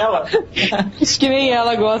 Nem ela. Acho que nem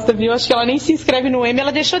ela gosta, viu? Acho que ela nem se inscreve no M.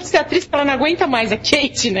 Ela deixou de ser atriz porque ela não aguenta mais a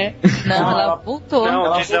Kate, né? Não, ela voltou.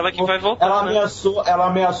 Não, diz ela que vai voltar. Ela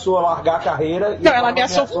ameaçou largar a carreira. Não, ela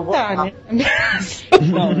ameaçou voltar, né? Não,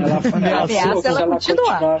 ela ameaçou ela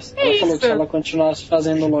continuar. Ela falou que se ela continuasse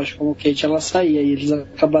fazendo Lost como Kate, ela saía e eles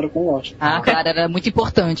acabaram com Lost. Claro, era muito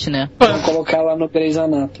importante, né? Vou colocar ela no Grey's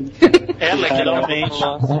Anatomy.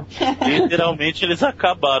 Literalmente eles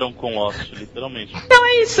acabaram com Lost, literalmente. Então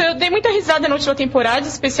é isso, eu dei muita risada na última temporada,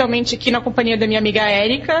 especialmente aqui na companhia da minha amiga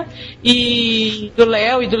Erika e do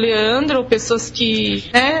Léo e do Leandro, pessoas que,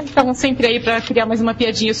 né, estavam sempre aí pra criar mais uma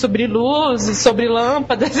piadinha sobre luz, e sobre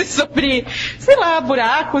lâmpadas, e sobre, sei lá,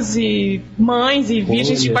 buracos e mães e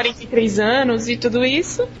virgens de 43 anos e tudo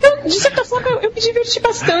isso. Então, de certa forma, eu me diverti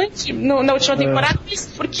bastante na última temporada,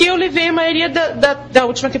 porque eu levei a maioria da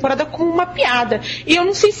última temporada como uma piada. E eu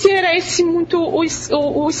não sei se era esse muito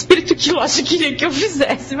o espírito que Lost queria que eu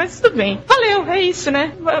fizesse, mas tudo bem. Valeu, é isso,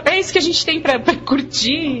 né? É isso que a gente tem pra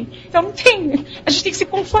curtir. Então não tem. A gente tem que se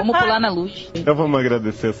conformar. Vamos pular na luz. Então vamos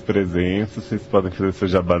agradecer as presenças, vocês podem fazer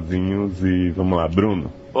seus jabazinhos e vamos lá,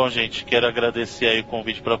 Bruno. Bom, gente, quero agradecer aí o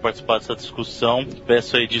convite para participar dessa discussão.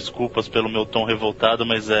 Peço aí desculpas pelo meu tom revoltado,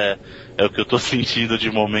 mas é o que eu tô sentindo de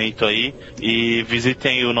momento aí. E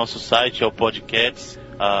visitem o nosso site, é o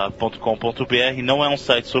podcast.com.br. Não é um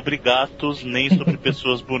site sobre gatos, nem sobre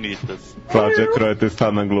pessoas bonitas. Cláudia Croiter está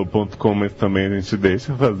na Globo.com, mas também a gente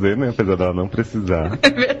deixa fazer, né? Apesar dela não precisar. É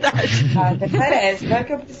verdade. Até parece, não é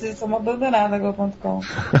que eu preciso, sou uma abandonada na Globo.com.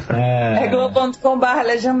 É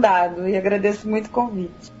Globo.com/legendado e agradeço muito o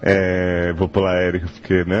convite. Vou pular a Erika,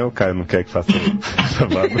 porque, né, o cara não quer que faça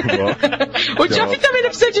jabá no bloco. O Geoff também não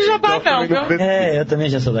precisa de jabá, não, viu? Eu também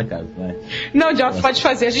já sou da casa, né? Não, Geoff, pode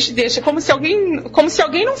fazer, a gente deixa. Como se alguém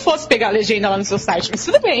não fosse pegar a legenda lá no seu site, mas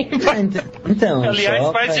tudo bem. Então, aliás,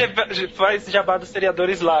 faz jabá dos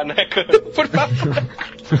seriadores lá, né? Por favor.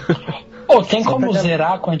 Pô, tem como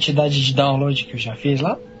zerar a quantidade de download que eu já fiz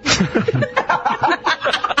lá?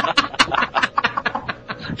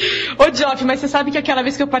 Ô, Geoff, mas você sabe que aquela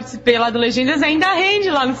vez que eu participei lá do Legendas ainda rende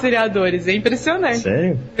lá nos seriadores. É impressionante.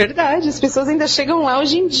 Sério? Verdade, as pessoas ainda chegam lá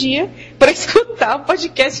hoje em dia pra escutar o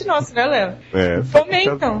podcast nosso, né, Léo?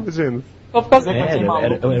 Comentam. Ou por causa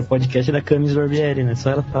era o podcast da Camis Barbieri, né?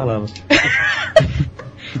 Só ela falava.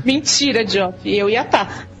 Mentira, Geoff. Eu ia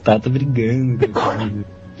estar. Tá, tô brigando.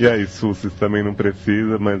 E aí, Sussis também não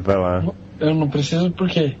precisa, mas vai lá. Eu não preciso por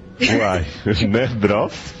quê? Uai, né,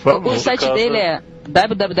 Drops? Por favor. O site dele é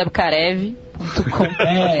www.carev.com.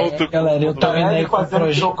 Galera, eu tô vendo aí com o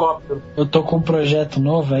projeto. Eu tô com um projeto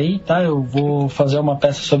novo aí, tá? Eu vou fazer uma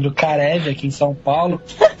peça sobre o Karev aqui em São Paulo.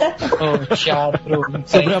 No teatro.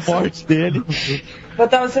 Sobre a morte dele.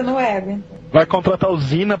 Botar você no web. Vai contratar o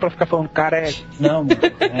Zina pra ficar falando Karev. Não, mano,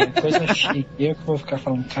 é coisa chique. Eu que vou ficar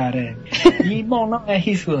falando Karev. E, bom, não é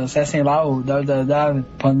isso. Acessem lá o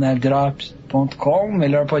www.nevdrops.com,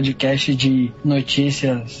 melhor podcast de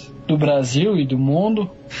notícias do Brasil e do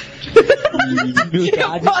mundo.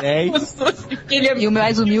 Humildade 10. E o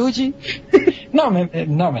mais humilde. Não,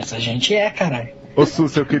 mas a gente é, caralho. Ô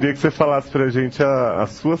Susi, eu queria que você falasse pra gente a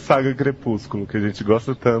sua saga Crepúsculo, que a gente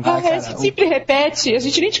gosta tanto. A gente sempre repete, a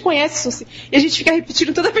gente nem te conhece, Susi. E a gente fica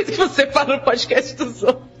repetindo toda vez que você fala no podcast dos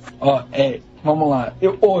outros. Vamos lá.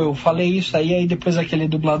 Eu falei isso aí depois aquele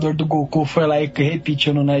dublador do Goku foi lá e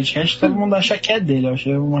repetiu no Nerdcast, todo mundo acha que é dele. Eu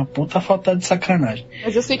achei uma puta falta de sacanagem.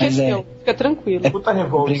 Mas eu sei que é seu, fica tranquilo. Puta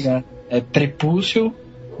revolta. Obrigado. É Prepúcio,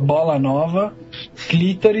 Bola Nova,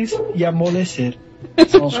 Clítoris e Amolecer.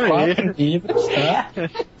 São os 4 livros, tá?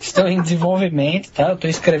 Estão em desenvolvimento, tá? Eu tô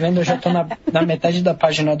escrevendo, eu já tô na metade da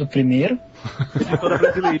página do primeiro. Toda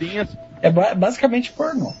brasileirinha. É basicamente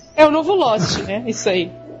pornô. É o novo Lost, né? Isso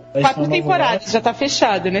aí. 4 temporadas, já tá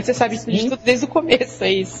fechado, né? Você sabe isso de tudo desde o começo,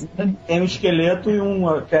 é isso. Tem um esqueleto e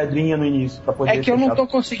uma pedrinha no início pra poder. É que eu não tô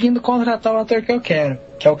conseguindo contratar o ator que eu quero,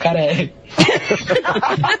 que é o Karev.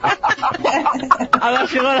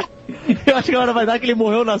 Eu acho que agora vai dar que ele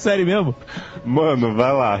morreu na série mesmo. Mano,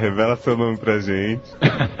 vai lá, revela seu nome pra gente.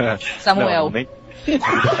 Samuel.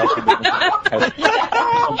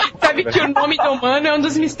 Sabe que o nome do humano é um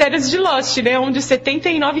dos mistérios de Lost, né? Um dos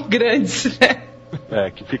 79 grandes, né?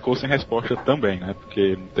 Que ficou sem resposta também, né?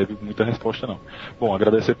 Porque não teve muita resposta, não. Bom,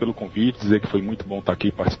 agradecer pelo convite, dizer que foi muito bom estar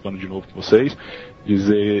aqui participando de novo com vocês,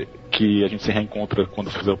 dizer que a gente se reencontra quando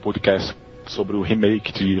fizer o podcast sobre o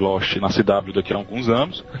remake de Lost na CW daqui a alguns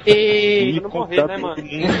anos. E não morrer, né, mano?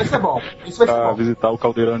 Isso vai ser bom. Isso vai ser pra bom. visitar o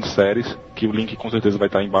Caldeirão de Séries, que o link com certeza vai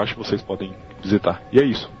estar aí embaixo, vocês podem visitar. E é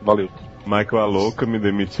isso, valeu. Michael Alouca me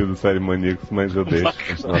demitiu do Série Maníacos, mas eu deixo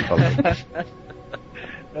continuar falando.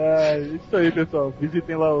 Isso aí, pessoal.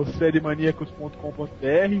 Visitem lá o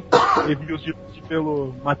seriemaníacos.com.br. Reviews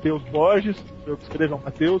pelo Matheus Borges. Eu que escrevo o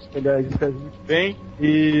Matheus, que aliás escreve muito bem.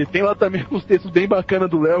 E tem lá também uns textos bem bacanas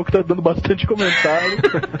do Léo, que tá dando bastante comentário.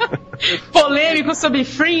 Polêmico sobre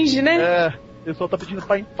Fringe, né? O pessoal tá pedindo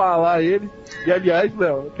pra empalar ele. E aliás,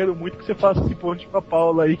 Léo, eu quero muito que você faça esse post com a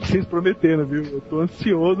Paula aí que vocês prometeram, viu? Eu tô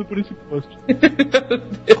ansioso por esse post.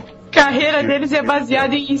 Carreira deles é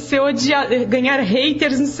baseada em ganhar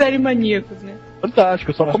haters no Série Maníacos, né?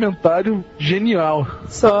 Fantástico, só comentário genial.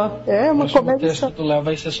 Só. É uma comédia. O texto do Léo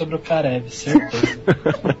vai ser sobre o Karev, certeza.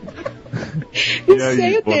 Não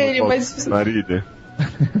sei o dele, mas. Marília.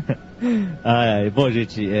 Bom,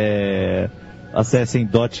 gente, acessem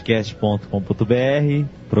dotcast.com.br,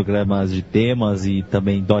 programas de temas e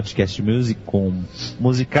também Dotcast Music com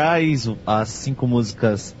musicais, as 5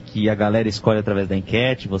 músicas que a galera escolhe através da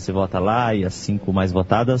enquete, você vota lá e as 5 mais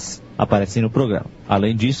votadas aparecem no programa.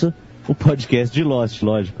 Além disso, o podcast de Lost,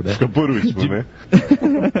 lógico, né? Fica por último, né?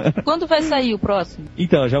 Quando vai sair o próximo?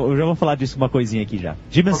 Então, eu já vou falar disso uma coisinha aqui já.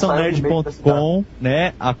 DimensãoNerd.com,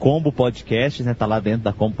 né? A Combo Podcast, né? Tá lá dentro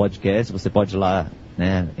da Combo Podcast, você pode ir lá,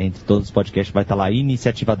 né? Entre todos os podcasts vai estar lá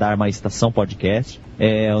Iniciativa da Arma Estação Podcast.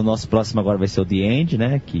 O nosso próximo agora vai ser o The End,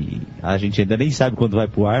 né? Que a gente ainda nem sabe quando vai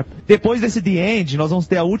pro ar. Depois desse The End, nós vamos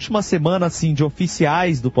ter a última semana, assim, de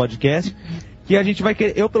oficiais do podcast. Que a gente vai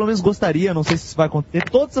querer, eu pelo menos gostaria, não sei se isso vai acontecer,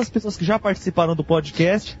 todas as pessoas que já participaram do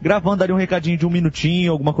podcast, gravando ali um recadinho de 1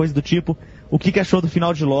 minutinho, alguma coisa do tipo, o que achou do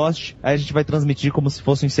final de Lost, aí a gente vai transmitir como se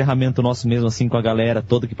fosse um encerramento nosso mesmo, assim, com a galera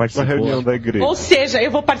toda que participou. Uma reunião da igreja. Ou seja,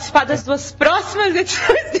 eu vou participar das 2 próximas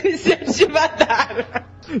edições do Iniciativa Dharma.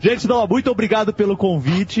 Gente, muito obrigado pelo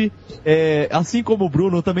convite. Assim como o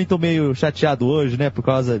Bruno, eu também tô meio chateado hoje, né, por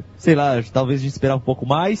causa, sei lá, talvez de esperar um pouco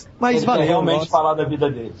mais, mas ele valeu. Realmente falar da vida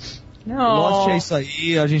dele. Não. Lost é isso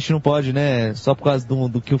aí, a gente não pode, né, só por causa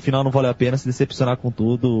do que o final não valeu a pena, se decepcionar com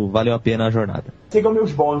tudo, valeu a pena a jornada. Sigam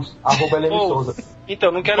meus bons, @LM Souza.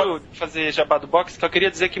 Então, não quero fazer jabá do box, só queria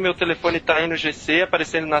dizer que meu telefone tá aí no GC,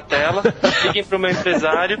 aparecendo na tela. Liguem pro meu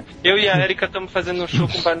empresário. Eu e a Erika estamos fazendo um show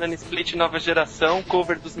com Banana Split nova geração,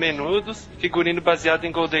 cover dos Menudos, figurino baseado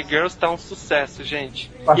em Golden Girls, tá um sucesso, gente.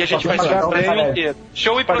 E a gente vai show no Brasil inteiro.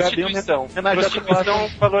 Show e prostituição. Prostituição,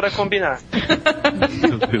 valor a combinar.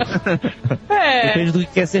 Meu Deus. Depende do que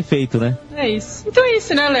quer ser feito, né? É isso. Então é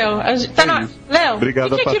isso, né, Léo? Léo,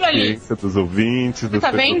 obrigado o que é aquilo ali? Dos ouvintes, das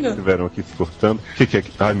tá pessoas vendo? que estiveram aqui se cortando. O que é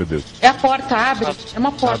que... Ai, meu Deus. É a porta, abre. É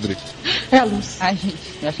uma porta. Abre. É a luz. Ai, gente,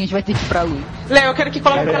 acho que a gente vai ter que ir pra luz. Léo, eu quero que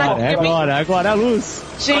coloque pra lá. Agora a luz.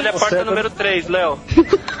 Gente, olha a porta número 3, Léo.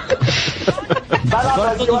 Vai lá, Agora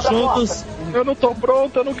Brasil, todos abre a juntos. Eu não tô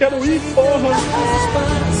pronto, eu não quero ir, porra.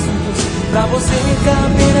 Pra você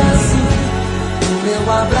caber assim no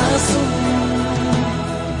meu abraço.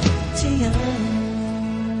 Te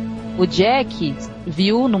amo. O Jack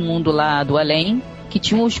viu no mundo lá do além que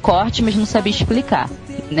tinha uns cortes, mas não sabia explicar,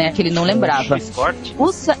 né? Que ele não lembrava. Escorte?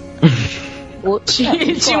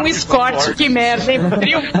 Tinha um escorte, que merda, hein?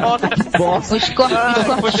 Frio bota. O escorte.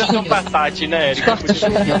 Podia ser um Passat, né, Erika? Escorte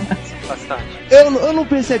Júnior. Passat. Eu não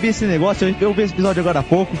percebi esse negócio, eu vi esse episódio agora há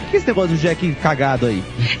pouco. O que é esse negócio do Jack cagado aí?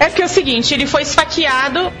 É porque é o seguinte, ele foi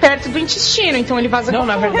esfaqueado perto do intestino, então ele vaza. Não,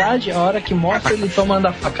 na verdade, a hora que mostra ele tomando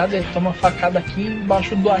a facada, ele toma a facada aqui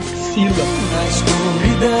embaixo do axila. Na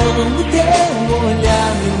escuridão, o teu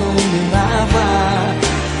olhar me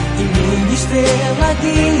iluminava. E minha estrela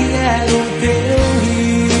guia era o teu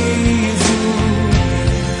riso.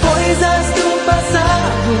 Coisas do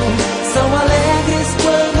passado são alegres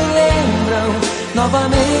quando lembram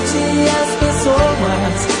novamente as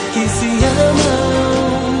pessoas que se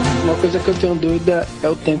amam. Uma coisa que eu tenho dúvida é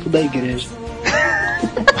o tempo da igreja.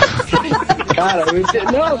 Cara,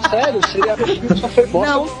 não, sério, seria só foi bom.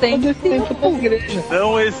 Não tem tempo da igreja.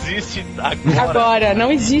 Não existe agora. Agora,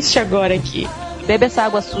 não existe agora aqui. Bebe essa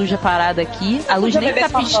água suja parada aqui, a luz nem tá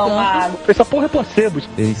piscando. Essa porra é placebo.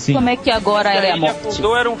 Sim. Como é que agora ela é a morte?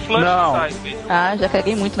 Afundou, era um flush sideways. Ah, já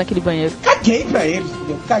caguei muito naquele banheiro. Caguei pra ele,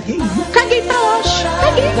 entendeu? Caguei muito. Caguei pra hoje.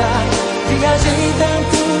 Caguei. Viajei em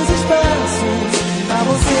tantos espaços pra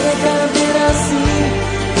você caber assim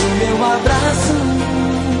no meu abraço.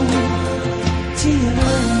 Te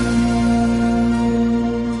amo.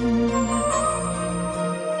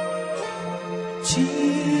 Te